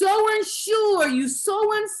and you're so unsure, you're so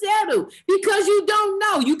unsettled because you don't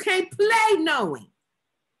know. You can't play knowing.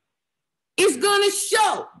 It's going to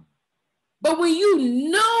show. But when you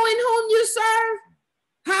know in whom you serve,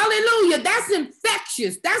 hallelujah, that's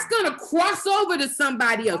infectious. That's going to cross over to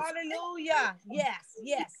somebody else. Hallelujah. Yes,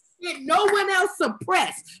 yes. No one else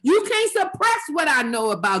suppress. You can't suppress what I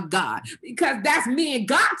know about God because that's me and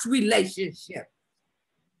God's relationship.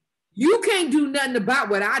 You can't do nothing about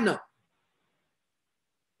what I know.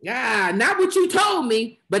 Yeah, not what you told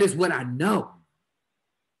me, but it's what I know.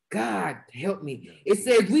 God, help me. It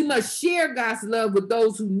says we must share God's love with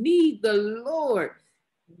those who need the Lord.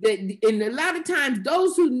 And a lot of times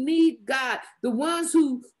those who need God, the ones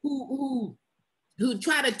who who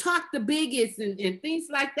try to talk the biggest and things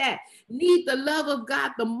like that, need the love of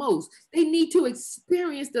God the most. They need to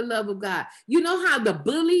experience the love of God. You know how the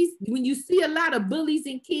bullies, when you see a lot of bullies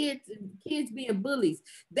and kids being bullies,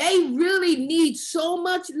 they really need so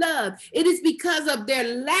much love. It is because of their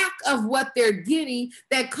lack of what they're getting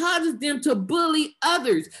that causes them to bully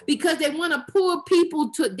others, because they want to pull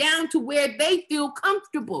people down to where they feel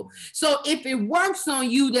comfortable. So if it works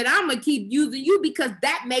on you, then I'm going to keep using you because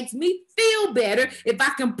that makes me feel better if I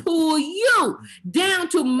can pull you down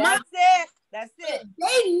to my. That's it.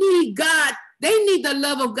 They need God. They need the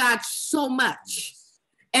love of God so much,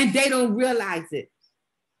 and they don't realize it.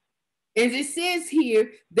 And it says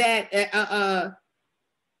here that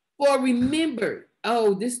for remember,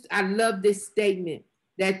 I love this statement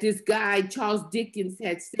that this guy, Charles Dickens,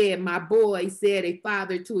 had said, my boy, said a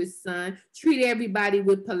father to his son, treat everybody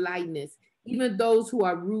with politeness, even those who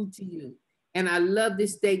are rude to you. And I love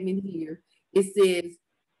this statement here. It says,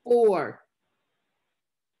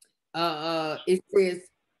 let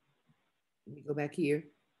me go back here.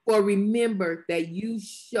 For remember that you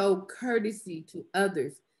show courtesy to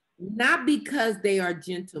others, not because they are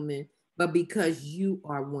gentlemen, but because you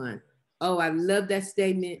are one. Oh, I love that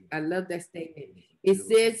statement. I love that statement. It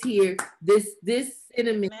says here, this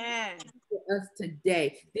sentiment for us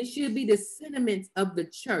today. This should be the sentiments of the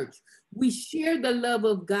church. We share the love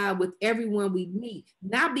of God with everyone we meet,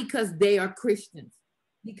 not because they are Christians,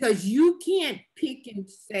 because you can't pick and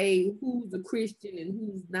say who's a Christian and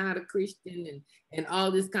who's not a Christian and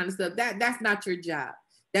all this kind of stuff. That's not your job.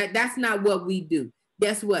 That's not what we do.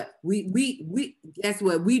 Guess what? Guess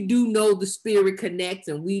what? We do know the Spirit connects,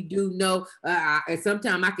 and we do know. And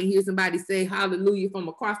sometimes I can hear somebody say hallelujah from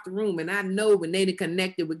across the room, and I know when they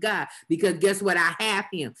connected with God, because guess what? I have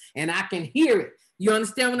Him, and I can hear it. You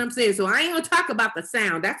understand what I'm saying? So I ain't gonna talk about the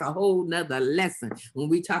sound. That's a whole nother lesson when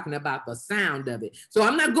we're talking about the sound of it. So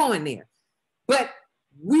I'm not going there. But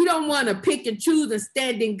we don't want to pick and choose and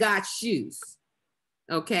stand in God's shoes.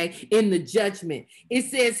 Okay, in the judgment. It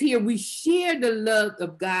says here, we share the love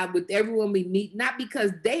of God with everyone we meet, not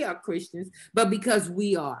because they are Christians, but because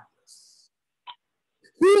we are.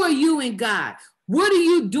 Who are you in God? What are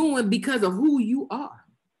you doing because of who you are?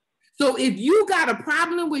 So if you got a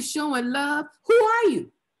problem with showing love, who are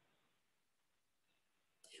you?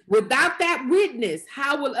 Without that witness,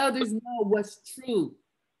 how will others know what's true?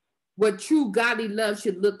 What true godly love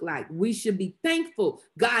should look like? We should be thankful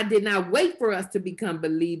God did not wait for us to become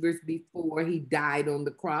believers before He died on the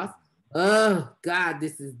cross. Oh, God,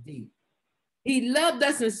 this is deep. He loved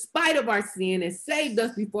us in spite of our sin and saved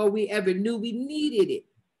us before we ever knew we needed it.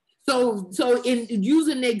 So in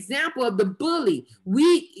using the example of the bully,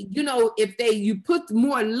 if you put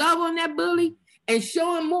more love on that bully and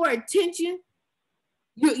show him more attention,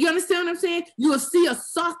 you understand what I'm saying? You'll see a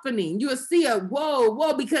softening. You'll see a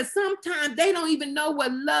whoa, because sometimes they don't even know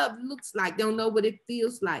what love looks like. They don't know what it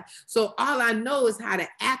feels like. So all I know is how to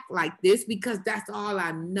act like this, because that's all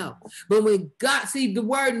I know. But when God, see, the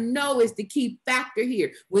word know is the key factor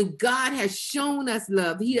here. When God has shown us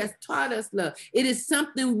love, He has taught us love. It is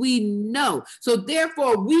something we know. So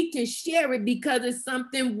therefore we can share it because it's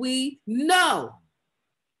something we know.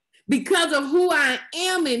 Because of who I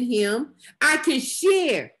am in Him, I can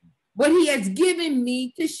share what He has given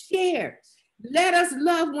me to share. Let us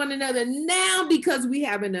love one another now, because we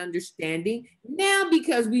have an understanding, now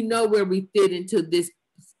because we know where we fit into this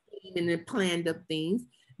scheme and the plan of things.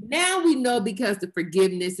 Now we know because the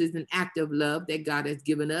forgiveness is an act of love that God has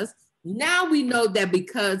given us. Now we know that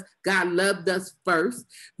because God loved us first.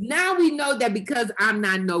 Now we know that because I'm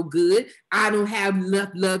not no good, I don't have enough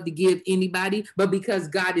love to give anybody, but because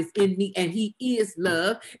God is in me and He is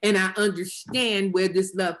love, and I understand where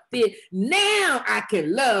this love fits, now I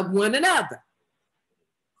can love one another.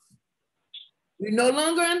 We're no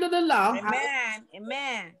longer under the law.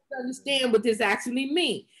 Amen. Understand what this actually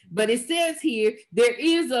means. But it says here, there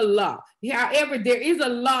is a law. However, there is a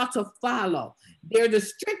law to follow. There's a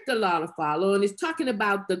stricter law to follow, and it's talking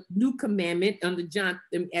about the new commandment under John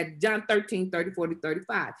 13, 34 to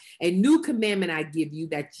 35. A new commandment I give you,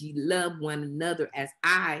 that ye love one another as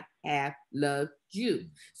I have loved you.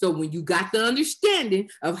 So when you got the understanding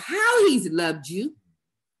of how He's loved you,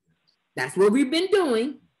 that's what we've been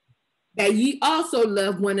doing, that ye also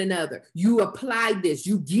love one another. You apply this,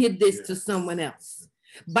 you give this to someone else.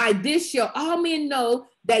 By this shall all men know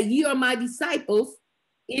that ye are my disciples,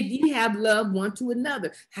 if ye have love one to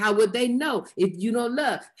another. How would they know if you don't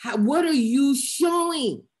love? What are you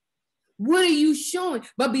showing? What are you showing?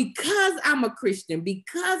 But because I'm a Christian,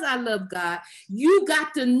 because I love God, you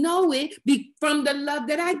got to know it from the love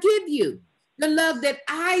that I give you. The love that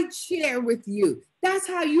I share with you. That's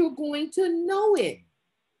how you're going to know it.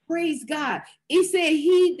 Praise God. It said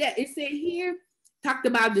here, talked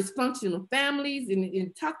about dysfunctional families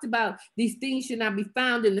and talked about these things should not be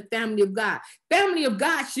found in the family of God. Family of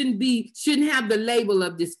God shouldn't have the label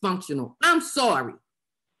of dysfunctional. I'm sorry.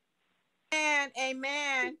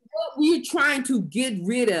 Amen. What we're trying to get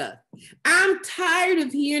rid of. I'm tired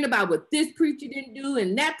of hearing about what this preacher didn't do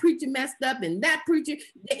and that preacher messed up and that preacher.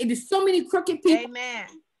 There's so many crooked people. Amen.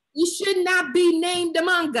 You should not be named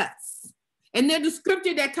among us. And there's a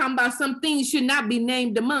scripture that talks about some things should not be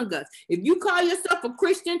named among us. If you call yourself a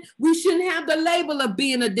Christian, we shouldn't have the label of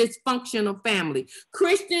being a dysfunctional family.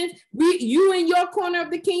 Christians, you in your corner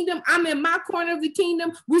of the kingdom, I'm in my corner of the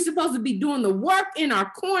kingdom. We're supposed to be doing the work in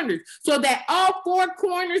our corners so that all four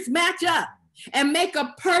corners match up and make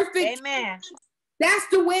a perfect. Amen. That's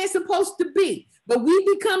the way it's supposed to be. But we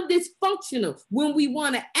become dysfunctional when we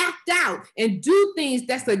want to act out and do things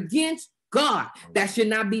that's against God. That should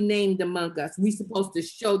not be named among us. We're supposed to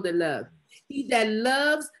show the love. He that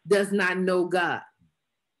loves does not know God.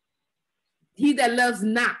 He that loves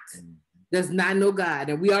not does not know God.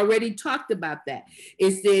 And we already talked about that.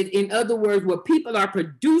 It said, in other words, what people are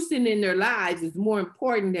producing in their lives is more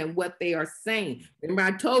important than what they are saying. Remember,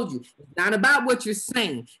 I told you, it's not about what you're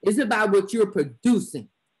saying. It's about what you're producing.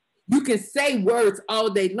 You can say words all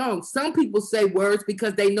day long. Some people say words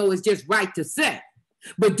because they know it's just right to say.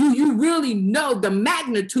 But do you really know the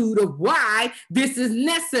magnitude of why this is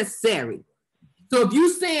necessary? So if you're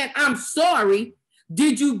saying, I'm sorry,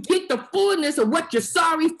 did you get the fullness of what you're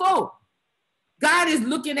sorry for? God is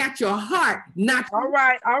looking at your heart, not. All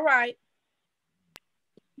right.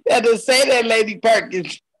 Better say that, Lady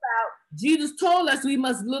Perkins. Jesus told us we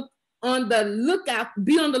must be on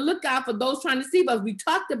the lookout for those trying to deceive us. We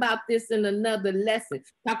talked about this in another lesson,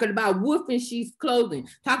 talking about wolf in sheep's clothing,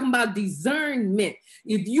 talking about discernment.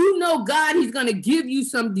 If you know God, he's going to give you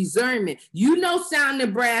some discernment. You know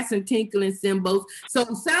sounding brass and tinkling cymbals. So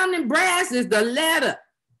sounding brass is the letter.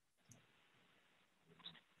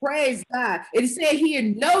 Praise God. It said here,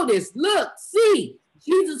 notice, look, see,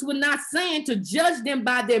 Jesus was not saying to judge them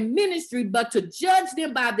by their ministry, but to judge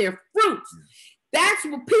them by their fruits. That's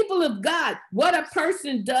what people of God, what a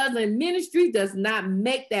person does in ministry does not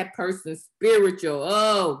make that person spiritual.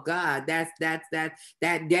 Oh God, that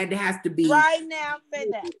has to be right now. Say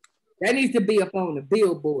that. That needs to be up on the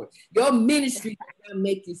billboard. Your ministry does not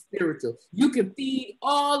make you spiritual. You can feed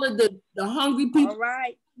all of the hungry people. All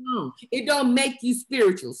right. No, it don't make you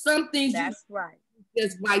spiritual. Some things that's right.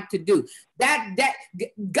 Just right to do. That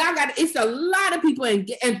God got. It's a lot of people, and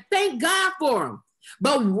thank God for them.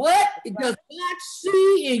 But what does God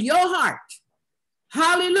see in your heart?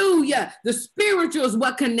 Hallelujah. The spiritual is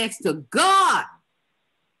what connects to God.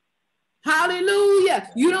 Hallelujah.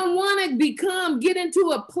 You don't want to get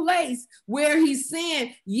into a place where he's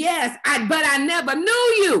saying, yes, but I never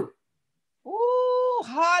knew you. Ooh,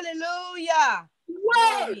 hallelujah.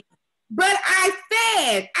 What? But I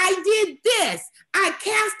fed, I did this, I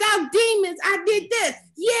cast out demons, I did this.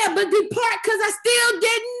 Yeah, but depart because I still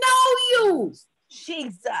didn't know you.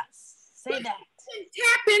 Jesus, say that.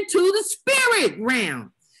 Tap into the spirit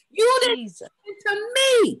realm. You didn't tap into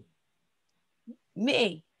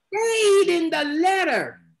me. Stayed in the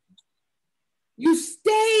letter. You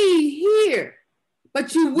stayed here,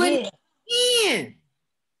 but you went in.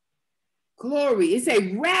 Glory. It says,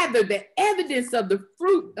 rather, the evidence of the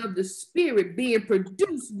fruit of the spirit being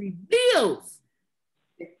produced reveals.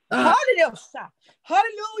 Hallelujah.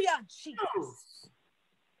 Hallelujah. Jesus.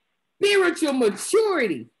 Spiritual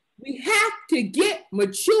maturity. We have to get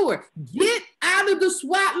mature. Get out of the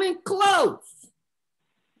swaddling clothes.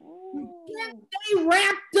 Get they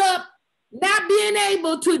wrapped up, not being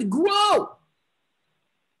able to grow.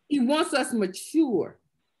 He wants us mature.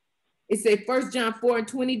 It says 1 John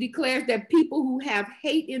 4:20 declares that people who have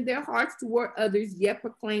hate in their hearts toward others yet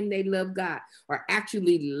proclaim they love God are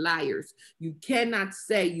actually liars. You cannot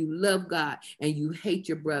say you love God and you hate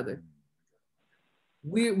your brother.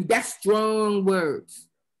 That's strong words.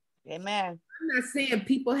 Amen. I'm not saying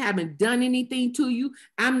people haven't done anything to you.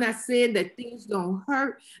 I'm not saying that things don't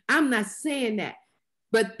hurt. I'm not saying that.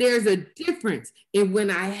 But there's a difference in when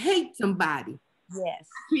I hate somebody. Yes.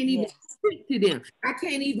 I can't even speak to them. I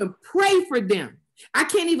can't even pray for them. I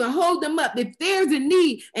can't even hold them up. If there's a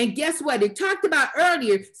need, and guess what? It talked about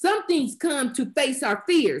earlier, some things come to face our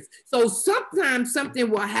fears. So sometimes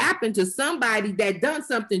something will happen to somebody that done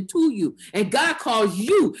something to you, and God calls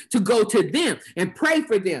you to go to them and pray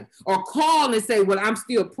for them, or call and say, well, I'm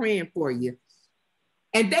still praying for you.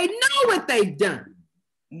 And they know what they've done.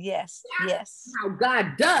 Yes, That's how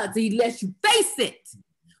God does. He lets you face it.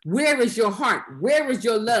 Where is your heart? Where is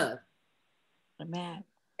your love? Amen.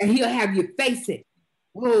 And he'll have you face it.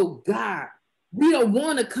 Oh God, we don't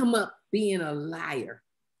want to come up being a liar.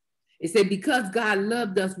 It said, because God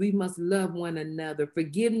loved us, we must love one another.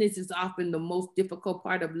 Forgiveness is often the most difficult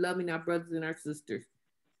part of loving our brothers and our sisters.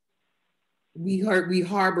 We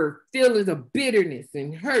harbor feelings of bitterness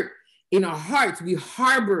and hurt in our hearts. We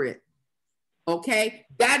harbor it. Okay?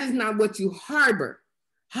 That is not what you harbor.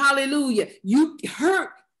 Hallelujah. You hurt.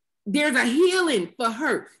 There's a healing for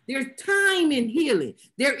hurt. There's time in healing.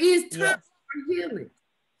 There is time for healing.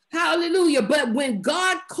 Hallelujah. But when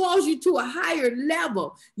God calls you to a higher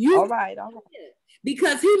level, you all right.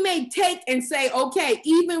 Because he may take and say, okay,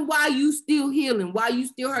 even while you still healing, while you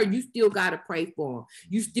still hurt, you still got to pray for him.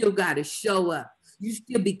 You still got to show up. You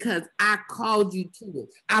still, because I called you to it.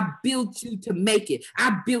 I built you to make it.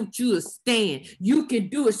 I built you to stand. You can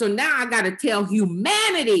do it. So now I got to tell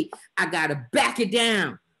humanity, I got to back it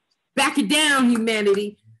down. Back it down,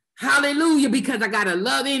 humanity. Hallelujah, because I got to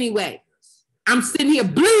love anyway. I'm sitting here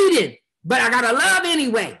bleeding, but I got to love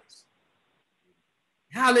anyway.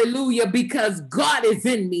 Hallelujah, because God is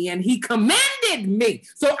in me and he commanded me.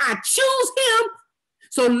 So I choose him.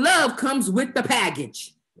 So love comes with the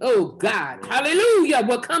package. Oh God, hallelujah.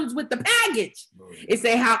 What comes with the package? It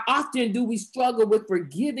say, how often do we struggle with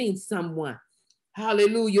forgiving someone?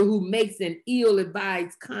 Hallelujah, who makes an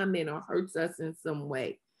ill-advised comment or hurts us in some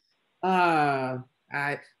way.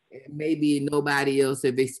 Maybe nobody else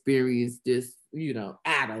have experienced this,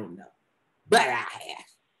 I don't know, but I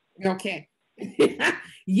have. Okay.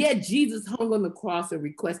 Yet Jesus hung on the cross and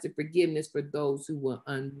requested forgiveness for those who were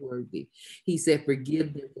unworthy. He said,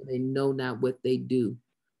 forgive them, for they know not what they do.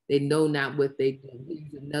 They know not what they do.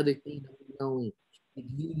 Here's another thing of knowing.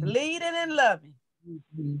 Leading and loving.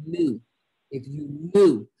 If you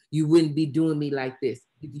knew, you wouldn't be doing me like this.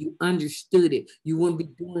 If you understood it, you wouldn't be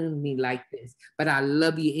doing me like this. But I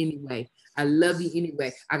love you anyway. I love you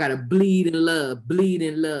anyway. I got to bleed in love, bleed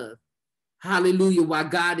in love. Hallelujah. While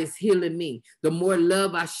God is healing me, the more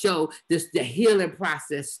love I show, the healing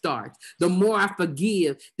process starts. The more I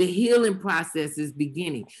forgive, the healing process is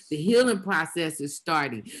beginning. The healing process is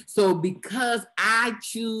starting. So because I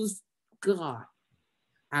choose God,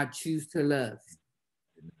 I choose to love.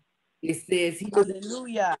 It says,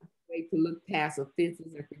 hallelujah, to look past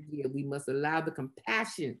offenses and forgive. We must allow the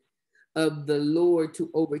compassion of the Lord to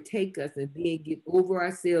overtake us and then get over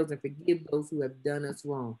ourselves and forgive those who have done us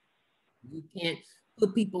wrong. You can't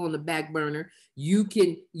put people on the back burner. You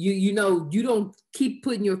can, you don't keep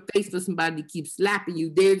putting your face for somebody to keep slapping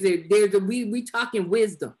you. We talking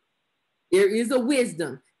wisdom. There is a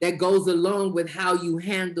wisdom that goes along with how you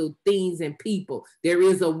handle things and people. There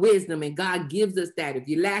is a wisdom, and God gives us that. If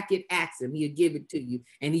you lack it, ask him. He'll give it to you,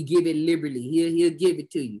 and he give it liberally. He'll give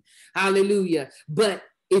it to you. Hallelujah. But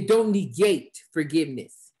it don't negate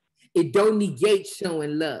forgiveness. It don't negate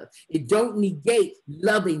showing love. It don't negate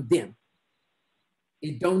loving them.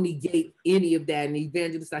 It don't negate any of that. And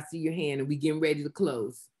Evangelist, I see your hand, and we getting ready to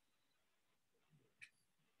close.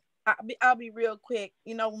 I'll be real quick.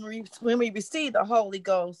 When we receive the Holy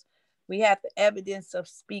Ghost, we have the evidence of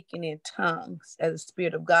speaking in tongues as the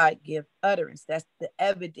Spirit of God give utterance. That's the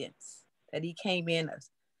evidence that he came in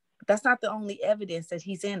us. But that's not the only evidence that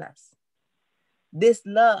he's in us. This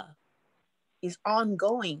love is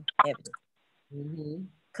ongoing evidence.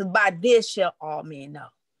 Because by this shall all men know.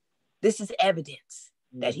 This is evidence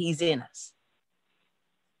that he's in us.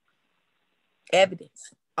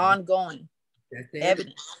 Evidence, ongoing. That's the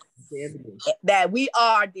evidence. Evidence that we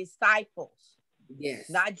are disciples. Yes.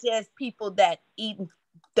 Not just people that eat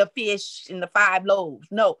the fish and the 5 loaves.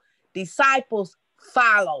 No, disciples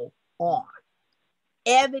follow on.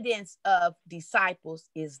 Evidence of disciples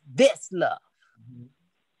is this love.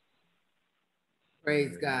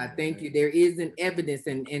 Praise God. Thank you. There is an evidence,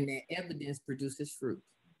 and that evidence produces fruit.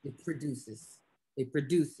 It produces.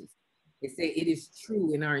 It say it is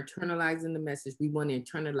true in our internalizing the message. We want to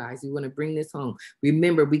internalize. We want to bring this home.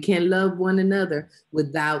 Remember, we can't love one another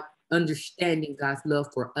without understanding God's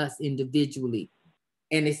love for us individually.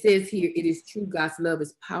 And it says here, it is true. God's love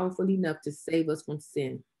is powerful enough to save us from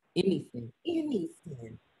sin. Any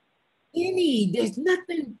sin. There's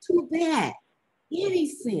nothing too bad. Any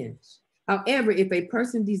sin. However, if a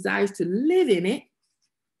person desires to live in it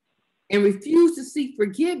and refuse to seek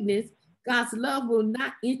forgiveness, God's love will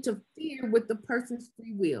not interfere with the person's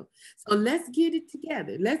free will. So let's get it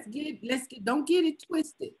together. Don't get it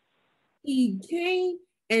twisted. He came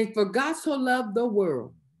and for God so loved the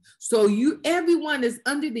world. So everyone is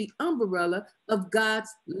under the umbrella of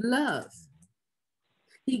God's love.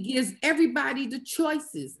 He gives everybody the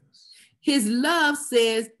choices. His love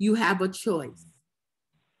says you have a choice.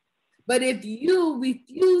 But if you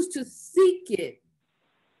refuse to seek it,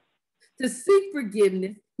 to seek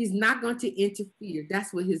forgiveness, he's not going to interfere.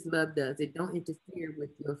 That's what his love does. It don't interfere with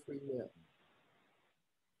your free will.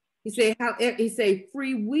 He say,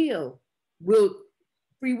 free will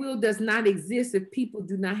does not exist if people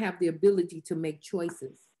do not have the ability to make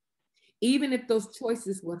choices, even if those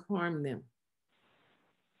choices would harm them.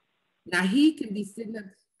 Now he can be sitting up,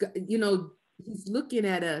 he's looking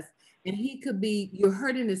at us, and he could be, you're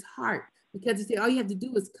hurting his heart because he said, all you have to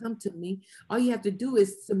do is come to me. All you have to do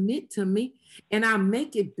is submit to me and I'll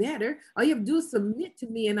make it better. All you have to do is submit to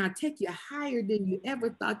me and I'll take you higher than you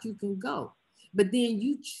ever thought you can go. But then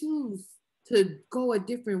you choose to go a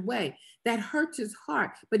different way. That hurts his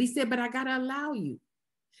heart. But he said, but I got to allow you.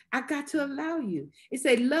 I got to allow you. It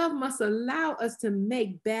said love must allow us to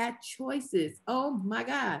make bad choices. Oh my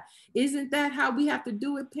God. Isn't that how we have to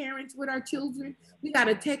do it, parents, with our children? We got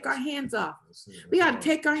to take our hands off. We got to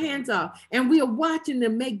take our hands off. And we are watching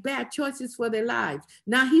them make bad choices for their lives.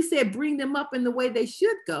 Now he said, bring them up in the way they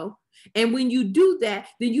should go. And when you do that,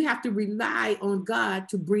 then you have to rely on God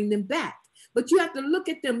to bring them back. But you have to look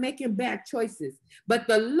at them making bad choices. But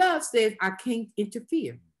the love says, I can't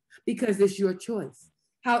interfere because it's your choice.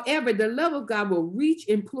 However, the love of God will reach,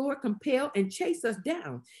 implore, compel, and chase us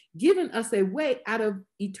down, giving us a way out of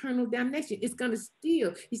eternal damnation. It's going to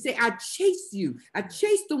steal. He said, I chase you. I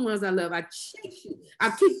chase the ones I love. I chase you.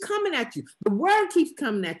 I keep coming at you. The word keeps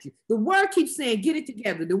coming at you. The word keeps saying, get it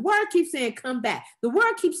together. The word keeps saying, come back. The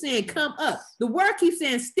word keeps saying, come up. The word keeps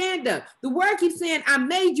saying, stand up. The word keeps saying, I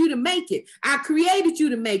made you to make it. I created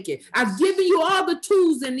you to make it. I've given you all the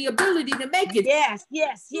tools and the ability to make it. Yes,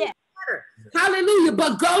 yes, yes. Hallelujah.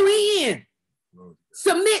 But go in,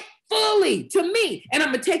 submit fully to me, and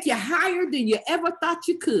I'm going to take you higher than you ever thought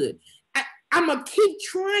you could. I'm going to keep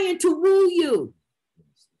trying to rule you.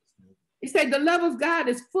 He said the love of God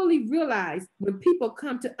is fully realized when people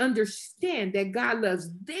come to understand that God loves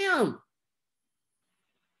them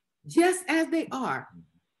just as they are.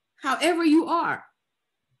 However you are,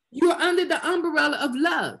 you're under the umbrella of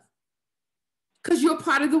love because you're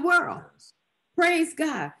part of the world. Praise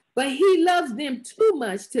God. But he loves them too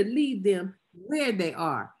much to leave them where they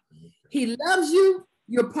are. He loves you.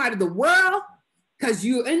 You're part of the world because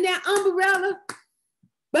you're in that umbrella.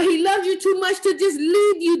 But he loves you too much to just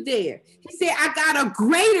leave you there. He said, I got a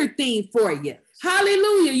greater thing for you.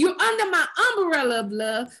 Hallelujah. You're under my umbrella of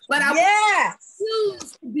love, but I want you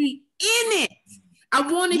to be in it. I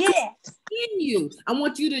want it in you. I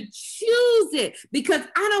want you to choose it because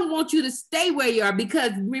I don't want you to stay where you are.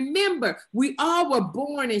 Because remember, we all were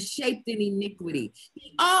born and shaped in iniquity.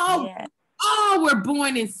 All were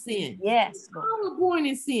born in sin. Yes. All were born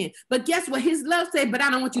in sin. But guess what? His love said, but I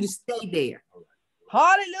don't want you to stay there.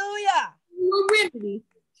 Hallelujah. A remedy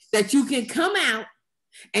that you can come out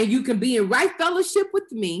and you can be in right fellowship with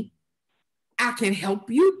me. I can help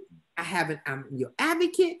you. I'm your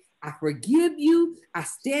advocate. I forgive you. I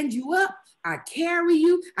stand you up. I carry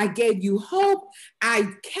you. I gave you hope. I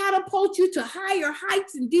catapult you to higher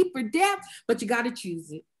heights and deeper depths, but you got to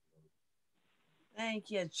choose it.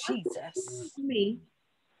 Thank you, Jesus.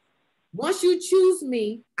 Once you choose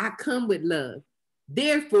me, I come with love.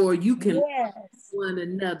 Therefore, you can love one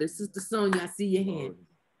another. Sister Sonia, I see your hand.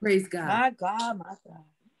 Praise God. My God, my God.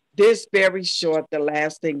 This very short, the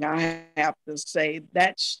last thing I have to say,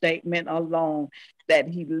 that statement alone, that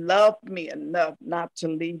he loved me enough not to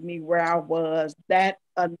leave me where I was, that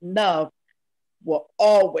enough will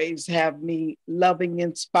always have me loving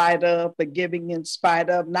in spite of, forgiving in spite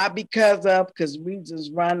of, not because of, because we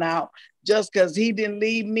just run out. Just because he didn't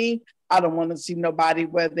leave me, I don't want to see nobody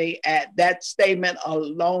where they at. That statement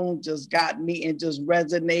alone just got me and just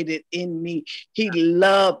resonated in me. He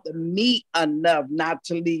loved me enough not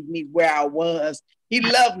to leave me where I was. He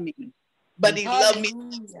loved me, but he loved me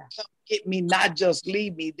to get me, not just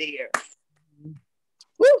leave me there.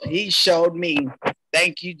 Woo, he showed me.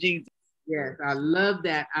 Thank you, Jesus. Yes, I love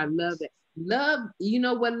that. I love that. Love, you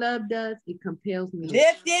know what love does? It compels me.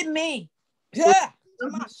 Lifted me. Yeah.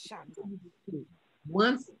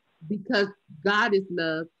 Once, because God is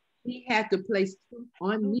love, he had to place truth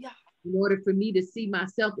on me in order for me to see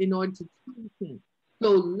myself, in order to choose him.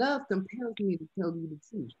 So love compels me to tell you the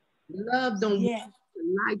truth. Love don't want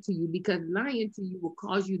to lie to you, because lying to you will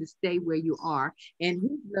cause you to stay where you are. And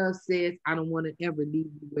his love says, I don't want to ever leave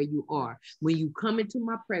you where you are. When you come into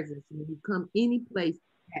my presence, when you come any place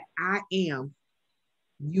that I am,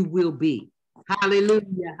 you will be. Hallelujah.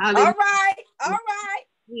 Hallelujah. All right. All right.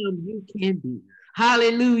 You can be.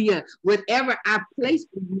 Hallelujah. Whatever I place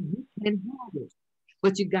for you, you can have it.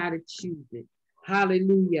 But you got to choose it.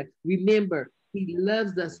 Hallelujah. Remember, he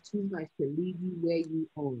loves us too much to leave you where you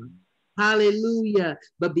are. Hallelujah.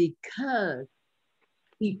 But because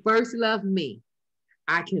he first loved me,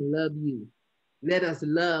 I can love you. Let us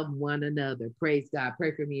love one another. Praise God.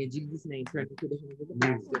 Pray for me in Jesus' name. Turn to the hands of the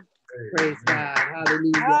pastor. Praise God.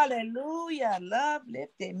 Hallelujah. Hallelujah. Love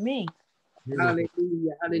lifted me. Hallelujah.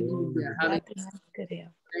 Hallelujah. Hallelujah. Good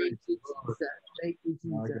help. Thank you, Jesus. Thank you,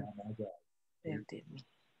 Jesus. My God. Lifted me.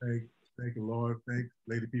 Thank you, Lord. Thank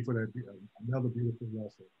Lady P for that another beautiful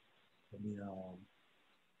lesson. Let me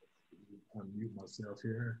unmute myself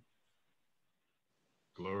here.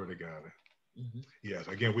 Glory to God. Yes,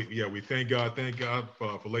 again, we thank God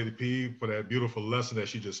for Lady P for that beautiful lesson that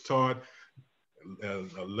she just taught.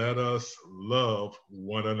 Let us love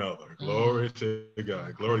one another. Glory to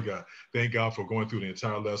God. Glory to God. Thank God for going through the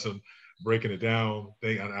entire lesson, breaking it down.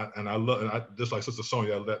 I love just like Sister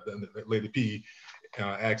Sonia, Lady P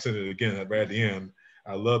accented it again right at the end.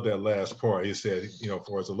 I love that last part. He said,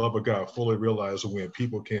 for as the love of God fully realized when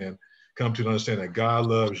people can come to understand that God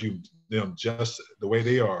loves them just the way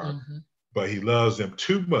they are, but he loves them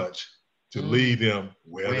too much to leave them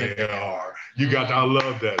where they are. I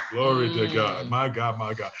love that. Glory to God. My God.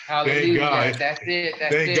 Hallelujah. That's it.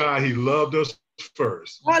 Thank God he loved us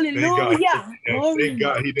first. Hallelujah. Thank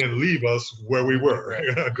God he didn't leave us where we were.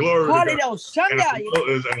 Glory to God.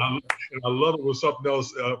 And I love it with something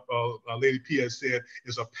else Lady P has said,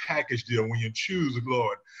 it's a package deal when you choose the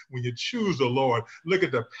Lord. When you choose the Lord, look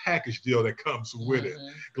at the package deal that comes with it.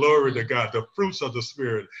 Glory to God, the fruits of the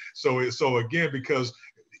Spirit. So again, because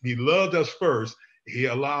he loved us first, he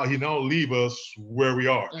don't leave us where we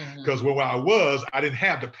are. Because where I didn't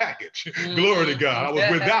have the package. Glory to God. I was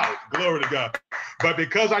without. Glory to God. But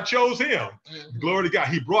because I chose him, glory to God,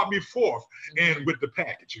 he brought me forth and with the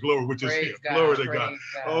package, glory, which is him. Glory to God.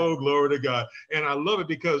 Oh, glory to God. And I love it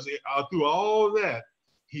because through all that,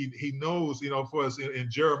 he knows, for us in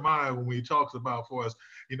Jeremiah, when he talks about for us,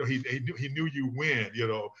 he knew you when,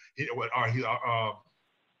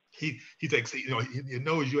 he takes, he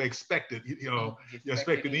knows you expected, you're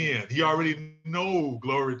expected in. He already know,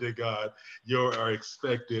 glory to God, you are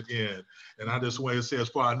expected in. And I just want to say, as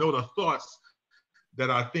far I know the thoughts that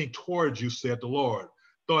I think towards you, said the Lord,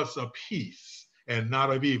 thoughts of peace and not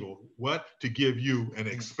of evil. What? To give you an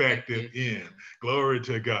expected end. Glory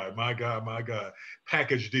to God. My God.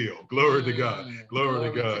 Package deal. Glory to God. Glory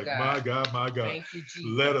to God. My God. Thank you, Jesus.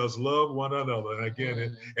 Let us love one another. And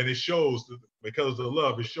again, and it shows, because of the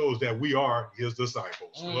love, it shows that we are his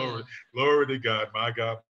disciples. Glory to God. My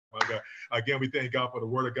God. Again, we thank God for the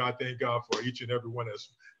word of God. Thank God for each and every one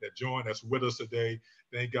that joined, that's with us today.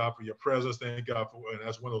 Thank God for your presence. Thank God for, and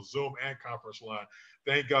that's one of Zoom and conference line.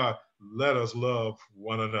 Thank God. Let us love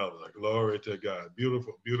one another. Glory to God.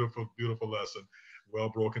 Beautiful lesson. Well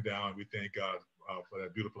broken down. We thank God for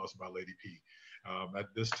that beautiful lesson by Lady P. At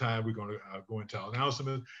this time, we're going to go into our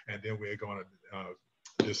announcement, and then we're going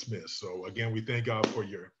to dismiss. So again, we thank God for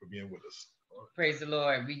being with us. Praise the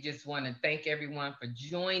Lord. We just want to thank everyone for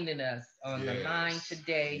joining us on the line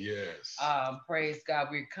today. Yes. Praise God.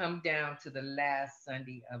 We've come down to the last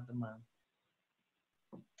Sunday of the month.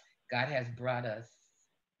 God has brought us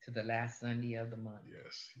to the last Sunday of the month.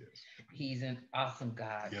 Yes. He's an awesome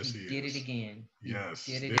God. Yes, he did it again. Yes.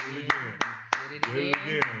 Did it again.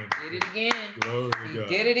 Did it again. Glory to God.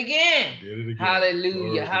 Did it again.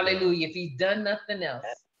 Hallelujah. Hallelujah. If he's done nothing else,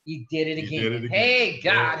 he did it again. Hey,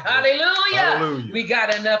 God. Hallelujah. We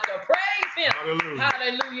got enough to praise him.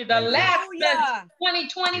 Hallelujah. The last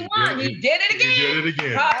 2021, he did it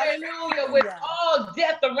again. Hallelujah. With all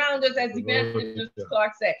death around us, as Evangelist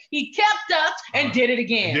Clark said, he kept us and did it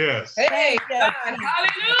again. Yes. Hey, God.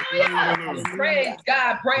 Hallelujah. Praise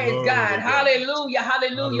God.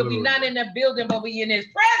 Hallelujah. We're not in the building, but we're in his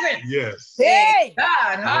presence. Yes. Hey,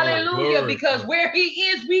 God. Hallelujah. Because where he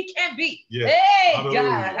is, we can be. Yes. Hey,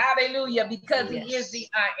 God. Hallelujah. Because he is the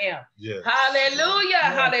I am. Yes.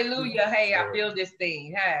 Hallelujah. Hey, I feel this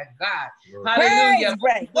thing. Hey, God. Hallelujah.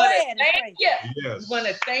 Praise, We want to thank you. We want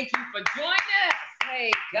to thank you for joining us.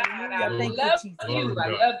 Hey, God. I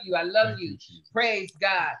love you. Praise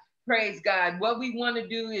God. What we want to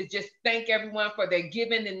do is just thank everyone for their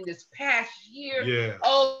giving in this past year. Yes.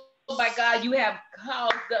 Oh my God, you have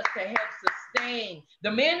caused us to help sustain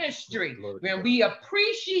the ministry, and we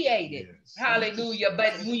appreciate it. Yes. Hallelujah.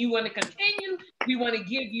 But when you want to continue, we want to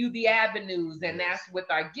give you the avenues, and that's with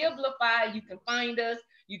our Givelify. You can find us.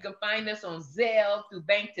 You can find us on Zelle through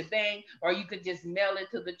bank to bank, or you could just mail it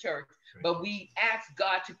to the church. But we ask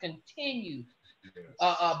God to continue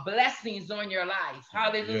blessings on your life.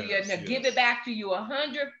 Hallelujah. Now give it back to you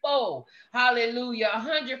 100-fold. Hallelujah.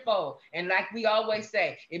 100-fold. And like we always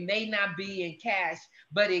say, it may not be in cash,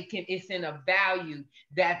 but it's in a value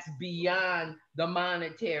that's beyond the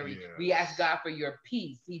monetary. We ask God for your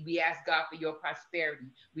peace. We ask God for your prosperity.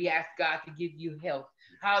 We ask God to give you health.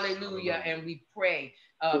 Hallelujah. And we pray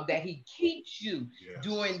that he keeps you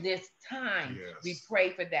during this time. We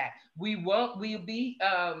pray for that. We'll be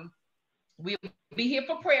here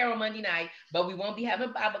for prayer on Monday night, but we won't be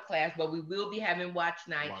having Bible class, but we will be having watch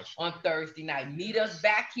night on Thursday night. Meet us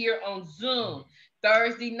back here on Zoom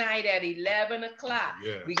Thursday night at 11 o'clock.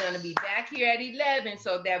 We're going to be back here at 11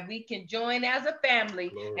 so that we can join as a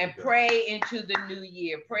family and pray into the new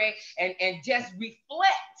year. Pray and just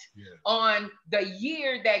reflect on the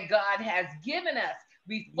year that God has given us.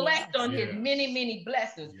 Reflect on his many, many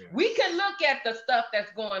blessings. We can look at the stuff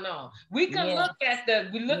that's going on. We can look at the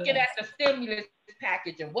stimulus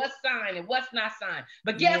package and what's signed and what's not signed.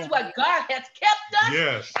 But guess what? God has kept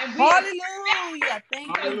us. And we hallelujah.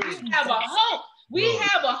 Thank you. We have a hope. We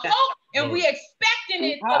have a hope, and we expecting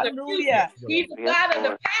it for the future. He's the God of the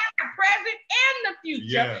past, the present, and the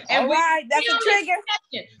future. And that's a trigger.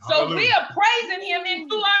 So we are praising him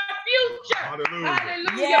into our future.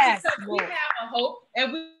 Hallelujah. Because we have a hope,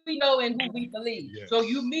 and we know in who we believe. So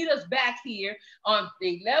you meet us back here on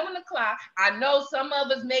 11 o'clock. I know some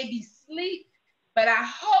of us may be asleep, but I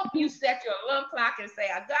hope you set your alarm clock and say,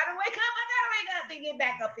 I gotta wake up to get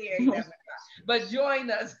back up here at 11 o'clock. But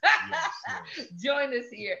join us. Join us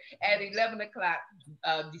here at 11 o'clock,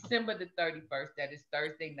 December the 31st. That is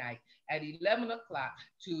Thursday night at 11 o'clock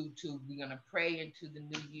we're gonna pray into the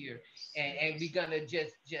new year. And we're gonna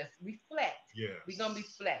just reflect. We're gonna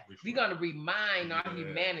reflect. We're gonna remind our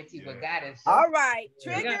humanity what God has done. All right,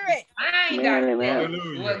 trigger it. Remind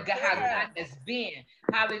ourselves how God has been.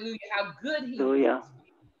 Hallelujah, how good he is.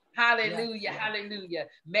 Hallelujah, hallelujah.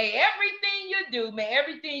 May everything you do, may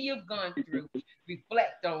everything you've gone through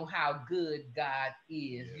reflect on how good God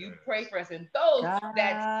is. You pray for us. And those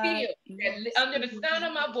that still, under the sound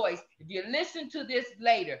of my voice, if you listen to this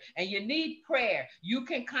later and you need prayer, you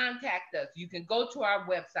can contact us. You can go to our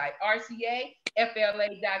website,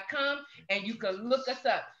 rcafla.com, and you can look us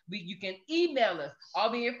up. You can email us. All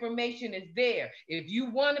the information is there. If you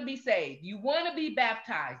want to be saved, you want to be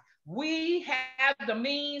baptized, we have the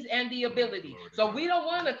means and the ability. So we don't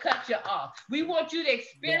want to cut you off. We want you to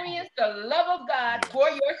experience the love of God for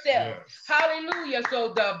yourself. Hallelujah.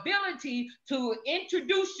 So the ability to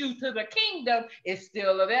introduce you to the kingdom is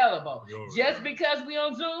still available. Just because we're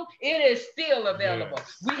on Zoom, it is still available.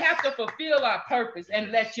 We have to fulfill our purpose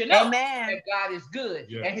and let you know that God is good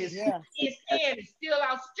and his hand is still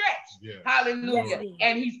outstretched. Hallelujah.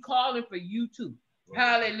 And he's calling for you too.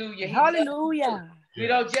 Hallelujah. Hallelujah. We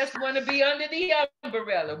don't just want to be under the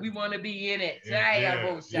umbrella. We want to be in it.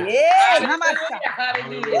 Hallelujah.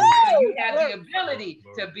 You have the ability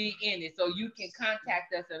to be in it. So you can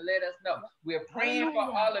contact us and let us know. We're praying for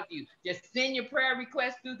all of you. Just send your prayer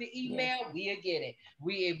request through the email. We'll get it.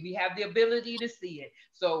 We have the ability to see it.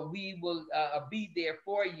 So we will be there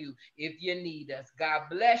for you if you need us. God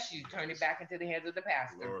bless you. Turn it back into the hands of the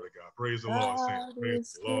pastor. Glory to God. Praise the Lord, saints.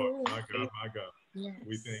 Praise the Lord. My God, my God.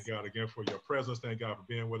 We thank God again for your presence. Thank God for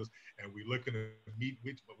being with us. And we're looking to meet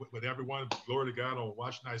with everyone. Glory to God on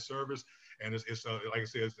Watch Night service. And it's like I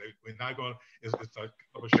said, we're not going. It's a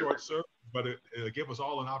short service, but it'll give us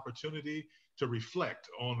all an opportunity to reflect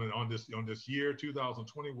on this year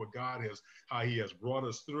 2020, what God has, how He has brought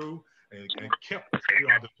us through and kept us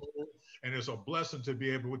throughout the whole. And it's a blessing to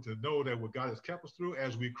be able to know that what God has kept us through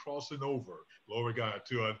as we crossing over, glory to God,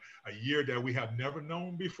 to a year that we have never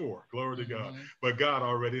known before. Glory to God. But God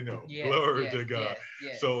already knows. Glory to God.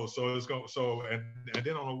 So it's going and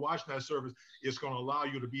then on a Watch Night service, it's going to allow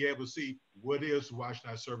you to be able to see what is Watch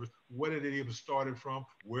Night service, where did it even started from,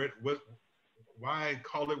 why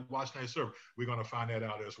call it Watch Night service? We're going to find that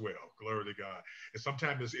out as well. Glory to God. And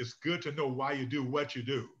sometimes it's good to know why you do what you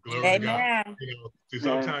do. Glory to God. See,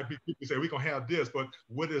 sometimes people say we're going to have this, but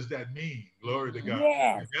what does that mean? Glory to God.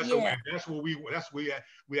 And that's what we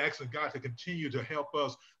asking God to continue to help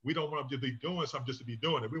us. We don't want to be doing something just to be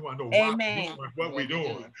doing it. We want to know what we're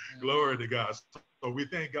doing. Glory to God. So we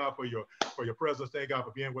thank God for your presence. Thank God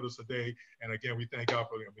for being with us today. And again, we thank God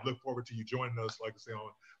we look forward to you joining us, like I say,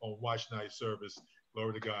 on Watch Night service.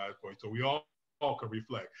 Glory to God. So we all can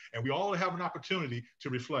reflect. And we all have an opportunity to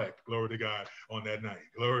reflect, glory to God, on that night.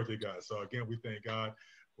 Glory to God. So again, we thank God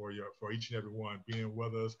for each and every one being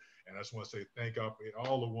with us. And I just want to say thank God for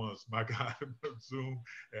all the ones, my God, Zoom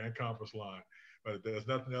and conference line. But if there's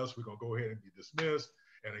nothing else, we're going to go ahead and be dismissed.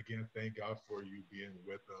 And again, thank God for you being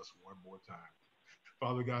with us one more time.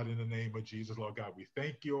 Father God, in the name of Jesus, Lord God, we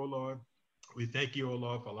thank you, oh Lord. We thank you, oh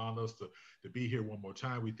Lord, for allowing us to be here one more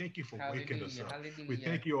time. We thank you for waking us up. We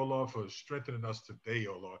thank you, oh Lord, for strengthening us today,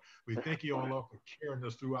 oh Lord. We thank you, oh Lord, for carrying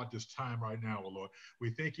us throughout this time right now, oh Lord. We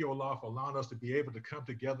thank you, oh Lord, for allowing us to be able to come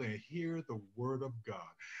together and hear the word of God.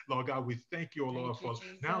 Lord God, we thank you, oh Lord, for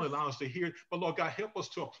not only allowing us to hear it, but Lord God, help us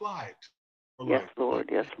to apply it. Yes, Lord.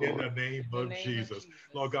 Yes, Lord. In the name of Jesus.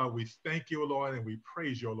 Lord God, we thank you, Lord, and we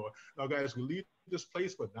praise you, Lord. Lord God, as we leave this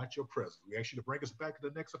place, but not your presence, we ask you to bring us back to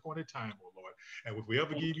the next appointed time, oh Lord. And if we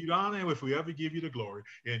ever give you the honor, and if we ever give you the glory,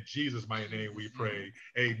 in Jesus' mighty name we pray.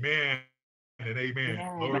 Amen and amen.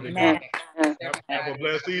 Glory to God. Have a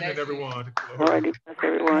blessed evening, everyone. All right,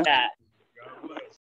 everyone. God bless.